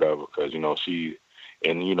out or whatever, because,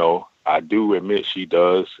 I do admit she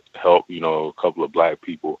does help, a couple of black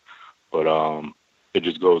people, but it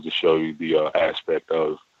just goes to show you the aspect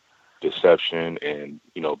of deception and,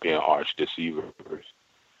 being arch deceivers.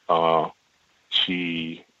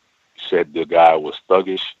 She said the guy was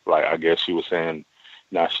thuggish. Like, I guess she was saying,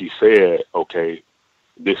 now she said, okay,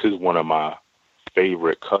 this is one of my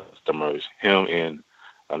favorite customers, him and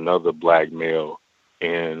another black male,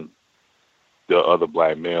 and the other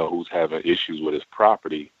black male who's having issues with his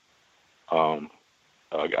property.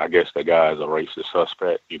 I guess the guy is a racist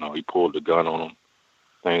suspect. He pulled the gun on him,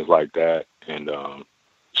 things like that. And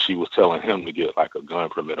she was telling him to get like a gun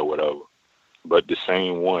permit or whatever. But the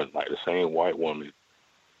same one, like the same white woman,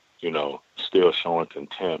 still showing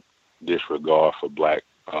contempt, disregard for black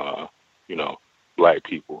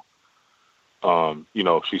people.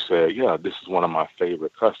 She said, yeah, this is one of my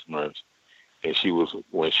favorite customers. And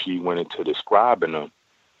when she went into describing him,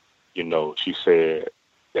 she said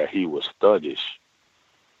that he was thuggish.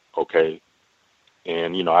 Okay.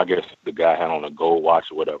 And, I guess the guy had on a gold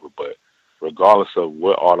watch or whatever, but regardless of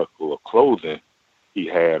what article of clothing he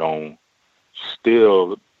had on,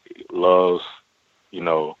 still loves,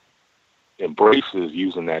 embraces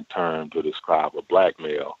using that term to describe a black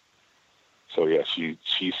male. So yeah, she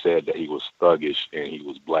said that he was thuggish and he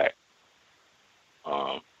was black.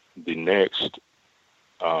 The next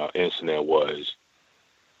incident was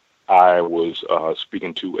I was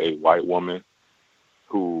speaking to a white woman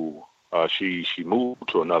who she moved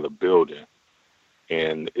to another building,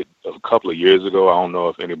 and a couple of years ago, I don't know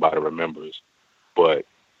if anybody remembers, but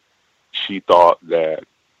she thought that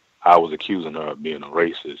I was accusing her of being a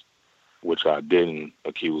racist, which I didn't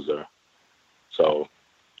accuse her. So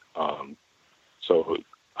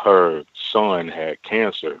her son had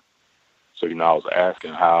cancer. So, I was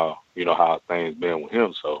asking how things been with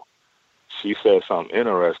him. So she said something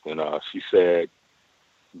interesting. She said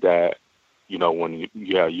that, when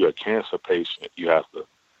you're a cancer patient, you have to,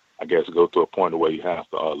 I guess, go to a point where you have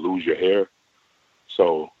to lose your hair.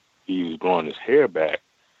 So he was growing his hair back.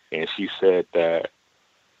 And she said that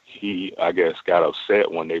he, I guess, got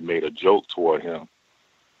upset when they made a joke toward him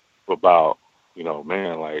about,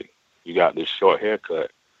 man, like, you got this short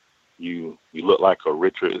haircut. You look like a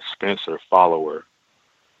Richard Spencer follower.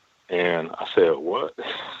 And I said, what?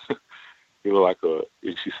 He looked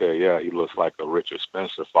like she said, yeah, he looks like a Richard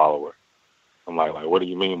Spencer follower. I'm like, what do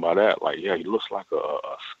you mean by that? Like, yeah, he looks like a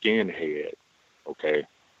skinhead. Okay.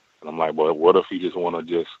 And I'm like, well, what if he just want to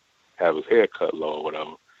just have his hair cut low or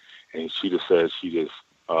whatever? And she just said she just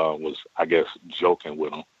was, I guess, joking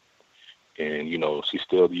with him. And, she's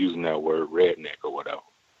still using that word redneck or whatever.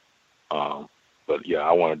 But yeah,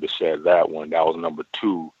 I wanted to share that one. That was number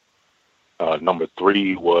 2. Number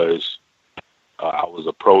 3 was I was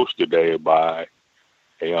approached today by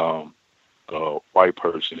a white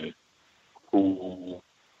person who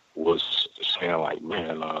was saying like,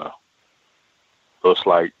 man, looks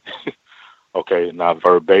like, okay, not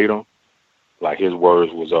verbatim, like his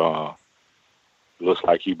words was, looks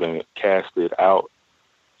like he been casted out.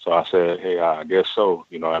 So I said, hey, I guess so,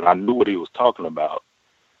 and I knew what he was talking about.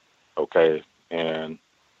 Okay. And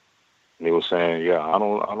he was saying, yeah, I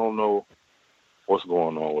don't know what's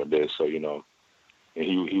going on with this. So, and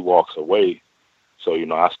he walks away. So,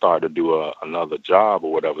 I started to do another job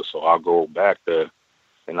or whatever. So I go back there,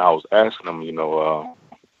 and I was asking him,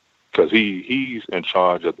 because he's in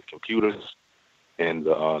charge of the computers and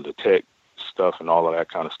the tech stuff and all of that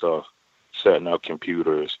kind of stuff, setting up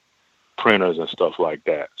computers, printers and stuff like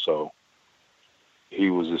that. So he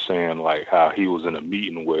was just saying like how he was in a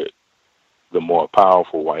meeting with the more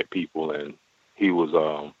powerful white people, and he was,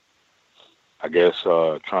 I guess,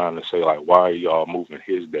 trying to say like, why are y'all moving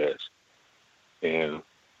his desk? And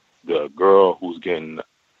the girl who's getting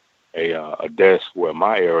a desk where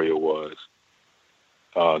my area was,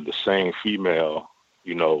 the same female,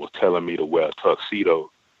 was telling me to wear a tuxedo,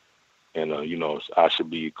 and I should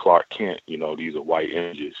be Clark Kent. These are white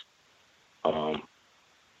images,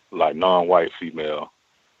 like non-white female,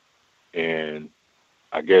 and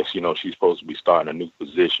I guess she's supposed to be starting a new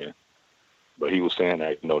position, but he was saying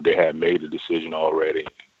that they had made a decision already.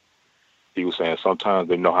 He was saying sometimes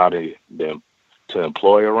they know how to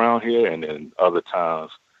employ around here, and then other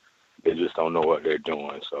times they just don't know what they're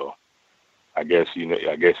doing. So I guess he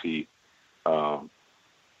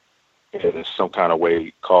in some kind of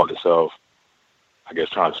way called himself, I guess,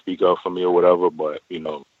 trying to speak up for me or whatever. But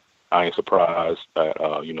I ain't surprised that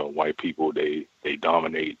white people they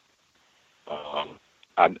dominate.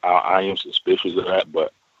 I am suspicious of that,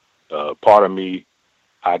 but part of me,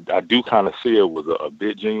 I do kind of see it was a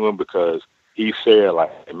bit genuine, because he said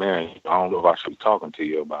like, man, I don't know if I should be talking to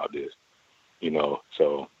you about this,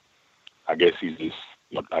 So I guess he's just,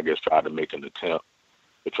 tried to make an attempt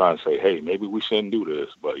to try and say, hey, maybe we shouldn't do this,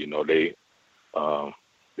 but they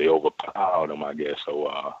overpowered him, I guess.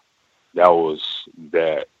 So that was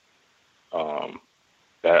that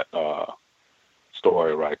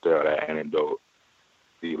story right there, that anecdote.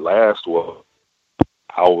 The last one,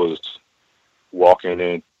 I was walking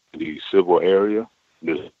into the civil area.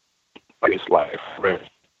 It's like fresh.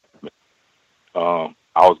 I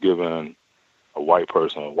was giving a white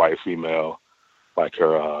person, a white female, like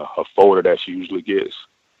her folder that she usually gets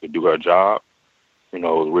to do her job. It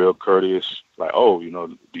was real courteous. Like, oh,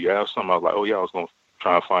 do you have something? I was like, oh yeah, I was gonna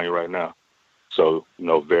try and find you right now. So,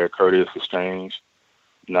 very courteous exchange.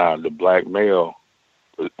 Now the black male,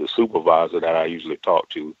 the supervisor that I usually talk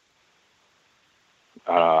to,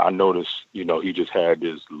 I noticed, he just had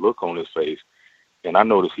this look on his face, and I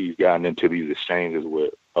noticed he's gotten into these exchanges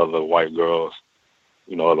with other white girls,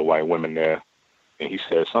 other white women there, and he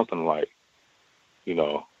said something like,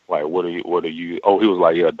 like, what are you? Oh, he was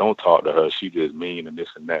like, yeah, don't talk to her. She just mean and this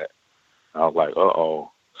and that. And I was like,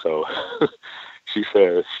 uh-oh. So she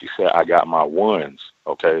said, I got my ones.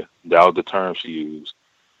 Okay. That was the term she used.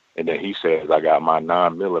 And then he says, I got my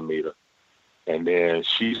 9mm. And then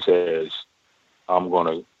she says, I'm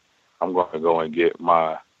gonna go and get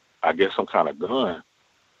my, I guess, some kind of gun.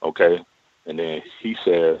 Okay. And then he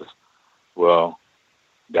says, well,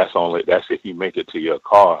 that's if you make it to your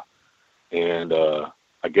car. And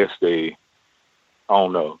I guess I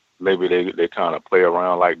don't know, maybe they kind of play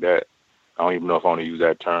around like that. I don't even know if I want to use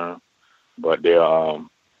that term, but they're,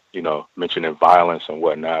 mentioning violence and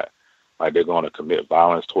whatnot. Like they're going to commit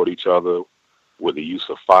violence toward each other with the use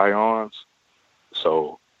of firearms.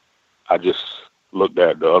 So I just looked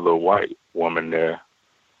at the other white woman there,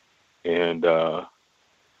 and I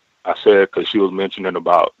said, because she was mentioning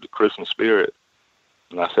about the Christmas spirit,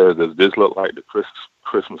 and I said, does this look like the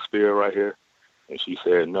Christmas spirit right here? And she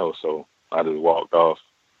said no. So I just walked off,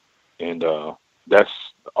 and that's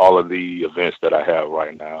all of the events that I have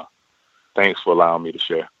right now. Thanks for allowing me to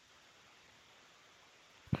share.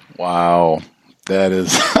 Wow, that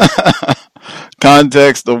is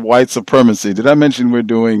context of white supremacy. Did I mention we're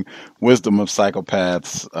doing Wisdom of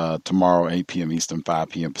Psychopaths tomorrow, 8 p.m. Eastern, 5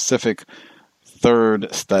 p.m. Pacific?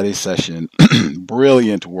 Third study session.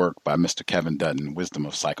 Brilliant work by Mr. Kevin Dutton, Wisdom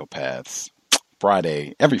of Psychopaths.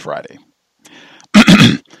 Every Friday.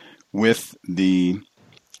 With the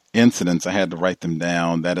incidents, I had to write them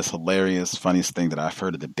down. That is hilarious. Funniest thing that I've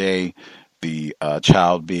heard of the day. The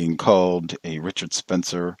child being called a Richard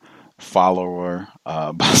Spencer follower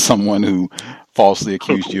by someone who falsely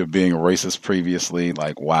accused you of being a racist previously.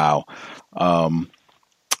 Like, wow.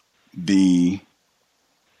 The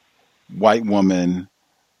white woman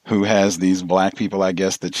who has these black people, I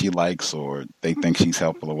guess, that she likes, or they think she's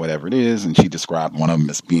helpful or whatever it is, and she described one of them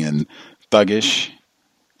as being thuggish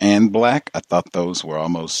and black. I thought those were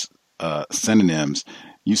almost synonyms.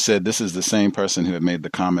 You said this is the same person who had made the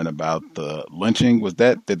comment about the lynching.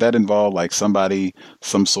 Did that involve like somebody,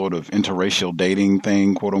 some sort of interracial dating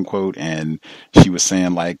thing, quote unquote? And she was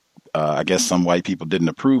saying like, I guess some white people didn't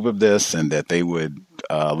approve of this and that they would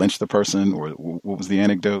lynch the person, or what was the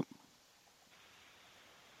anecdote?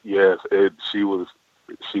 Yes, she was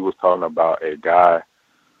she was talking about a guy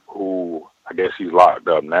who I guess he's locked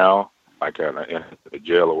up now, like in the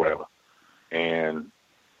jail or whatever. And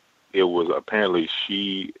it was apparently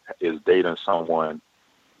she is dating someone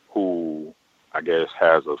who I guess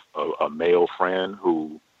has a male friend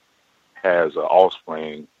who has an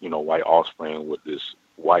offspring, white offspring with this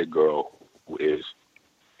white girl who is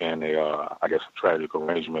in I guess a tragic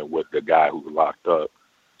arrangement with the guy who's locked up.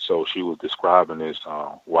 So she was describing this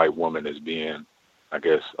white woman as being, I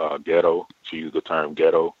guess, ghetto. She used the term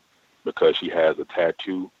ghetto because she has a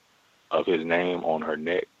tattoo of his name on her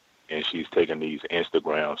neck, and she's taking these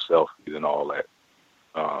Instagram selfies and all that,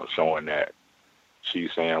 showing that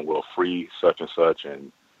she's saying, well, free such and such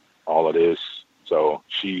and all of this. So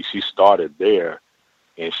she started there,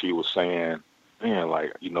 and she was saying, man,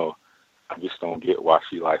 like, I just don't get why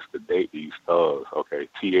she likes to date these thugs. Okay,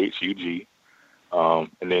 THUG.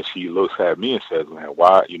 And then she looks at me and says, man,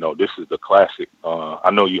 why, this is the classic. I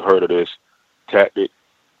know you heard of this tactic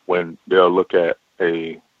when they'll look at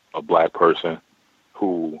a black person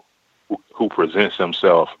who presents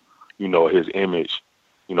himself, his image,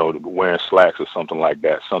 wearing slacks or something like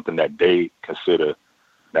that, something that they consider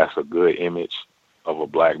that's a good image of a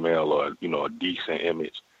black male or, a decent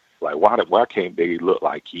image. Like, why can't they look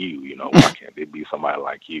like you? Why can't they be somebody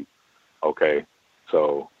like you? Okay.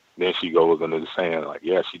 So then she goes into saying, like,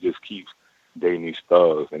 yeah, she just keeps dating these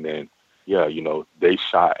thugs. And then, yeah, they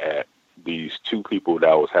shot at these two people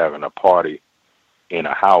that was having a party in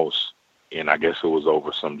a house, and I guess it was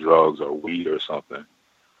over some drugs or weed or something.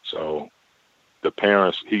 So the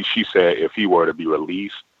parents, she said if he were to be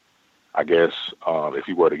released, I guess if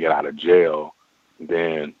he were to get out of jail,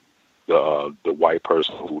 then the white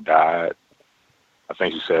person who died, I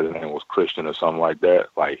think she said his name was Christian or something like that,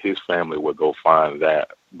 like his family would go find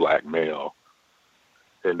that black male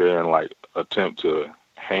and then like attempt to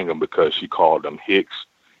hang him because she called them hicks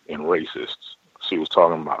and racists. She was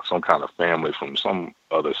talking about some kind of family from some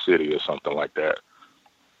other city or something like that.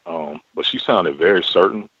 But she sounded very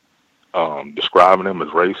certain, describing them as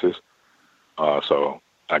racist. So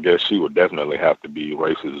I guess she would definitely have to be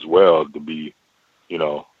racist as well to be,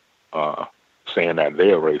 saying that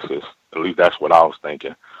they're racist. At least that's what I was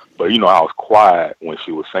thinking. But, I was quiet when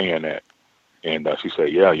she was saying that. And she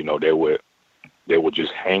said, yeah, they would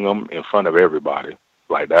just hang them in front of everybody.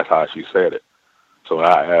 Like, that's how she said it. So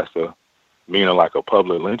I asked her, meaning like a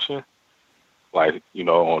public lynching, like,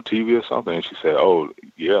 on TV or something. And she said, oh,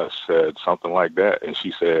 yeah, said something like that. And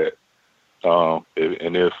she said,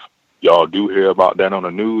 if y'all do hear about that on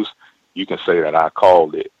the news, you can say that I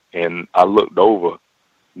called it. And I looked over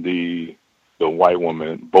the white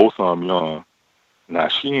woman, both of them young. Now,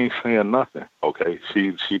 she ain't saying nothing, okay?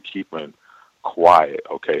 She keeping quiet,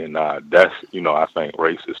 okay? Now, that's, I think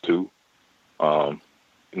racist too.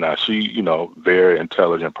 Now, she, very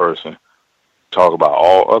intelligent person, talk about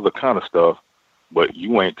all other kind of stuff, but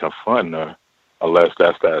you ain't confronting her unless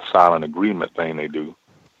that's that silent agreement thing they do,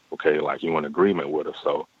 okay? Like you in agreement with her.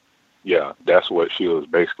 So, yeah, that's what she was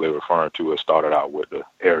basically referring to. It started out with the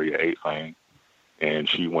Area 8 thing, and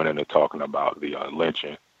she went into talking about the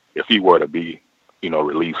lynching if he were to be,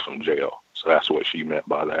 released from jail. So that's what she meant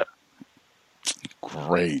by that.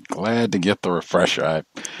 Great. Glad to get the refresher. I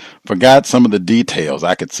forgot some of the details.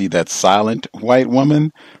 I could see that silent white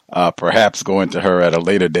woman, perhaps going to her at a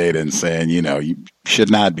later date and saying, you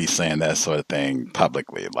should not be saying that sort of thing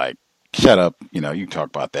publicly. Like, shut up. You talk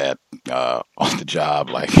about that on the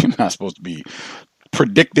job. Like, you're not supposed to be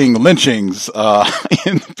predicting lynchings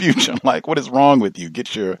in the future. Like, what is wrong with you?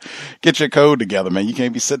 Get your code together, man. You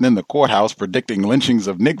can't be sitting in the courthouse predicting lynchings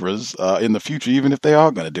of niggers in the future, even if they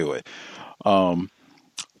are going to do it.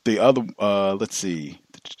 The other, let's see,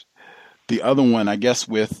 the other one, I guess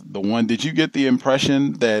with the one, did you get the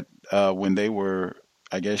impression that when they were,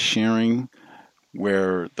 I guess, sharing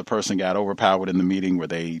where the person got overpowered in the meeting where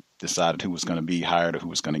they decided who was going to be hired or who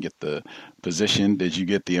was going to get the position, did you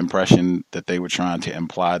get the impression that they were trying to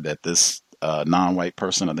imply that this non-white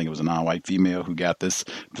person, I think it was a non-white female who got this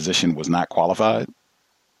position, was not qualified?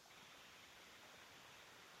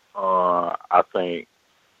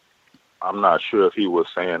 I'm not sure if he was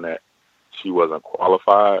saying that she wasn't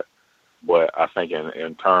qualified, but I think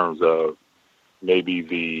in terms of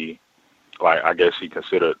maybe I guess he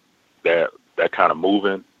considered that kind of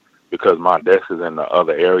moving, because my desk is in the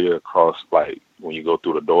other area across, like when you go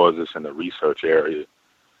through the doors, it's in the research area.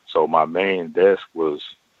 So my main desk was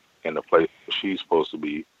in the place she's supposed to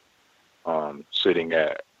be sitting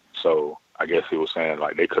at. So I guess he was saying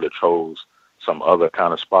like they could have chose some other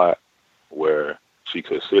kind of spot where she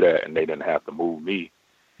could sit at and they didn't have to move me.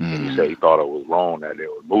 And he said he thought it was wrong that they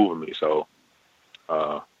were moving me. So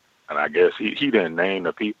I And I guess he didn't name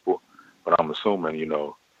the people, but I'm assuming,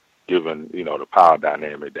 given, the power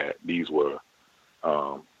dynamic, that these were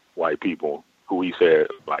white people who he said,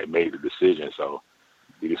 like, made the decision. So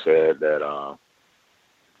he said that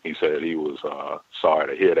he was sorry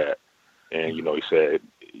to hear that. And, he said,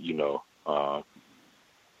 I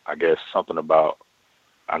guess something about,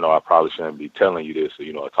 I know I probably shouldn't be telling you this,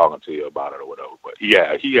 or talking to you about it or whatever, but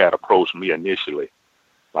yeah, he had approached me initially,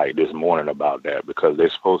 like this morning, about that, because they're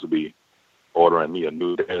supposed to be ordering me a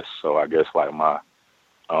new desk. So I guess like my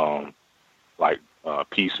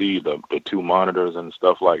PC, the two monitors and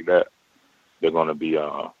stuff like that, they're gonna be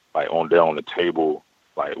like on the table,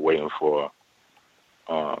 like waiting for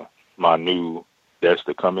my new desk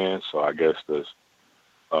to come in. So I guess this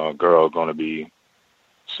girl gonna be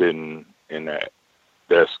sitting in that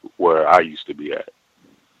desk where I used to be at,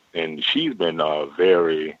 and she's been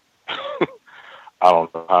very I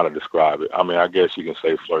don't know how to describe it. I mean, I guess you can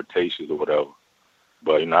say flirtatious or whatever,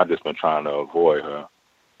 but I've just been trying to avoid her.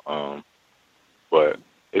 But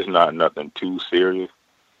it's not nothing too serious.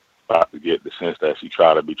 I get the sense that she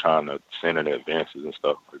trying to send in advances and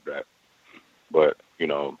stuff like that. But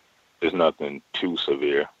it's nothing too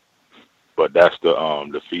severe. But that's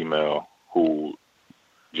the female who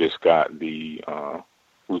just got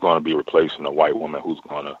who's going to be replacing a white woman who's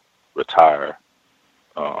going to retire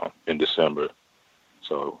in December.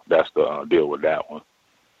 So that's the deal with that one.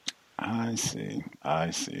 I see.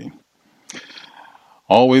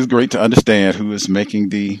 Always great to understand who is making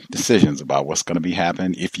the decisions about what's going to be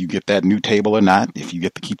happening, if you get that new table or not, if you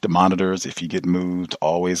get to keep the monitors, if you get moved.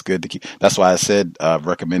 Always good to keep. That's why I said,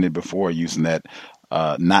 recommended before, using that,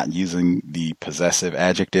 not using the possessive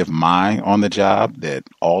adjective "my" on the job, that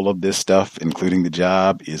all of this stuff, including the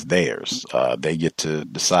job, is theirs. They get to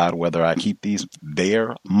decide whether I keep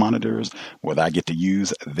their monitors, whether I get to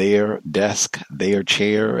use their desk, their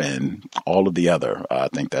chair, and all of the other. I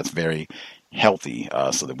think that's very healthy,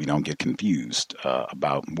 so that we don't get confused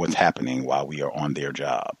about what's happening while we are on their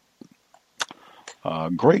job.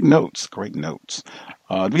 Great notes. Do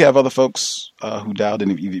we have other folks who dialed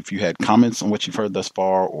in? If you had comments on what you've heard thus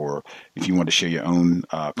far, or if you want to share your own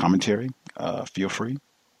commentary, feel free.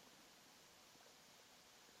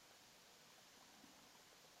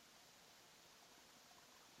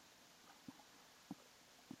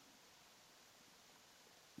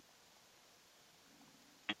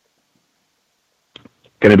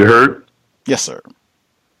 Can it be heard? Yes, sir.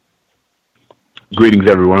 Greetings,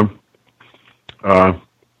 everyone. Kind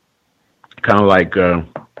of like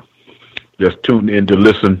just tuned in to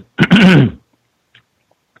listen.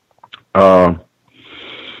 As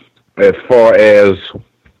far as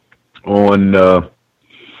on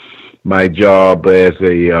my job as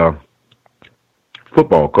a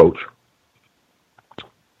football coach,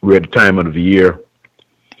 we're at the time of the year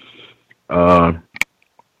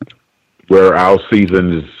where our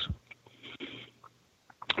season is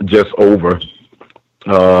just over,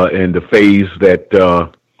 and the phase that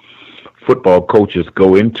football coaches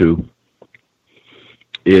go into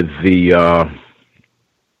is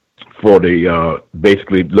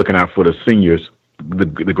basically looking out for the seniors, the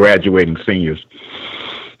graduating seniors,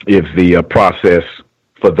 is the process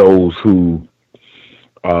for those who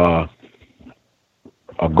are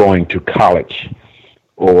going to college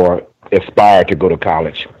or aspire to go to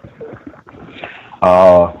college.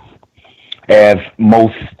 As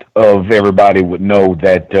most of everybody would know,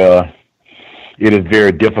 that it is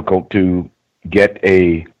very difficult to get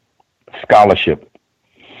a scholarship,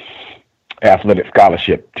 athletic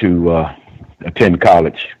scholarship, to attend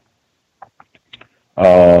college.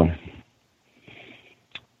 But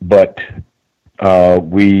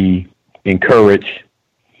we encourage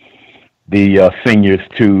the seniors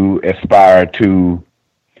to aspire to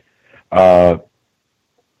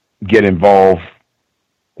get involved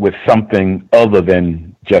with something other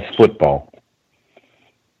than just football.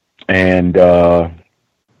 And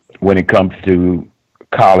when it comes to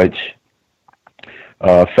college,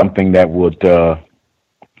 something that would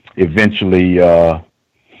eventually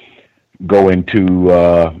go into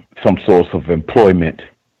some source of employment,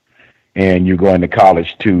 and you're going to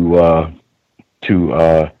college to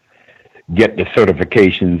get the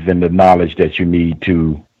certifications and the knowledge that you need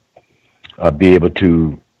to be able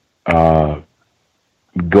to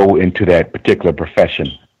go into that particular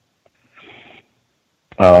profession.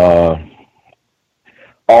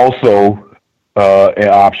 Also, an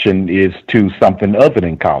option is to something other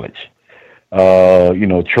than college,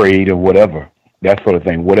 trade or whatever, that sort of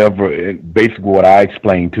thing. Whatever, basically what I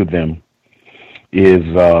explain to them is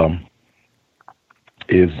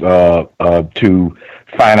to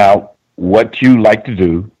find out what you like to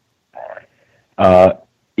do,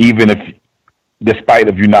 even if, despite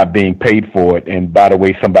of you not being paid for it, and by the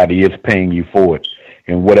way, somebody is paying you for it,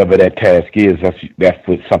 and whatever that task is, that's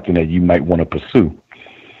something that you might want to pursue.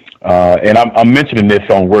 And I'm mentioning this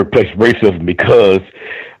on workplace racism because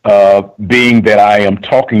being that I am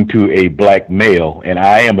talking to a black male, and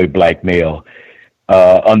I am a black male,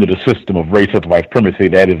 under the system of racist white supremacy,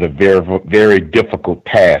 that is a very, very difficult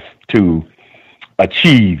task to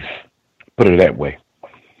achieve, put it that way,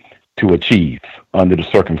 to achieve under the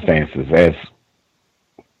circumstances, as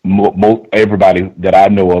everybody that I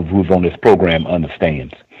know of who's on this program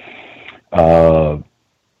understands.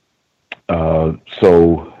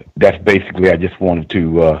 So that's basically, I just wanted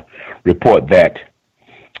to report that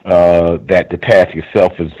the task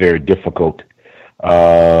itself is very difficult.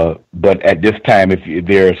 But at this time, if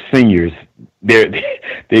they're seniors,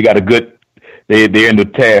 they got a good, they're in the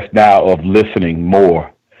task now of listening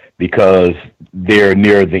more because they're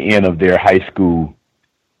near the end of their high school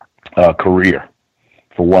career,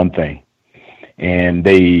 for one thing, and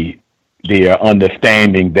they are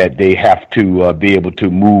understanding that they have to be able to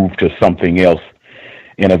move to something else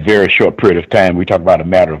in a very short period of time. We talk about a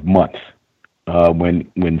matter of months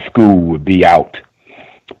when school would be out,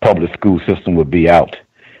 public school system would be out,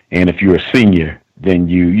 and if you're a senior, then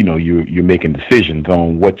you're making decisions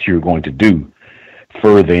on what you're going to do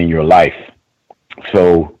further in your life.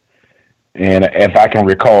 So, and as I can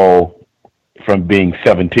recall from being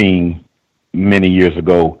 17 many years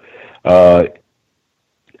ago, I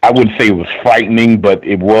wouldn't say it was frightening, but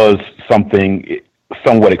it was something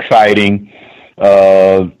somewhat exciting,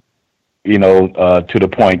 to the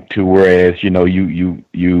point to whereas, you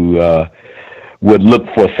would look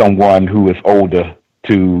for someone who is older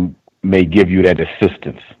to may give you that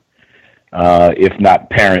assistance. If not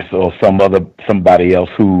parents or somebody else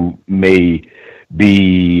who may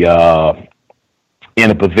be in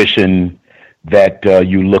a position that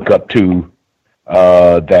you look up to,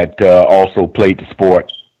 that also played the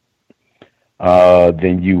sport,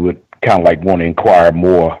 then you would kind of like want to inquire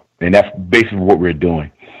more. And that's basically what we're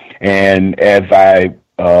doing. And as I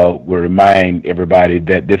will remind everybody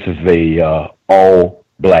that this is a all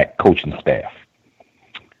black coaching staff.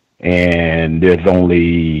 And there's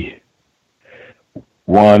only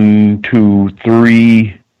 1, 2,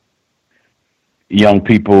 3 young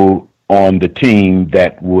people on the team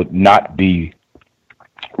that would not be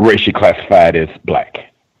racially classified as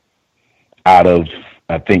black. Out of,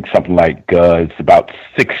 I think, something like it's about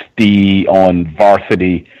 60 on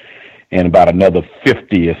varsity and about another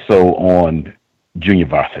 50 or so on junior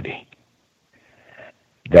varsity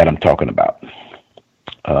that I'm talking about.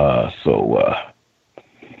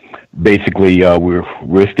 Basically, we're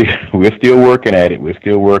still working at it. We're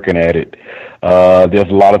still working at it. There's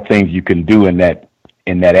a lot of things you can do in that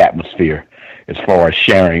atmosphere as far as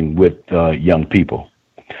sharing with young people.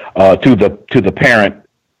 To the parent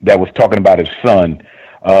that was talking about his son,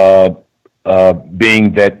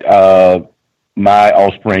 being that my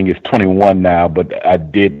offspring is 21 now, but I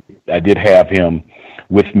did have him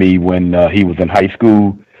with me when he was in high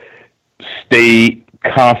school. Stay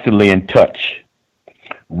constantly in touch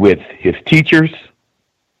with his teachers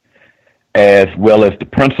as well as the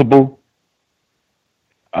principal.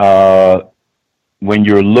 When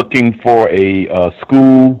you're looking for a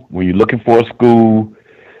school,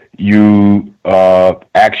 you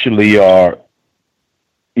actually are,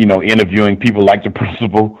 interviewing people like the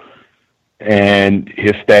principal and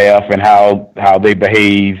his staff and how they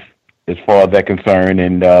behave as far as that's concerned.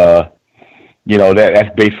 And,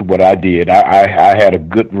 that's basically what I did. I had a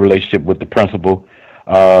good relationship with the principal.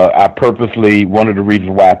 I purposely, one of the reasons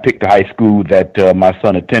why I picked the high school that my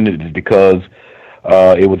son attended is because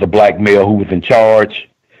it was a black male who was in charge.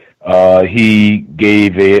 He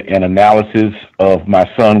gave an analysis of my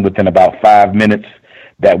son within about 5 minutes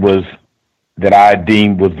that I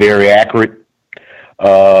deemed was very accurate.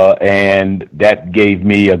 And that gave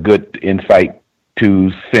me a good insight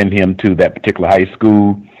to send him to that particular high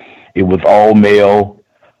school. It was all male.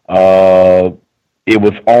 It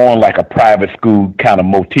was on like a private school kind of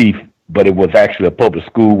motif, but it was actually a public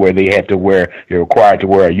school where they're required to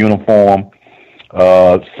wear a uniform,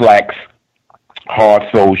 slacks, hard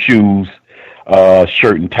sole shoes,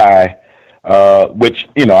 shirt and tie, which,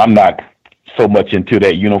 I'm not so much into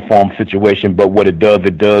that uniform situation, but what it does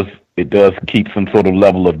keep some sort of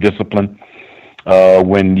level of discipline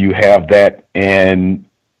when you have that. And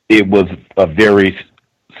it was a very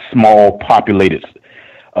small populated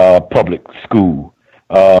public school.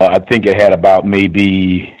 I think it had about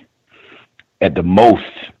maybe at the most,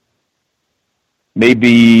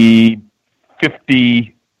 maybe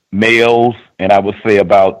 50 males, and I would say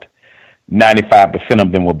about 95%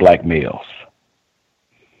 of them were black males.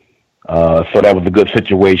 So that was a good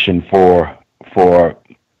situation for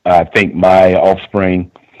I think my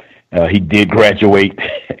offspring. He did graduate,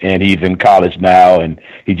 and he's in college now, and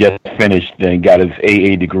he just finished and got his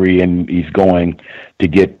AA degree, and he's going to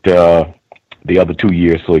get the other 2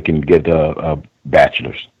 years so he can get a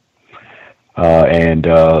bachelor's. And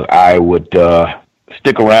I would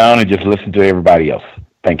stick around and just listen to everybody else.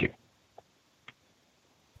 Thank you.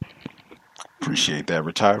 Appreciate that,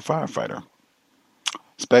 retired firefighter.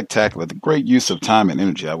 Spectacular. The great use of time and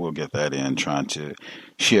energy. I will get that in, trying to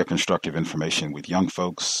share constructive information with young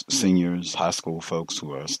folks, seniors, high school folks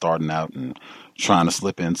who are starting out and trying to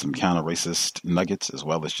slip in some counter racist nuggets as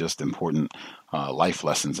well as just important life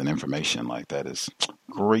lessons and information like that is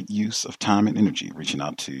great use of time and energy, reaching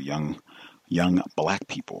out to young black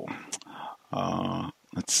people.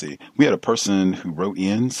 Let's see. We had a person who wrote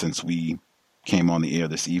in since we came on the air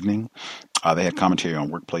this evening. They had commentary on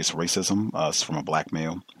workplace racism. It's from a black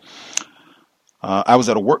male. I was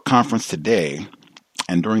at a work conference today,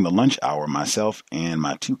 and during the lunch hour, myself and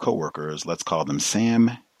my two coworkers, let's call them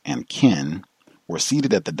Sam and Ken, were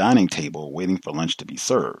seated at the dining table waiting for lunch to be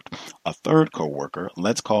served. A third coworker,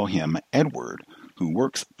 let's call him Edward, who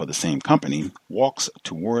works for the same company, walks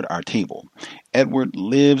toward our table. Edward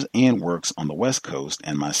lives and works on the West Coast,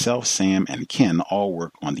 and myself, Sam, and Ken all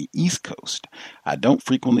work on the East Coast. I don't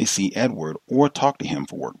frequently see Edward or talk to him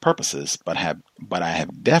for work purposes, but I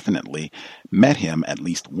have definitely met him at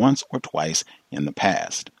least once or twice in the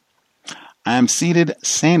past. I am seated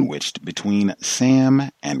sandwiched between Sam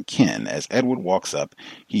and Ken. As Edward walks up,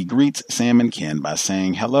 he greets Sam and Ken by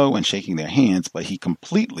saying hello and shaking their hands, but he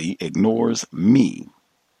completely ignores me.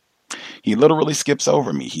 He literally skips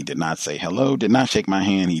over me. He did not say hello, did not shake my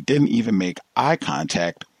hand. He didn't even make eye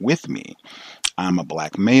contact with me. I'm a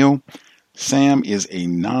black male. Sam is a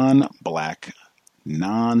non-black,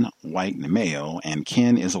 non-white male, and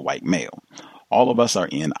Ken is a white male. All of us are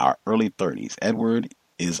in our early 30s. Edward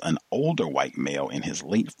is an older white male in his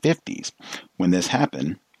late 50s. When this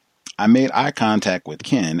happened, I made eye contact with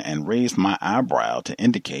Ken and raised my eyebrow to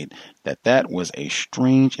indicate that that was a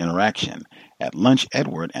strange interaction. At lunch,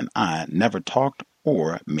 Edward and I never talked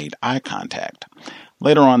or made eye contact.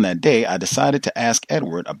 Later on that day, I decided to ask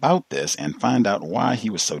Edward about this and find out why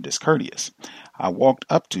he was so discourteous. I walked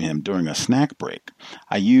up to him during a snack break.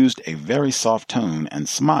 I used a very soft tone and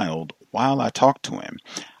smiled while I talked to him.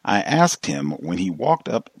 I asked him when he walked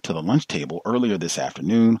up to the lunch table earlier this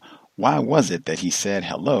afternoon, why was it that he said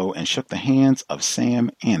hello and shook the hands of Sam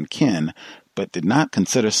and Ken, but did not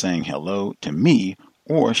consider saying hello to me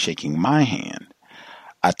or shaking my hand?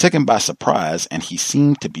 I took him by surprise, and he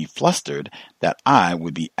seemed to be flustered that I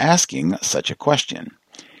would be asking such a question.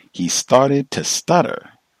 He started to stutter.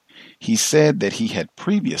 He said that he had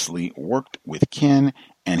previously worked with Ken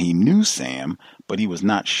and he knew Sam, but he was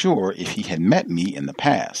not sure if he had met me in the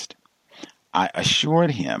past. I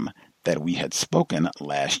assured him that we had spoken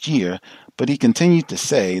last year, but he continued to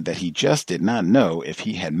say that he just did not know if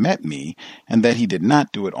he had met me and that he did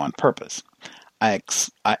not do it on purpose. I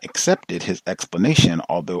accepted his explanation,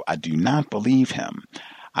 although I do not believe him.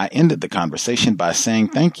 I ended the conversation by saying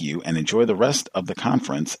thank you and enjoy the rest of the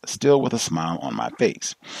conference, still with a smile on my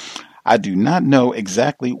face. I do not know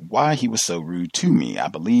exactly why he was so rude to me. I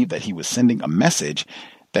believe that he was sending a message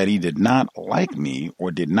that he did not like me or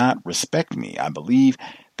did not respect me. I believe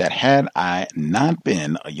that had I not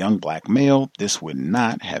been a young black male, this would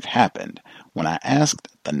not have happened. When I asked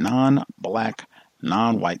the non-black,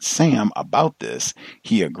 non-white Sam about this,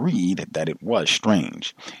 he agreed that it was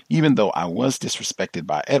strange. Even though I was disrespected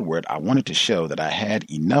by Edward, I wanted to show that I had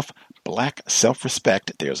enough black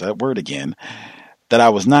self-respect, there's that word again, that I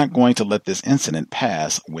was not going to let this incident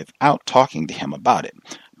pass without talking to him about it.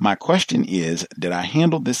 My question is, did I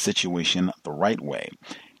handle this situation the right way?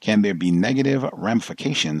 Can there be negative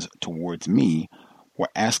ramifications towards me for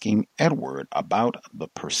asking Edward about the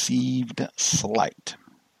perceived slight?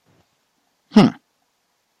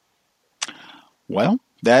 Well,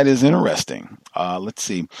 that is interesting. Let's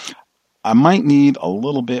see. I might need a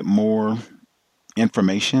little bit more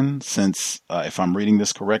information since, if I'm reading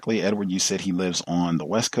this correctly, Edward, you said he lives on the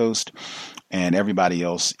West Coast and everybody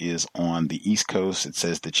else is on the East Coast. It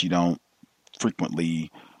says that you don't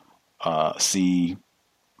frequently see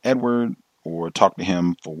Edward or talk to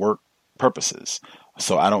him for work purposes.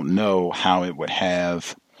 So I don't know how it would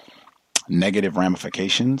have negative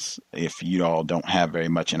ramifications if you all don't have very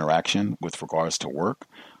much interaction with regards to work.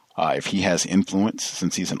 If he has influence,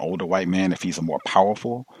 since he's an older white man, if he's a more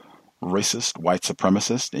powerful racist white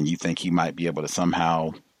supremacist and you think he might be able to somehow,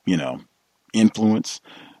 influence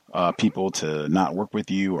people to not work with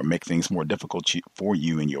you or make things more difficult for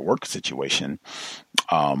you in your work situation.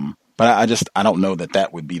 But But I don't know that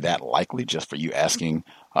that would be that likely just for you asking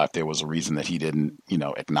if there was a reason that he didn't,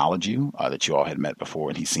 acknowledge you, that you all had met before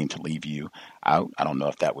and he seemed to leave you out. I don't know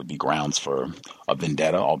if that would be grounds for a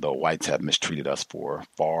vendetta, although whites have mistreated us for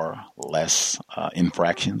far less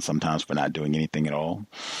infractions, sometimes for not doing anything at all.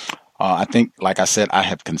 I think, like I said, I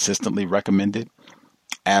have consistently recommended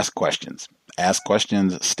ask questions. Ask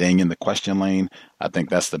questions, staying in the question lane. I think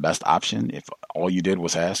that's the best option. If all you did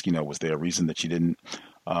was ask, was there a reason that you didn't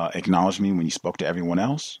acknowledge me when you spoke to everyone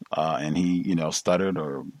else? And he, stuttered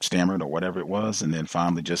or stammered or whatever it was, and then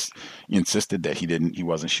finally just insisted that he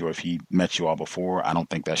wasn't sure if he met you all before. I don't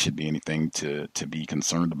think that should be anything to be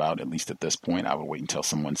concerned about, at least at this point. I would wait until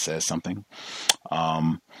someone says something.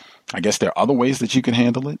 I guess there are other ways that you can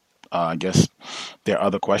handle it. I guess there are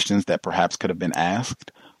other questions that perhaps could have been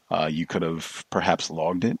asked. You could have perhaps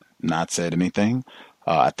logged it, not said anything.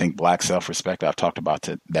 I think black self-respect, I've talked about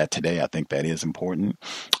that today. I think that is important.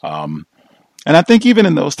 And I think even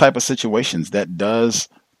in those type of situations, that does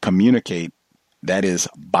communicate. That is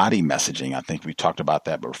body messaging. I think we talked about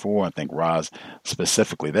that before. I think Roz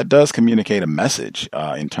specifically, that does communicate a message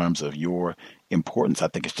in terms of your importance. I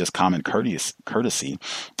think it's just common courtesy.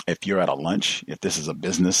 If you're at a lunch, if this is a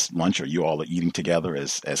business lunch or you all are eating together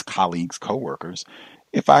as colleagues, coworkers,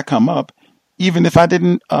 if I come up, even if I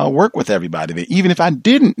didn't work with everybody there, even if I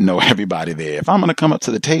didn't know everybody there, if I'm going to come up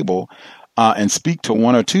to the table and speak to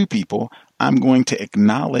one or two people, I'm going to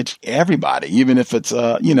acknowledge everybody, even if it's,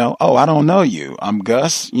 oh, I don't know you. I'm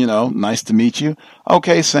Gus, nice to meet you.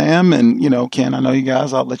 Okay, Sam, and, Ken, I know you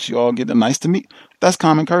guys. I'll let you all get a nice to meet. That's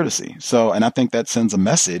common courtesy. So, and I think that sends a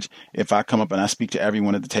message if I come up and I speak to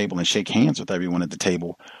everyone at the table and shake hands with everyone at the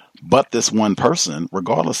table, but this one person,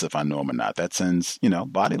 regardless if I know him or not, that sends,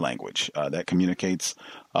 body language. That communicates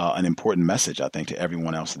an important message, I think, to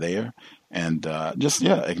everyone else there. And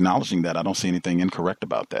acknowledging that. I don't see anything incorrect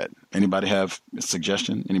about that. Anybody have a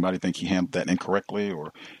suggestion? Anybody think he handled that incorrectly,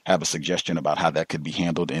 or have a suggestion about how that could be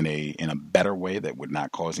handled in a better way that would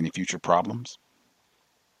not cause any future problems?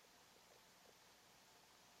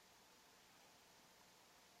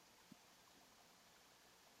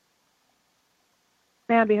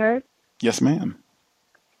 May I be heard? Yes, ma'am.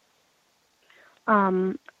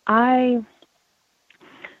 I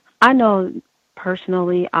know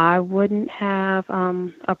personally I wouldn't have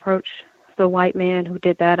approached the white man who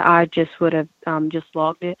did that. I just would have just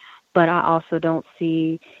logged it. But I also don't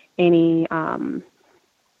see anything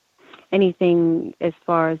as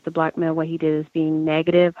far as the blackmail, what he did, as being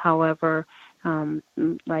negative. However,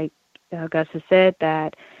 like Gus has said,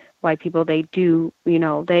 that white people, they do,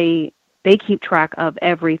 they keep track of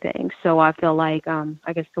everything. So I feel like,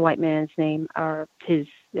 I guess the white man's name or his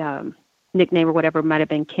nickname or whatever might have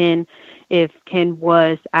been Ken. If Ken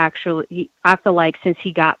was actually, I feel like since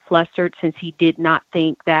he got flustered, since he did not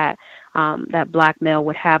think that that black male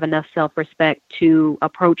would have enough self-respect to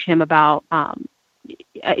approach him about,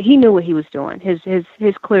 he knew what he was doing.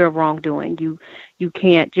 His clear wrongdoing. You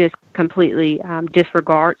can't just completely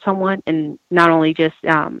disregard someone, and not only just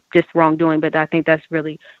wrongdoing, but I think that's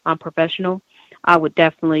really unprofessional. I would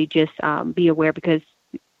definitely just be aware, because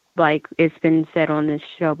like it's been said on this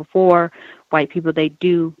show before, white people, they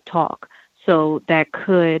do talk. So that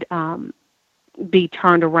could be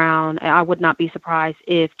turned around. I would not be surprised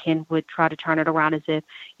if Ken would try to turn it around as if,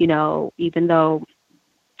 even though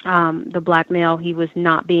the black male, he was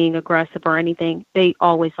not being aggressive or anything, they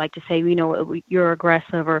always like to say, you're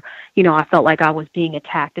aggressive, or, I felt like I was being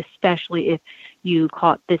attacked, especially if you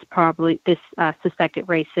caught this suspected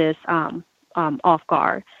racist off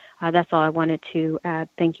guard. That's all I wanted to add.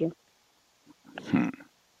 Thank you.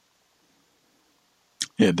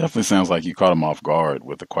 Yeah, it definitely sounds like you caught him off guard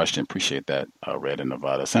with the question. Appreciate that, Red and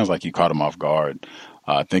Nevada. It sounds like you caught him off guard.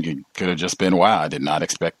 I think it could have just been, wow, I did not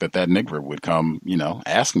expect that nigger would come,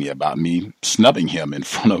 ask me about me snubbing him in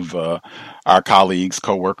front of our colleagues,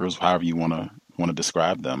 coworkers, however you want to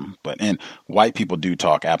describe them. And white people do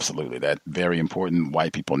talk, absolutely. That very important.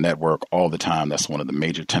 White people network all the time. That's one of the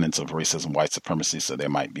major tenets of racism, white supremacy. So there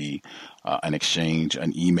might be an exchange,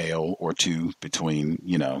 an email or two between,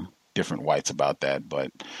 different whites about that, but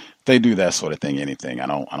they do that sort of thing. Anything. I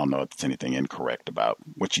don't know if there's anything incorrect about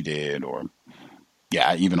what you did, or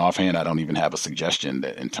even offhand, I don't even have a suggestion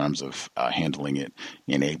that in terms of handling it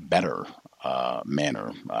in a better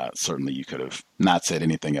manner. Certainly, you could have not said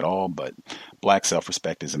anything at all, but black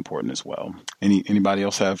self-respect is important as well. Anybody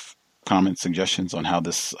else have comments, suggestions on how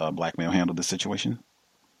this black male handled this situation?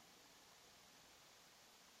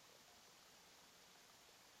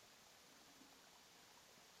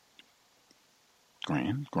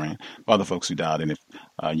 Grand. For other folks who dialed in, if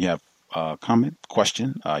you have a comment,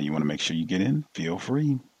 question, you want to make sure you get in, feel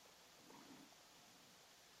free.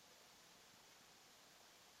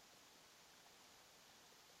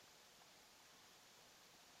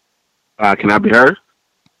 Can I be heard?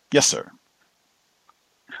 Yes, sir.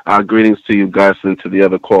 Greetings to you, Gus, and to the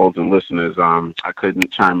other calls and listeners. I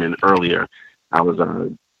couldn't chime in earlier. I was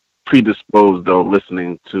predisposed, though,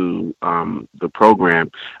 listening to the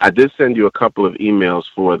program. I did send you a couple of emails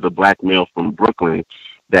for the Black Male from Brooklyn.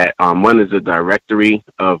 That one is a directory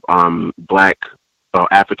of Black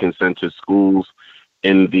African-centered schools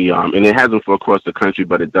in the and it hasn't for across the country,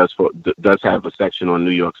 but it does have a section on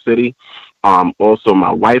New York City. Also,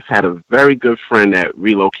 my wife had a very good friend that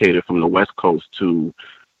relocated from the West Coast to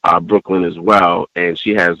Brooklyn as well, and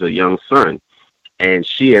she has a young son, and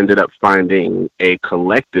she ended up finding a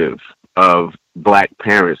collective of Black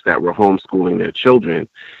parents that were homeschooling their children,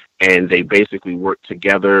 and they basically worked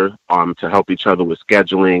together to help each other with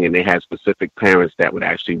scheduling, and they had specific parents that would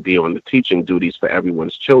actually be on the teaching duties for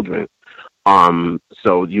everyone's children.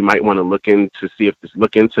 So you might want to look into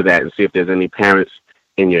that and see if there's any parents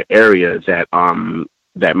in your area that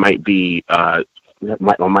that might be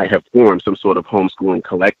might have formed some sort of homeschooling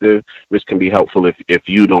collective, which can be helpful if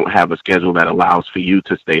you don't have a schedule that allows for you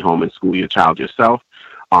to stay home and school your child yourself.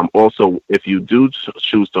 Also, if you do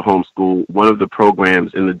choose to homeschool, one of the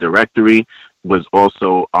programs in the directory was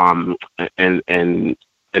also in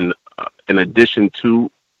addition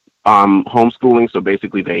to homeschooling. So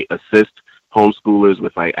basically, they assist homeschoolers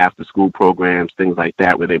with like after school programs, things like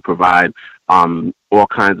that, where they provide all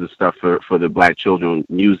kinds of stuff for the Black children: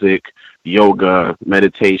 music, yoga,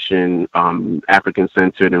 meditation,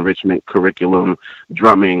 African-centered enrichment curriculum,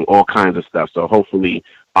 drumming, all kinds of stuff. So hopefully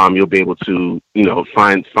you'll be able to,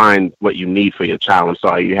 find what you need for your child. I'm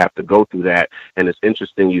sorry you have to go through that. And it's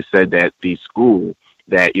interesting you said that the school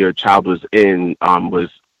that your child was in was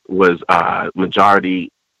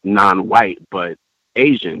majority non-white, but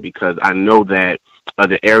Asian, because I know that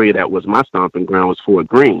the area that was my stomping ground was Fort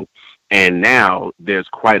Greene. And now there's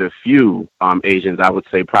quite a few Asians, I would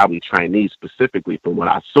say probably Chinese specifically from what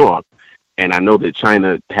I saw. And I know that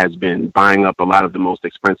China has been buying up a lot of the most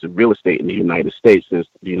expensive real estate in the United States since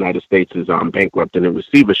the United States is bankrupt and in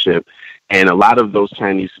receivership. And a lot of those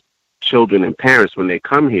Chinese children and parents, when they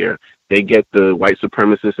come here, they get the white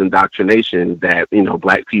supremacist indoctrination that,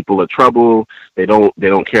 Black people are trouble. They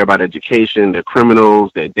don't care about education. They're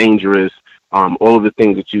criminals. They're dangerous. All of the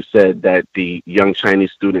things that you said that the young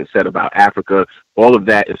Chinese students said about Africa, all of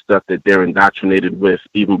that is stuff that they're indoctrinated with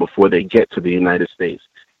even before they get to the United States.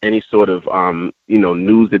 Any sort of,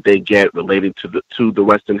 news that they get related to the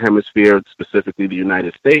Western Hemisphere, specifically the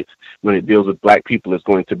United States, when it deals with Black people, is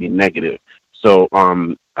going to be negative. So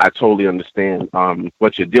I totally understand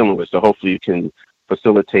what you're dealing with. So hopefully you can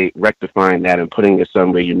facilitate rectifying that and putting your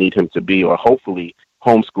son where you need him to be, or hopefully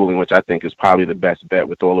homeschooling, which I think is probably the best bet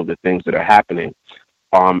with all of the things that are happening.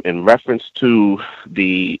 In reference to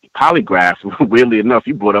the polygraph, weirdly enough,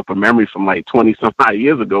 you brought up a memory from like 20 some odd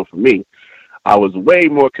years ago for me. I was way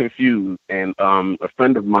more confused, and a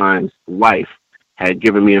friend of mine's wife had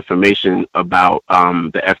given me information about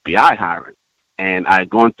the FBI hiring. And I had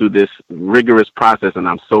gone through this rigorous process, and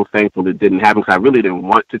I'm so thankful it didn't happen, because I really didn't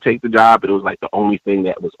want to take the job, but it was like the only thing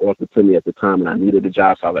that was offered to me at the time, and I needed the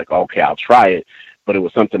job. So I was like, okay, I'll try it. But it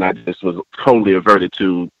was something I just was totally averted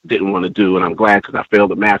to, didn't want to do. And I'm glad, because I failed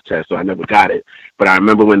the math test, so I never got it. But I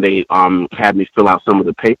remember when they had me fill out some of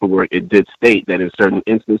the paperwork, it did state that in certain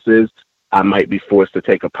instances, I might be forced to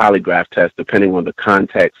take a polygraph test depending on the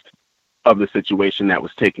context of the situation that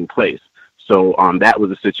was taking place. So that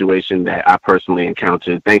was a situation that I personally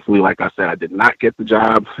encountered. Thankfully, like I said, I did not get the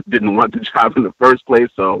job, didn't want the job in the first place,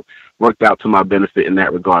 so worked out to my benefit in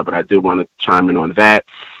that regard. But I did want to chime in on that.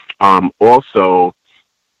 Also,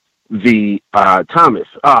 the Thomas,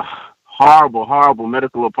 horrible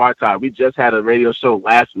medical apartheid. We just had a radio show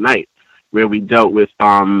last night where we dealt with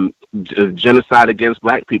genocide against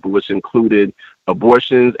Black people, which included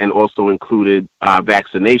abortions and also included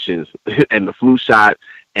vaccinations and the flu shot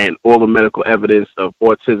and all the medical evidence of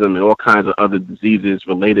autism and all kinds of other diseases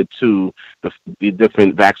related to the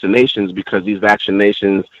different vaccinations, because these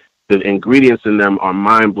vaccinations, the ingredients in them are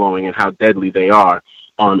mind-blowing and how deadly they are.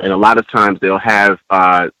 And a lot of times they'll have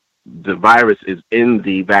the virus is in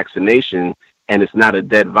the vaccination, and it's not a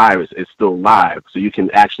dead virus, it's still live. So you can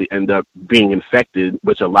actually end up being infected,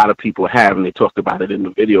 which a lot of people have, and they talked about it in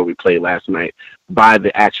the video we played last night, by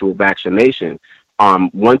the actual vaccination.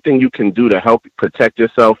 One thing you can do to help protect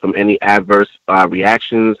yourself from any adverse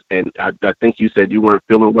reactions, and I think you said you weren't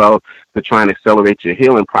feeling well, to try and accelerate your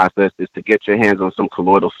healing process, is to get your hands on some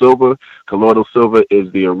colloidal silver. Colloidal silver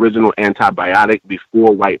is the original antibiotic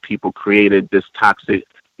before white people created these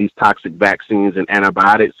toxic vaccines and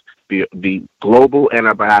antibiotics. The global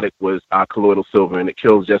antibiotic was colloidal silver, and it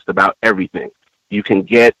kills just about everything. You can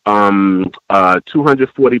get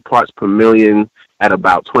 240 parts per million at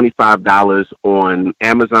about $25 on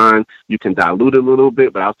Amazon. You can dilute it a little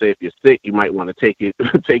bit, but I'll say if you're sick, you might want to take it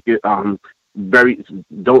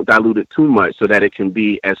don't dilute it too much so that it can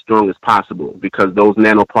be as strong as possible, because those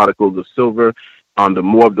nanoparticles of silver, the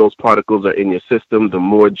more of those particles are in your system, the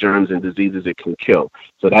more germs and diseases it can kill.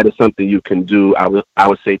 So that is something you can do, I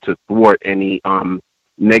would say, to thwart any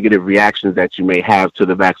negative reactions that you may have to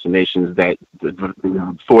the vaccinations, that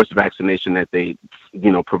the forced vaccination that they,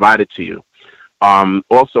 provided to you.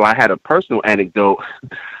 Also, I had a personal anecdote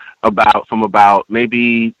about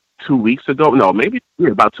maybe 2 weeks ago. No, maybe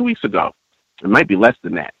about 2 weeks ago. It might be less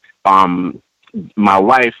than that. My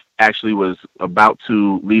wife actually was about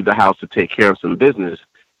to leave the house to take care of some business,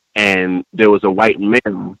 and there was a white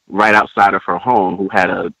man right outside of her home who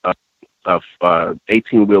had a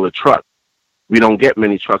 18-wheeler truck. We don't get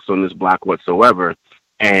many trucks on this block whatsoever.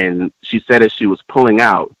 And she said as she was pulling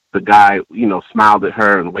out, the guy, smiled at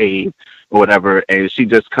her and waved or whatever, and she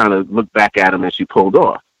just kind of looked back at him and she pulled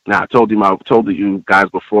off. Now, I told you guys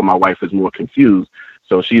before, my wife is more confused.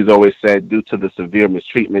 So she's always said, due to the severe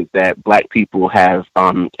mistreatment that Black people have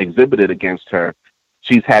exhibited against her,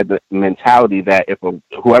 she's had the mentality that if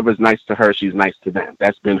whoever's nice to her, she's nice to them.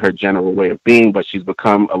 That's been her general way of being, but she's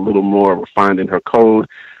become a little more refined in her code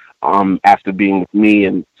after being with me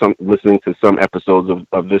and listening to some episodes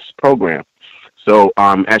of this program. So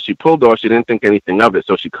as she pulled off, she didn't think anything of it.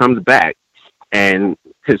 So she comes back, and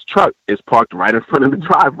his truck is parked right in front of the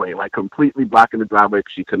driveway, like completely blocking the driveway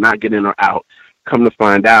because she could not get in or out. Come to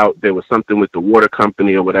find out, there was something with the water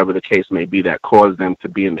company or whatever the case may be that caused them to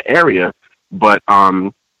be in the area. But,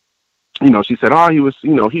 she said, he was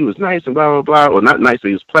nice and blah, blah, blah. Well, not nice, but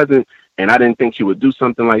he was pleasant. And I didn't think he would do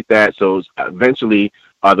something like that. So eventually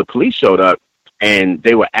the police showed up, and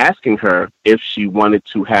they were asking her if she wanted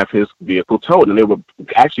to have his vehicle towed, and they were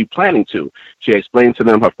actually planning to. She explained to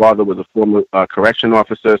them her father was a former correction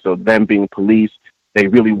officer, so them being police, they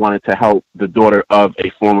really wanted to help the daughter of a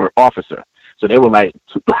former officer. So they were like,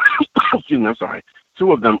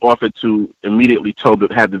 two of them offered to immediately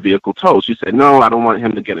have the vehicle towed. She said, no, I don't want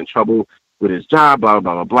him to get in trouble with his job, blah,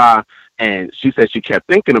 blah, blah, blah. And she said she kept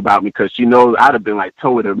thinking about me because she knows I'd have been like,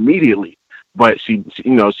 tow it immediately. But she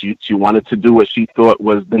wanted to do what she thought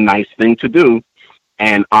was the nice thing to do.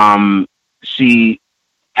 And she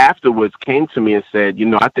afterwards came to me and said,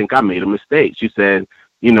 I think I made a mistake. She said,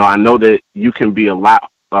 I know that you can be a lot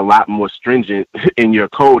more stringent in your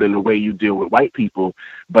code and the way you deal with white people.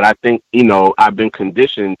 But I think, I've been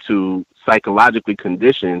psychologically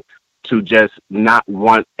conditioned to just not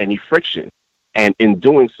want any friction. And in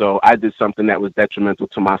doing so, I did something that was detrimental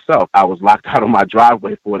to myself. I was locked out of my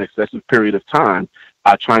driveway for an excessive period of time,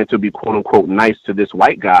 trying to be quote unquote nice to this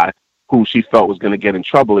white guy who she felt was going to get in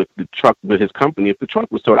trouble if the truck was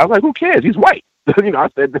towed. I was like, who cares? He's white. I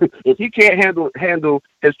said, if he can't handle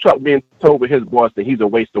his truck being towed with his boss, then he's a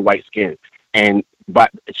waste of white skin.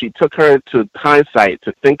 But she took her to hindsight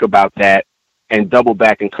to think about that and double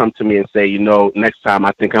back and come to me and say, next time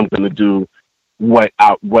I think I'm going to do what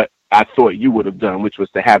I thought you would have done, which was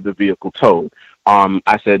to have the vehicle towed.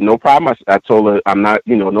 I said, no problem. I told her, I'm not,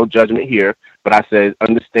 no judgment here. But I said,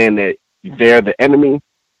 understand that they're the enemy.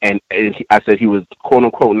 And I said, he was quote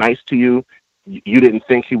unquote nice to you. You didn't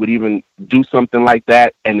think he would even do something like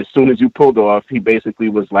that. And as soon as you pulled off, he basically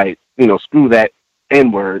was like, screw that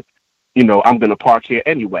N-word. I'm going to park here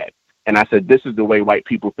anyway. And I said, this is the way white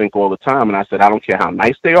people think all the time. And I said, I don't care how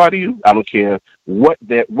nice they are to you. I don't care what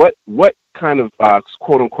kind of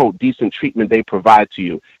quote unquote decent treatment they provide to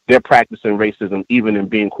you. They're practicing racism even in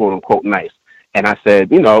being quote unquote nice. And I said,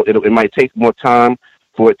 it might take more time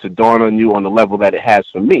for it to dawn on you on the level that it has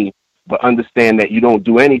for me, but understand that you don't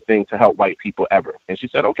do anything to help white people ever. And she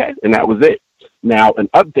said, okay. And that was it. Now, an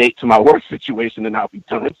update to my work situation, and I'll be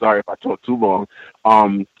done. Sorry if I talk too long.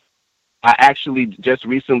 I actually just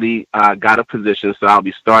recently got a position, so I'll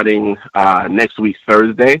be starting next week,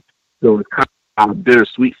 Thursday. So it's kind of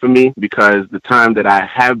bittersweet for me because the time that I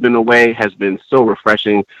have been away has been so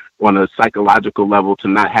refreshing on a psychological level to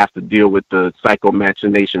not have to deal with the psycho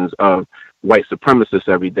machinations of white supremacists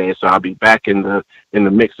every day. So I'll be back in the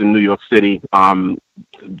mix in New York City,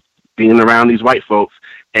 being around these white folks.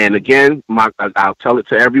 And again, I'll tell it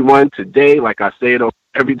to everyone today, like I say it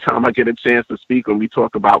every time I get a chance to speak when we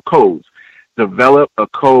talk about codes. Develop a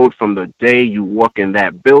code from the day you walk in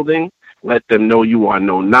that building. Let them know you are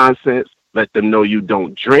no nonsense. Let them know you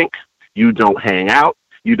don't drink, you don't hang out,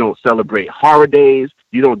 you don't celebrate holidays,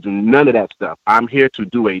 You don't do none of that stuff. I'm here to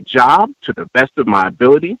do a job to the best of my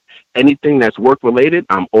ability. Anything that's work-related,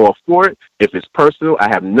 I'm all for it. If it's personal, I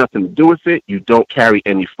have nothing to do with it. You don't carry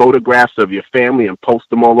any photographs of your family and post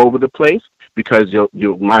them all over the place because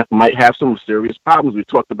you might have some serious problems. We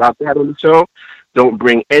talked about that on the show. Don't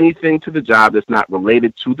bring anything to the job that's not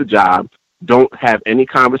related to the job. Don't have any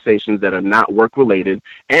conversations that are not work-related.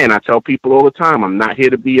 And I tell people all the time, I'm not here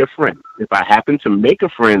to be your friend. If I happen to make a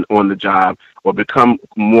friend on the job or become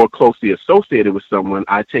more closely associated with someone,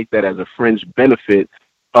 I take that as a fringe benefit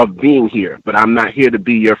of being here. But I'm not here to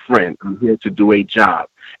be your friend. I'm here to do a job.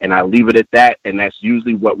 And I leave it at that, and that's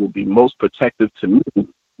usually what will be most protective to me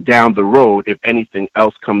down the road if anything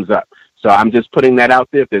else comes up. So I'm just putting that out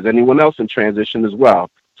there. If there's anyone else in transition as well,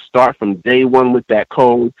 start from day one with that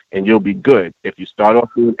code and you'll be good. If you start off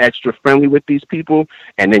being extra friendly with these people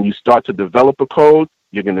and then you start to develop a code,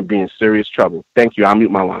 you're going to be in serious trouble. Thank you. I'll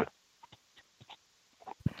mute my line.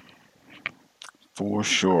 For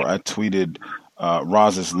sure. I tweeted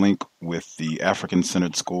Roz's link with the African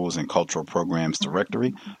Centered Schools and Cultural Programs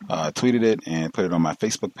Directory. I tweeted it and put it on my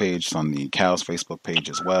Facebook page. It's on the C.O.W.S Facebook page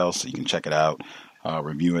as well, so you can check it out.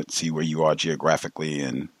 Review it, see where you are geographically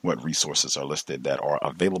and what resources are listed that are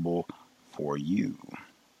available for you.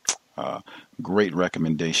 Great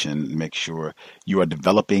recommendation. Make sure you are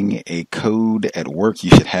developing a code at work.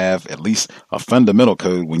 You should have at least a fundamental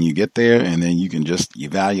code when you get there, and then you can just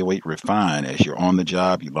evaluate, refine as you're on the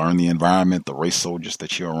job. You learn the environment, the race soldiers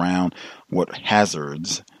that you're around, what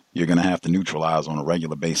hazards you're going to have to neutralize on a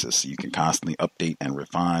regular basis. So you can constantly update and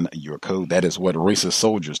refine your code. That is what racist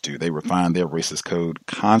soldiers do. They refine their racist code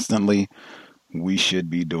constantly. We should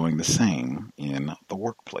be doing the same in the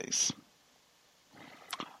workplace.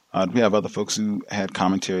 Do we have other folks who had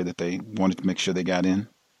commentary that they wanted to make sure they got in?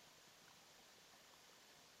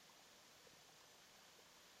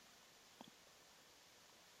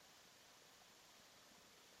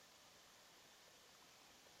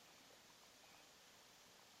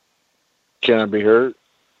 Can I be heard?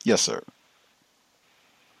 Yes, sir.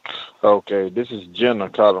 Okay, this is Jenna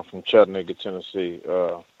calling from Chattanooga, Tennessee.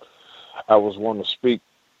 I was wanting to speak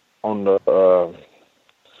on the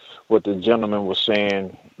what the gentleman was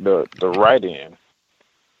saying, the write-in,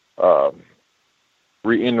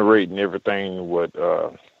 reiterating everything what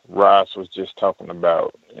Ross was just talking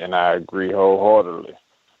about, and I agree wholeheartedly.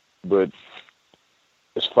 But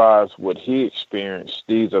as far as what he experienced,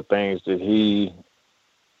 these are things that he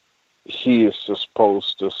is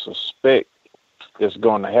supposed to suspect is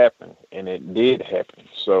going to happen, and it did happen.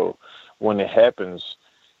 So when it happens,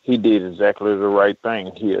 he did exactly the right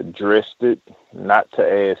thing. He addressed it, not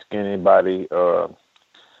to ask anybody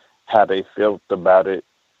how they felt about it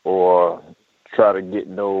or try to get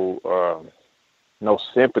no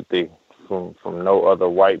sympathy from no other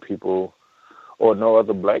white people or no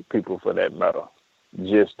other black people for that matter.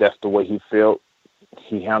 Just that's the way he felt.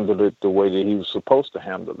 He handled it the way that he was supposed to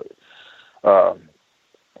handle it.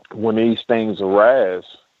 When these things arise,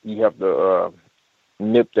 you have to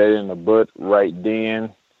nip that in the bud right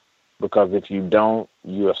then, because if you don't,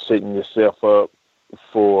 you are setting yourself up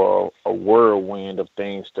for a whirlwind of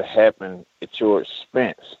things to happen at your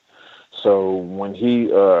expense. So when he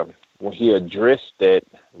addressed that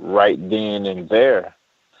right then and there,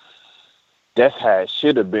 that's how it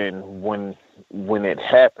should have been when it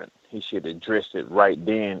happened. He should have addressed it right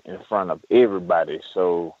then in front of everybody,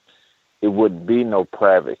 so it wouldn't be no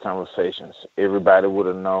private conversations. Everybody would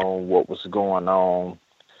have known what was going on,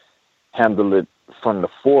 handle it from the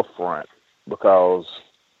forefront, because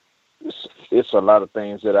it's a lot of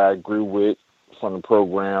things that I agree with from the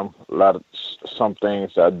program, some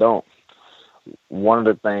things I don't. One of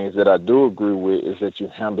the things that I do agree with is that you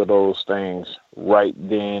handle those things right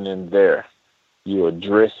then and there. You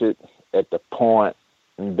address it at the point,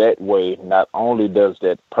 and that way not only does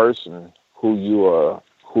that person who you are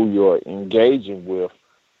engaging with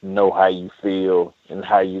know how you feel and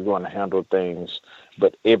how you're going to handle things,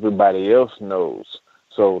 but everybody else knows.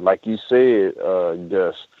 So like you said,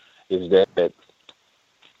 Gus, is that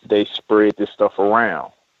they spread this stuff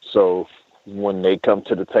around. So when they come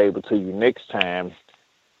to the table to you next time,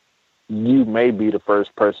 you may be the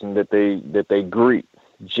first person that they greet,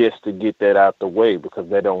 just to get that out the way, because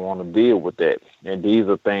they don't want to deal with that. And these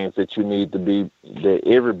are things that that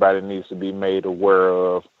everybody needs to be made aware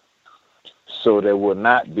of, so there will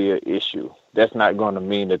not be an issue. That's not going to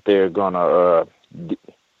mean that they're going to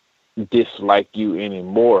dislike you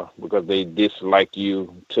anymore, because they dislike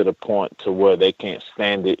you to the point to where they can't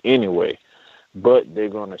stand it anyway. But they're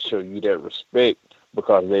going to show you that respect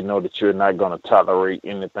because they know that you're not going to tolerate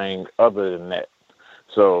anything other than that.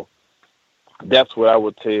 So that's what I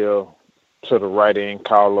would tell to the right-hand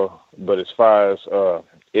caller, but as far as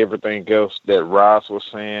everything else that Ross was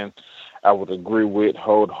saying, I would agree with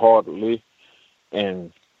wholeheartedly.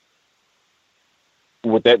 And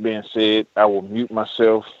with that being said, I will mute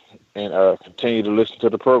myself and continue to listen to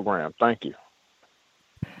the program. Thank you.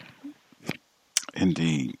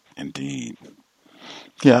 Indeed.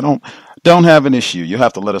 Yeah, I don't have an issue. You'll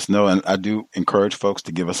have to let us know, and I do encourage folks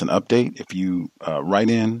to give us an update if you write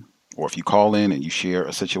in or if you call in and you share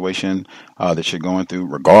a situation that you're going through.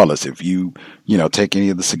 Regardless, if you take any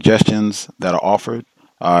of the suggestions that are offered,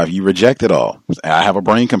 if you reject it all, I have a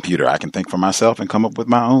brain computer. I can think for myself and come up with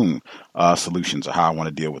my own solutions of how I want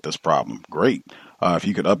to deal with this problem. Great. If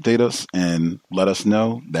you could update us and let us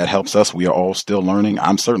know, that helps us. We are all still learning.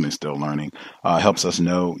 I'm certainly still learning. Helps us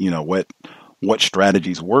know, what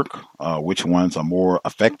strategies work, which ones are more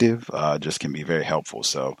effective, just can be very helpful.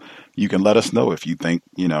 So you can let us know if you think,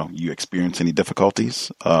 you experience any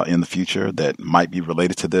difficulties in the future that might be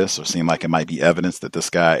related to this or seem like it might be evidence that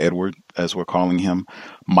this guy, Edward, as we're calling him,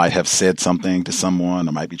 might have said something to someone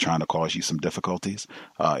or might be trying to cause you some difficulties.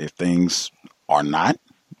 If things are not,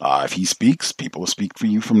 if he speaks, people will speak for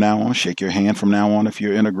you from now on, shake your hand from now on if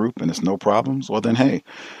you're in a group and it's no problems. Well, then, hey,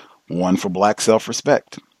 one for Black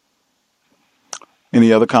self-respect.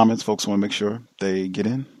 Any other comments? Folks want to make sure they get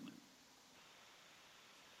in?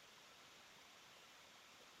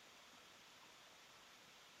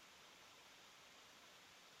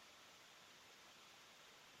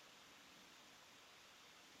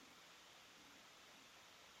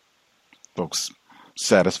 Folks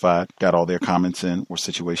satisfied, got all their comments in or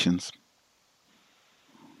situations?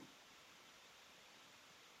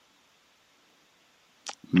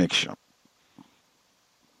 Make sure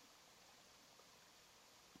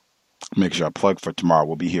I plug for tomorrow.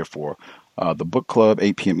 We'll be here for the book club,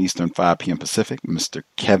 8 p.m. Eastern, 5 p.m. Pacific. Mr.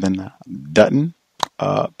 Kevin Dutton,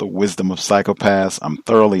 The Wisdom of Psychopaths. I'm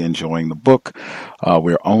thoroughly enjoying the book.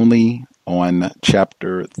 We're only on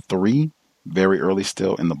chapter 3, very early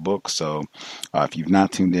still in the book. So if you've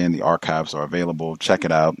not tuned in, the archives are available. Check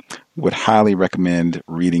it out. Would highly recommend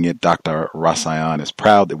reading it. Dr. Rasayan is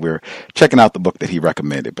proud that we're checking out the book that he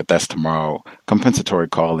recommended, but that's tomorrow. Compensatory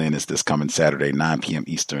call-in is this coming Saturday, 9 p.m.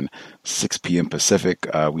 Eastern, 6 p.m. Pacific.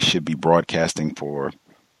 We should be broadcasting for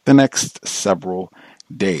the next several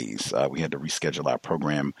days. We had to reschedule our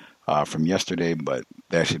program from yesterday, but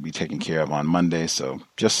that should be taken care of on Monday. So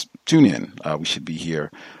just tune in. We should be here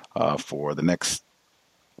for the next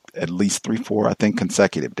at least 3-4, I think,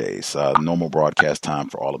 consecutive days. Normal broadcast time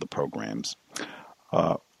for all of the programs.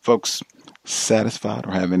 Folks satisfied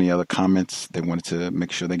or have any other comments they wanted to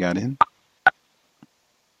make sure they got in?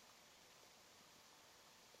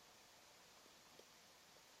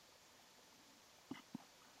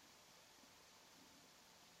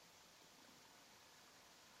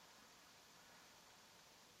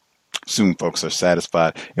 Soon folks are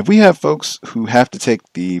satisfied. If we have folks who have to take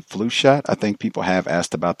the flu shot, I think people have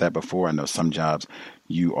asked about that before. I know some jobs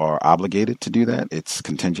you are obligated to do that. It's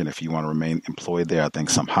contingent if you want to remain employed there. I think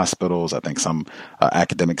some hospitals, I think some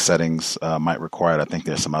academic settings might require it. I think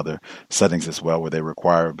there's some other settings as well where they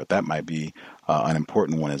require it, but that might be an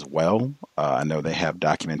important one as well. I know they have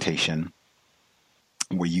documentation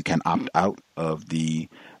where you can opt out of the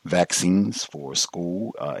vaccines for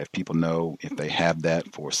school. If people know if they have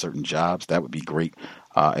that for certain jobs, that would be great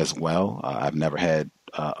as well. I've never had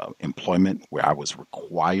employment where I was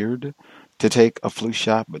required to take a flu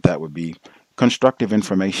shot, but that would be constructive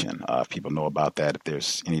information. If people know about that, if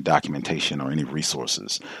there's any documentation or any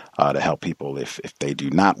resources to help people if they do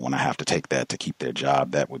not want to have to take that to keep their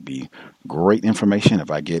job, that would be great information.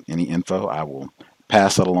 If I get any info, I will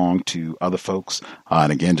pass it along to other folks.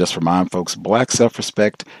 And again, just remind folks, Black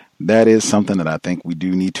self-respect, that is something that I think we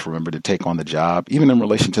do need to remember to take on the job, even in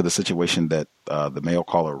relation to the situation that the male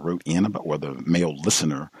caller wrote in about, or the male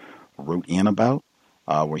listener wrote in about,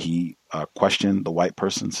 where he questioned the white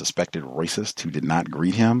person, suspected racist, who did not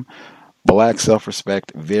greet him. Black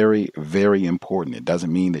self-respect, very, very important. It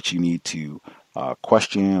doesn't mean that you need to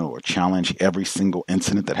question or challenge every single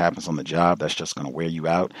incident that happens on the job. That's just going to wear you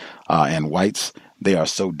out. And whites, they are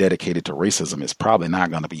so dedicated to racism, it's probably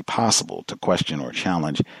not going to be possible to question or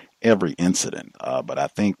challenge every incident. But I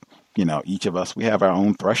think, each of us, we have our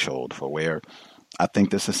own threshold for where I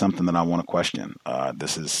think this is something that I want to question.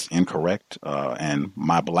 This is incorrect. And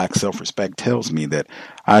my Black self-respect tells me that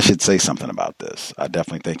I should say something about this. I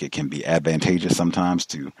definitely think it can be advantageous sometimes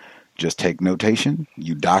to just take notation,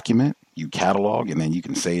 you document, you catalog, and then you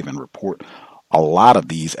can save and report a lot of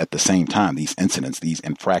these at the same time, these incidents, these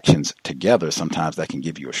infractions together, sometimes that can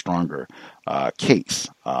give you a stronger case.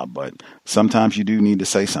 But sometimes you do need to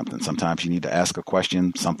say something. Sometimes you need to ask a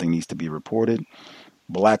question. Something needs to be reported.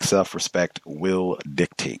 Black self-respect will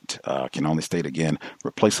dictate. Can only state again,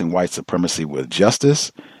 replacing white supremacy with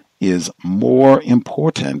justice is more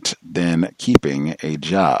important than keeping a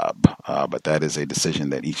job. But that is a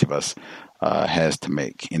decision that each of us has to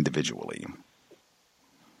make individually.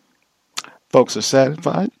 Folks are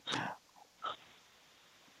satisfied?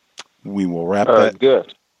 We will wrap that.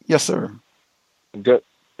 Good. Yes, sir. Good.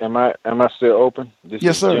 Am I still open? This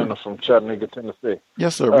Yes, is sir. Jenna from Chattanooga, Tennessee.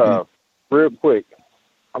 Yes, sir. Real quick,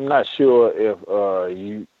 I'm not sure if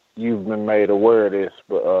you've been made aware of this,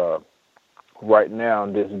 but right now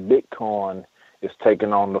this Bitcoin is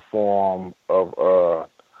taking on the form of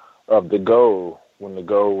the gold when the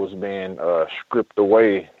gold was being stripped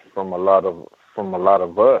away from a lot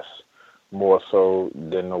of us, more so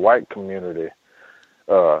than the white community.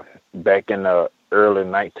 Back in the early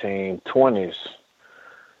 1920s,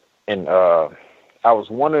 and I was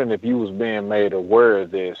wondering if you was being made aware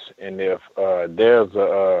of this, and if there's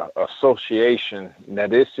a association. Now,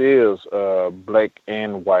 this is black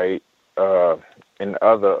and white and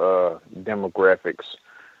other demographics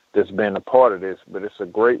that's been a part of this, but it's a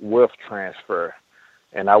great wealth transfer.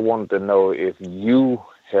 And I wanted to know if you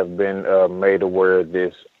have been made aware of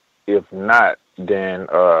this. If not, then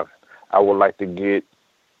I would like to get.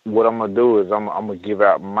 What I'm gonna do is I'm gonna give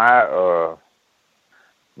out my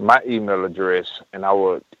email address, and I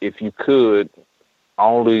would, if you could,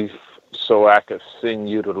 only so I could send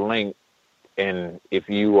you the link. And if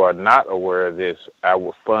you are not aware of this, I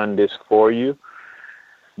will fund this for you.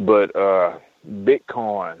 But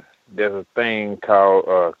Bitcoin, there's a thing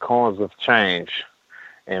called coins of change,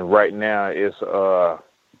 and right now it's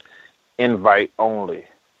invite only.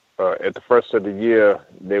 At the first of the year,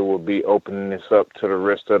 they will be opening this up to the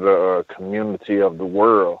rest of the community of the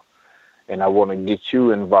world. And I want to get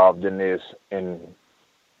you involved in this. And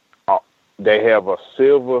they have a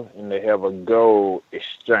silver and they have a gold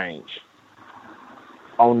exchange.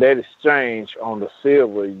 On that exchange, on the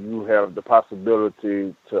silver, you have the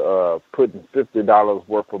possibility to put in $50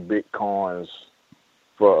 worth of Bitcoins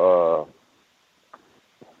for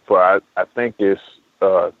I think it's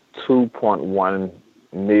 $2.1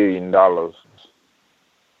 million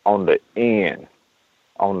on the end.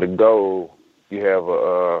 On the gold, you have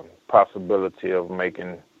a possibility of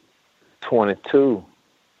making $22.2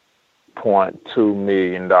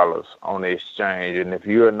 million on the exchange. And if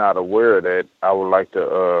you're not aware of that, I would like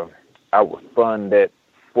to I would fund that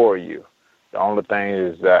for you. The only thing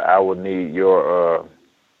is that I would need your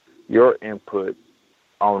input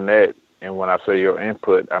on that. And when I say your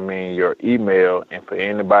input, I mean your email. And for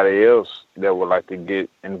anybody else that would like to get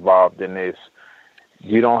involved in this,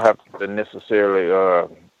 you don't have to necessarily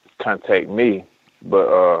contact me,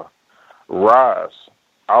 but Roz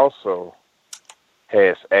also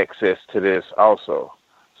has access to this also.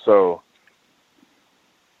 So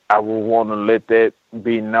I would want to let that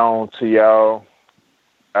be known to y'all.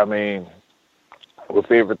 I mean, with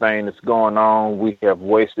everything that's going on, we have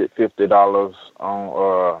wasted $50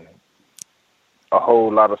 on a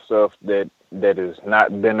whole lot of stuff that is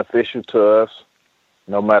not beneficial to us,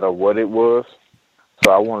 no matter what it was.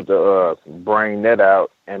 So I wanted to bring that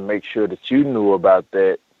out and make sure that you knew about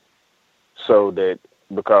that, so that,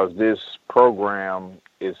 because this program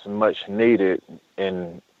is much needed,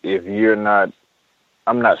 and if you're not,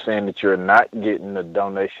 I'm not saying that you're not getting the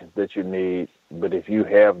donations that you need, but if you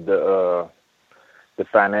have the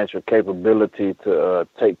financial capability to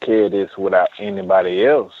take care of this without anybody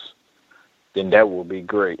else, then that will be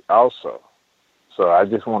great also. So I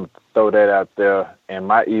just want to throw that out there. And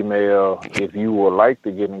my email, if you would like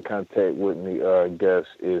to get in contact with me, Gus,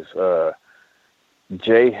 is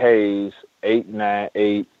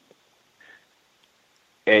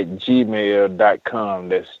jhayes898@gmail.com.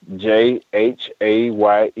 That's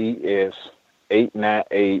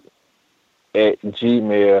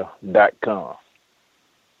JHAYES898@gmail.com.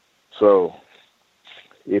 So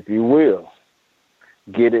if you will,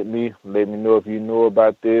 get at me. Let me know if you know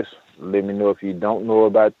about this. Let me know if you don't know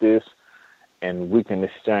about this. And we can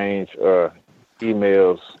exchange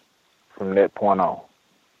emails from that point on.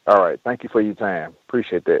 All right. Thank you for your time.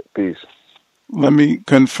 Appreciate that. Peace. Let me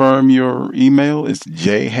confirm your email. It's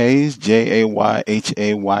jhayes,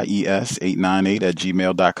 JAYHAYES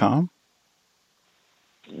 898@gmail.com.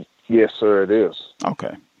 Yes, sir, it is.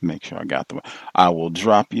 Okay. Make sure I got the one. I will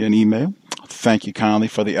drop you an email. Thank you kindly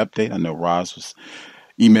for the update. I know Roz was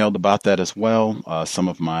emailed about that as well. Some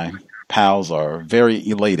of my pals are very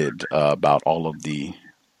elated about all of the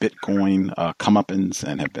Bitcoin comeuppance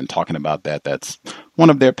and have been talking about that. That's one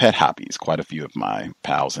of their pet hobbies. Quite a few of my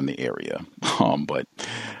pals in the area. But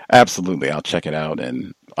absolutely, I'll check it out,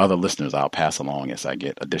 and other listeners I'll pass along as I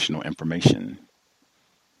get additional information.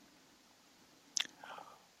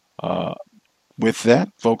 With that,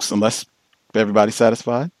 folks, unless everybody's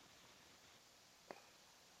satisfied?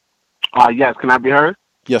 Yes, can I be heard?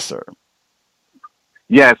 Yes, sir.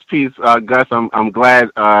 Yes, peace, Gus. I'm glad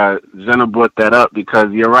Jenna brought that up,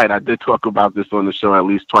 because you're right. I did talk about this on the show at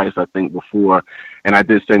least twice, I think, before, and I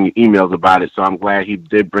did send you emails about it. So I'm glad he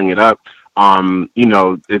did bring it up.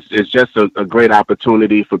 It's just a great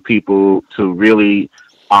opportunity for people to really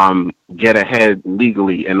get ahead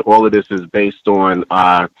legally, and all of this is based on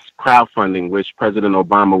crowdfunding, which President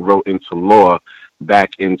Obama wrote into law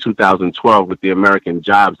back in 2012 with the American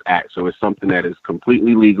Jobs Act. So it's something that is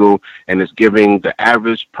completely legal, and it's giving the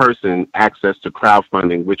average person access to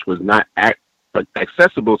crowdfunding, which was not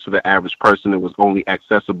accessible to the average person. It was only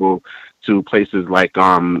accessible to places like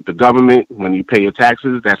the government. When you pay your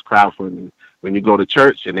taxes, that's crowdfunding. When you go to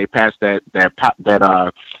church and they pass that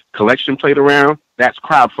collection plate around, that's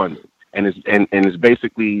crowdfunding, and it's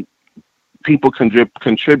basically people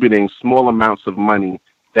contributing small amounts of money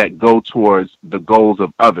that go towards the goals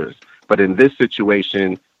of others. But in this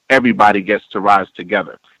situation, everybody gets to rise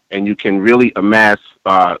together, and you can really amass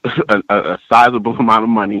a sizable amount of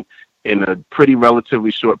money in a pretty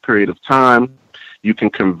relatively short period of time. You can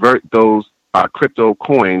convert those crypto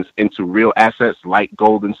coins into real assets like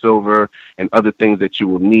gold and silver and other things that you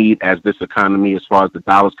will need as this economy, as far as the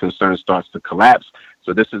dollar is concerned, starts to collapse.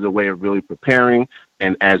 So this is a way of really preparing.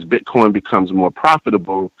 And as Bitcoin becomes more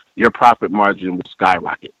profitable, your profit margin will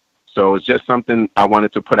skyrocket. So it's just something I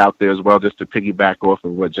wanted to put out there as well, just to piggyback off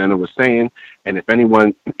of what Jenna was saying. And if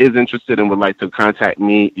anyone is interested and would like to contact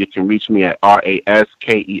me, you can reach me at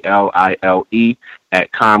raskelile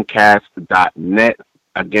at comcast.net.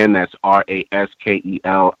 Again, that's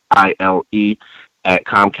raskelile at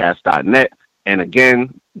comcast.net. And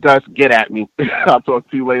again, Gus, get at me. I'll talk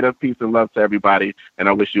to you later. Peace and love to everybody, and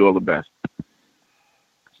I wish you all the best.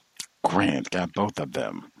 Grant got both of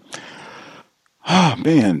them. Oh,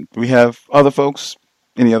 man. We have other folks.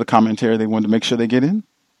 Any other commentary they wanted to make sure they get in?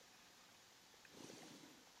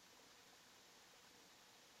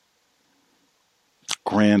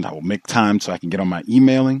 Grand. I will make time so I can get on my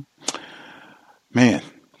emailing. Man,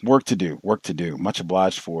 work to do. Much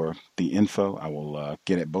obliged for the info. I will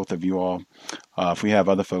get at both of you all. If we have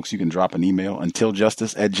other folks, you can drop an email,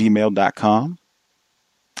 untiljustice@gmail.com.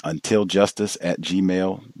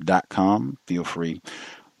 untiljustice@gmail.com. Feel free.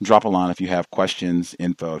 Drop a line if you have questions,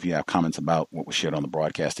 info, if you have comments about what was shared on the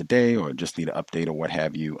broadcast today, or just need an update or what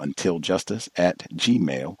have you,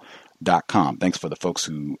 untiljustice@gmail.com. Thanks for the folks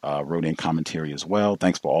who wrote in commentary as well.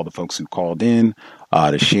 Thanks for all the folks who called in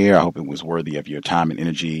to share. I hope it was worthy of your time and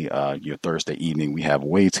energy. Your Thursday evening, we have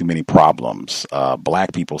way too many problems,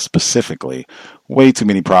 Black people specifically, way too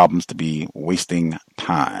many problems to be wasting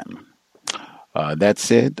time. That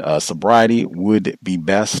said, sobriety would be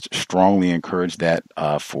best. Strongly encourage that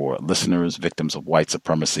for listeners, victims of white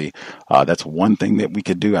supremacy. That's one thing that we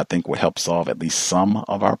could do, I think, would help solve at least some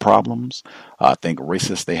of our problems. I think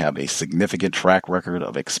racists, they have a significant track record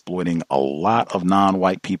of exploiting a lot of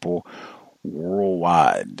non-white people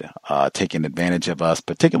worldwide, taking advantage of us,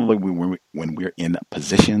 particularly when we're in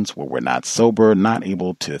positions where we're not sober, not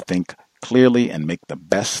able to think clearly and make the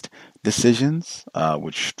best decisions.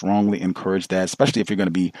 Would strongly encourage that, especially if you're going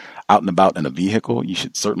to be out and about in a vehicle. You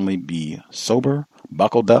should certainly be sober,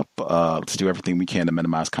 buckled up. Let's do everything we can to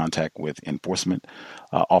minimize contact with enforcement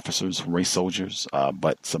officers, race soldiers.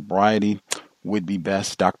 But sobriety would be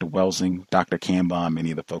best. Dr. Welsing, Dr. Cambon,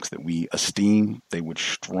 many of the folks that we esteem, they would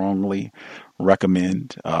strongly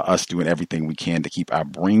recommend us doing everything we can to keep our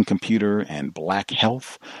brain computer and Black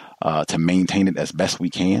health, to maintain it as best we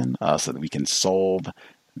can, so that we can solve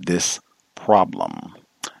this problem.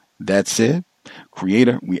 That said,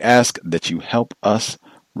 Creator, we ask that you help us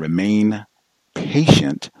remain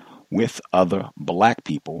patient with other Black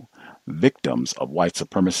people, victims of white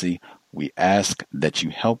supremacy. We ask that you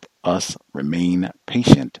help us remain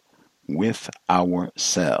patient with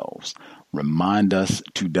ourselves. Remind us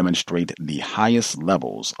to demonstrate the highest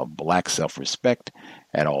levels of Black self-respect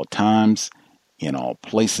at all times, in all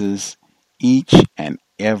places, each and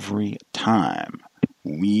every time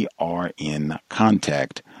we are in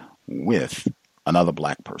contact with another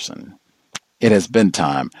Black person. It has been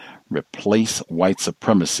time. Replace white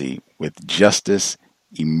supremacy with justice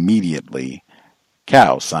immediately.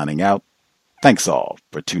 Cal signing out. Thanks all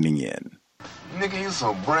for tuning in. Nigga, you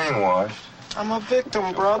so brainwashed. I'm a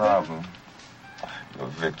victim, brother. Problem. You're a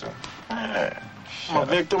victim. I'm a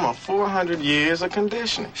victim of 400 years of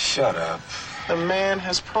conditioning. Shut up. The man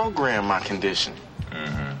has programmed my conditioning.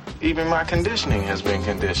 Even my conditioning has been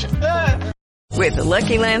conditioned. With the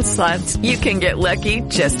Lucky Land Slots, you can get lucky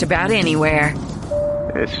just about anywhere.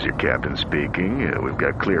 This is your captain speaking. We've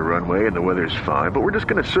got clear runway and the weather's fine, but we're just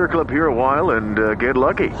going to circle up here a while and get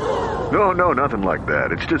lucky. No, nothing like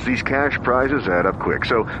that. It's just these cash prizes add up quick.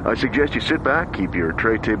 So I suggest you sit back, keep your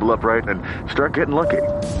tray table upright, and start getting lucky.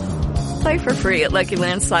 Play for free at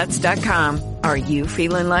LuckyLandSlots.com. Are you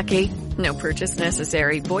feeling lucky? No purchase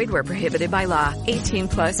necessary. Void where prohibited by law.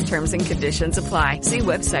 18+ terms and conditions apply. See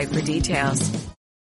website for details.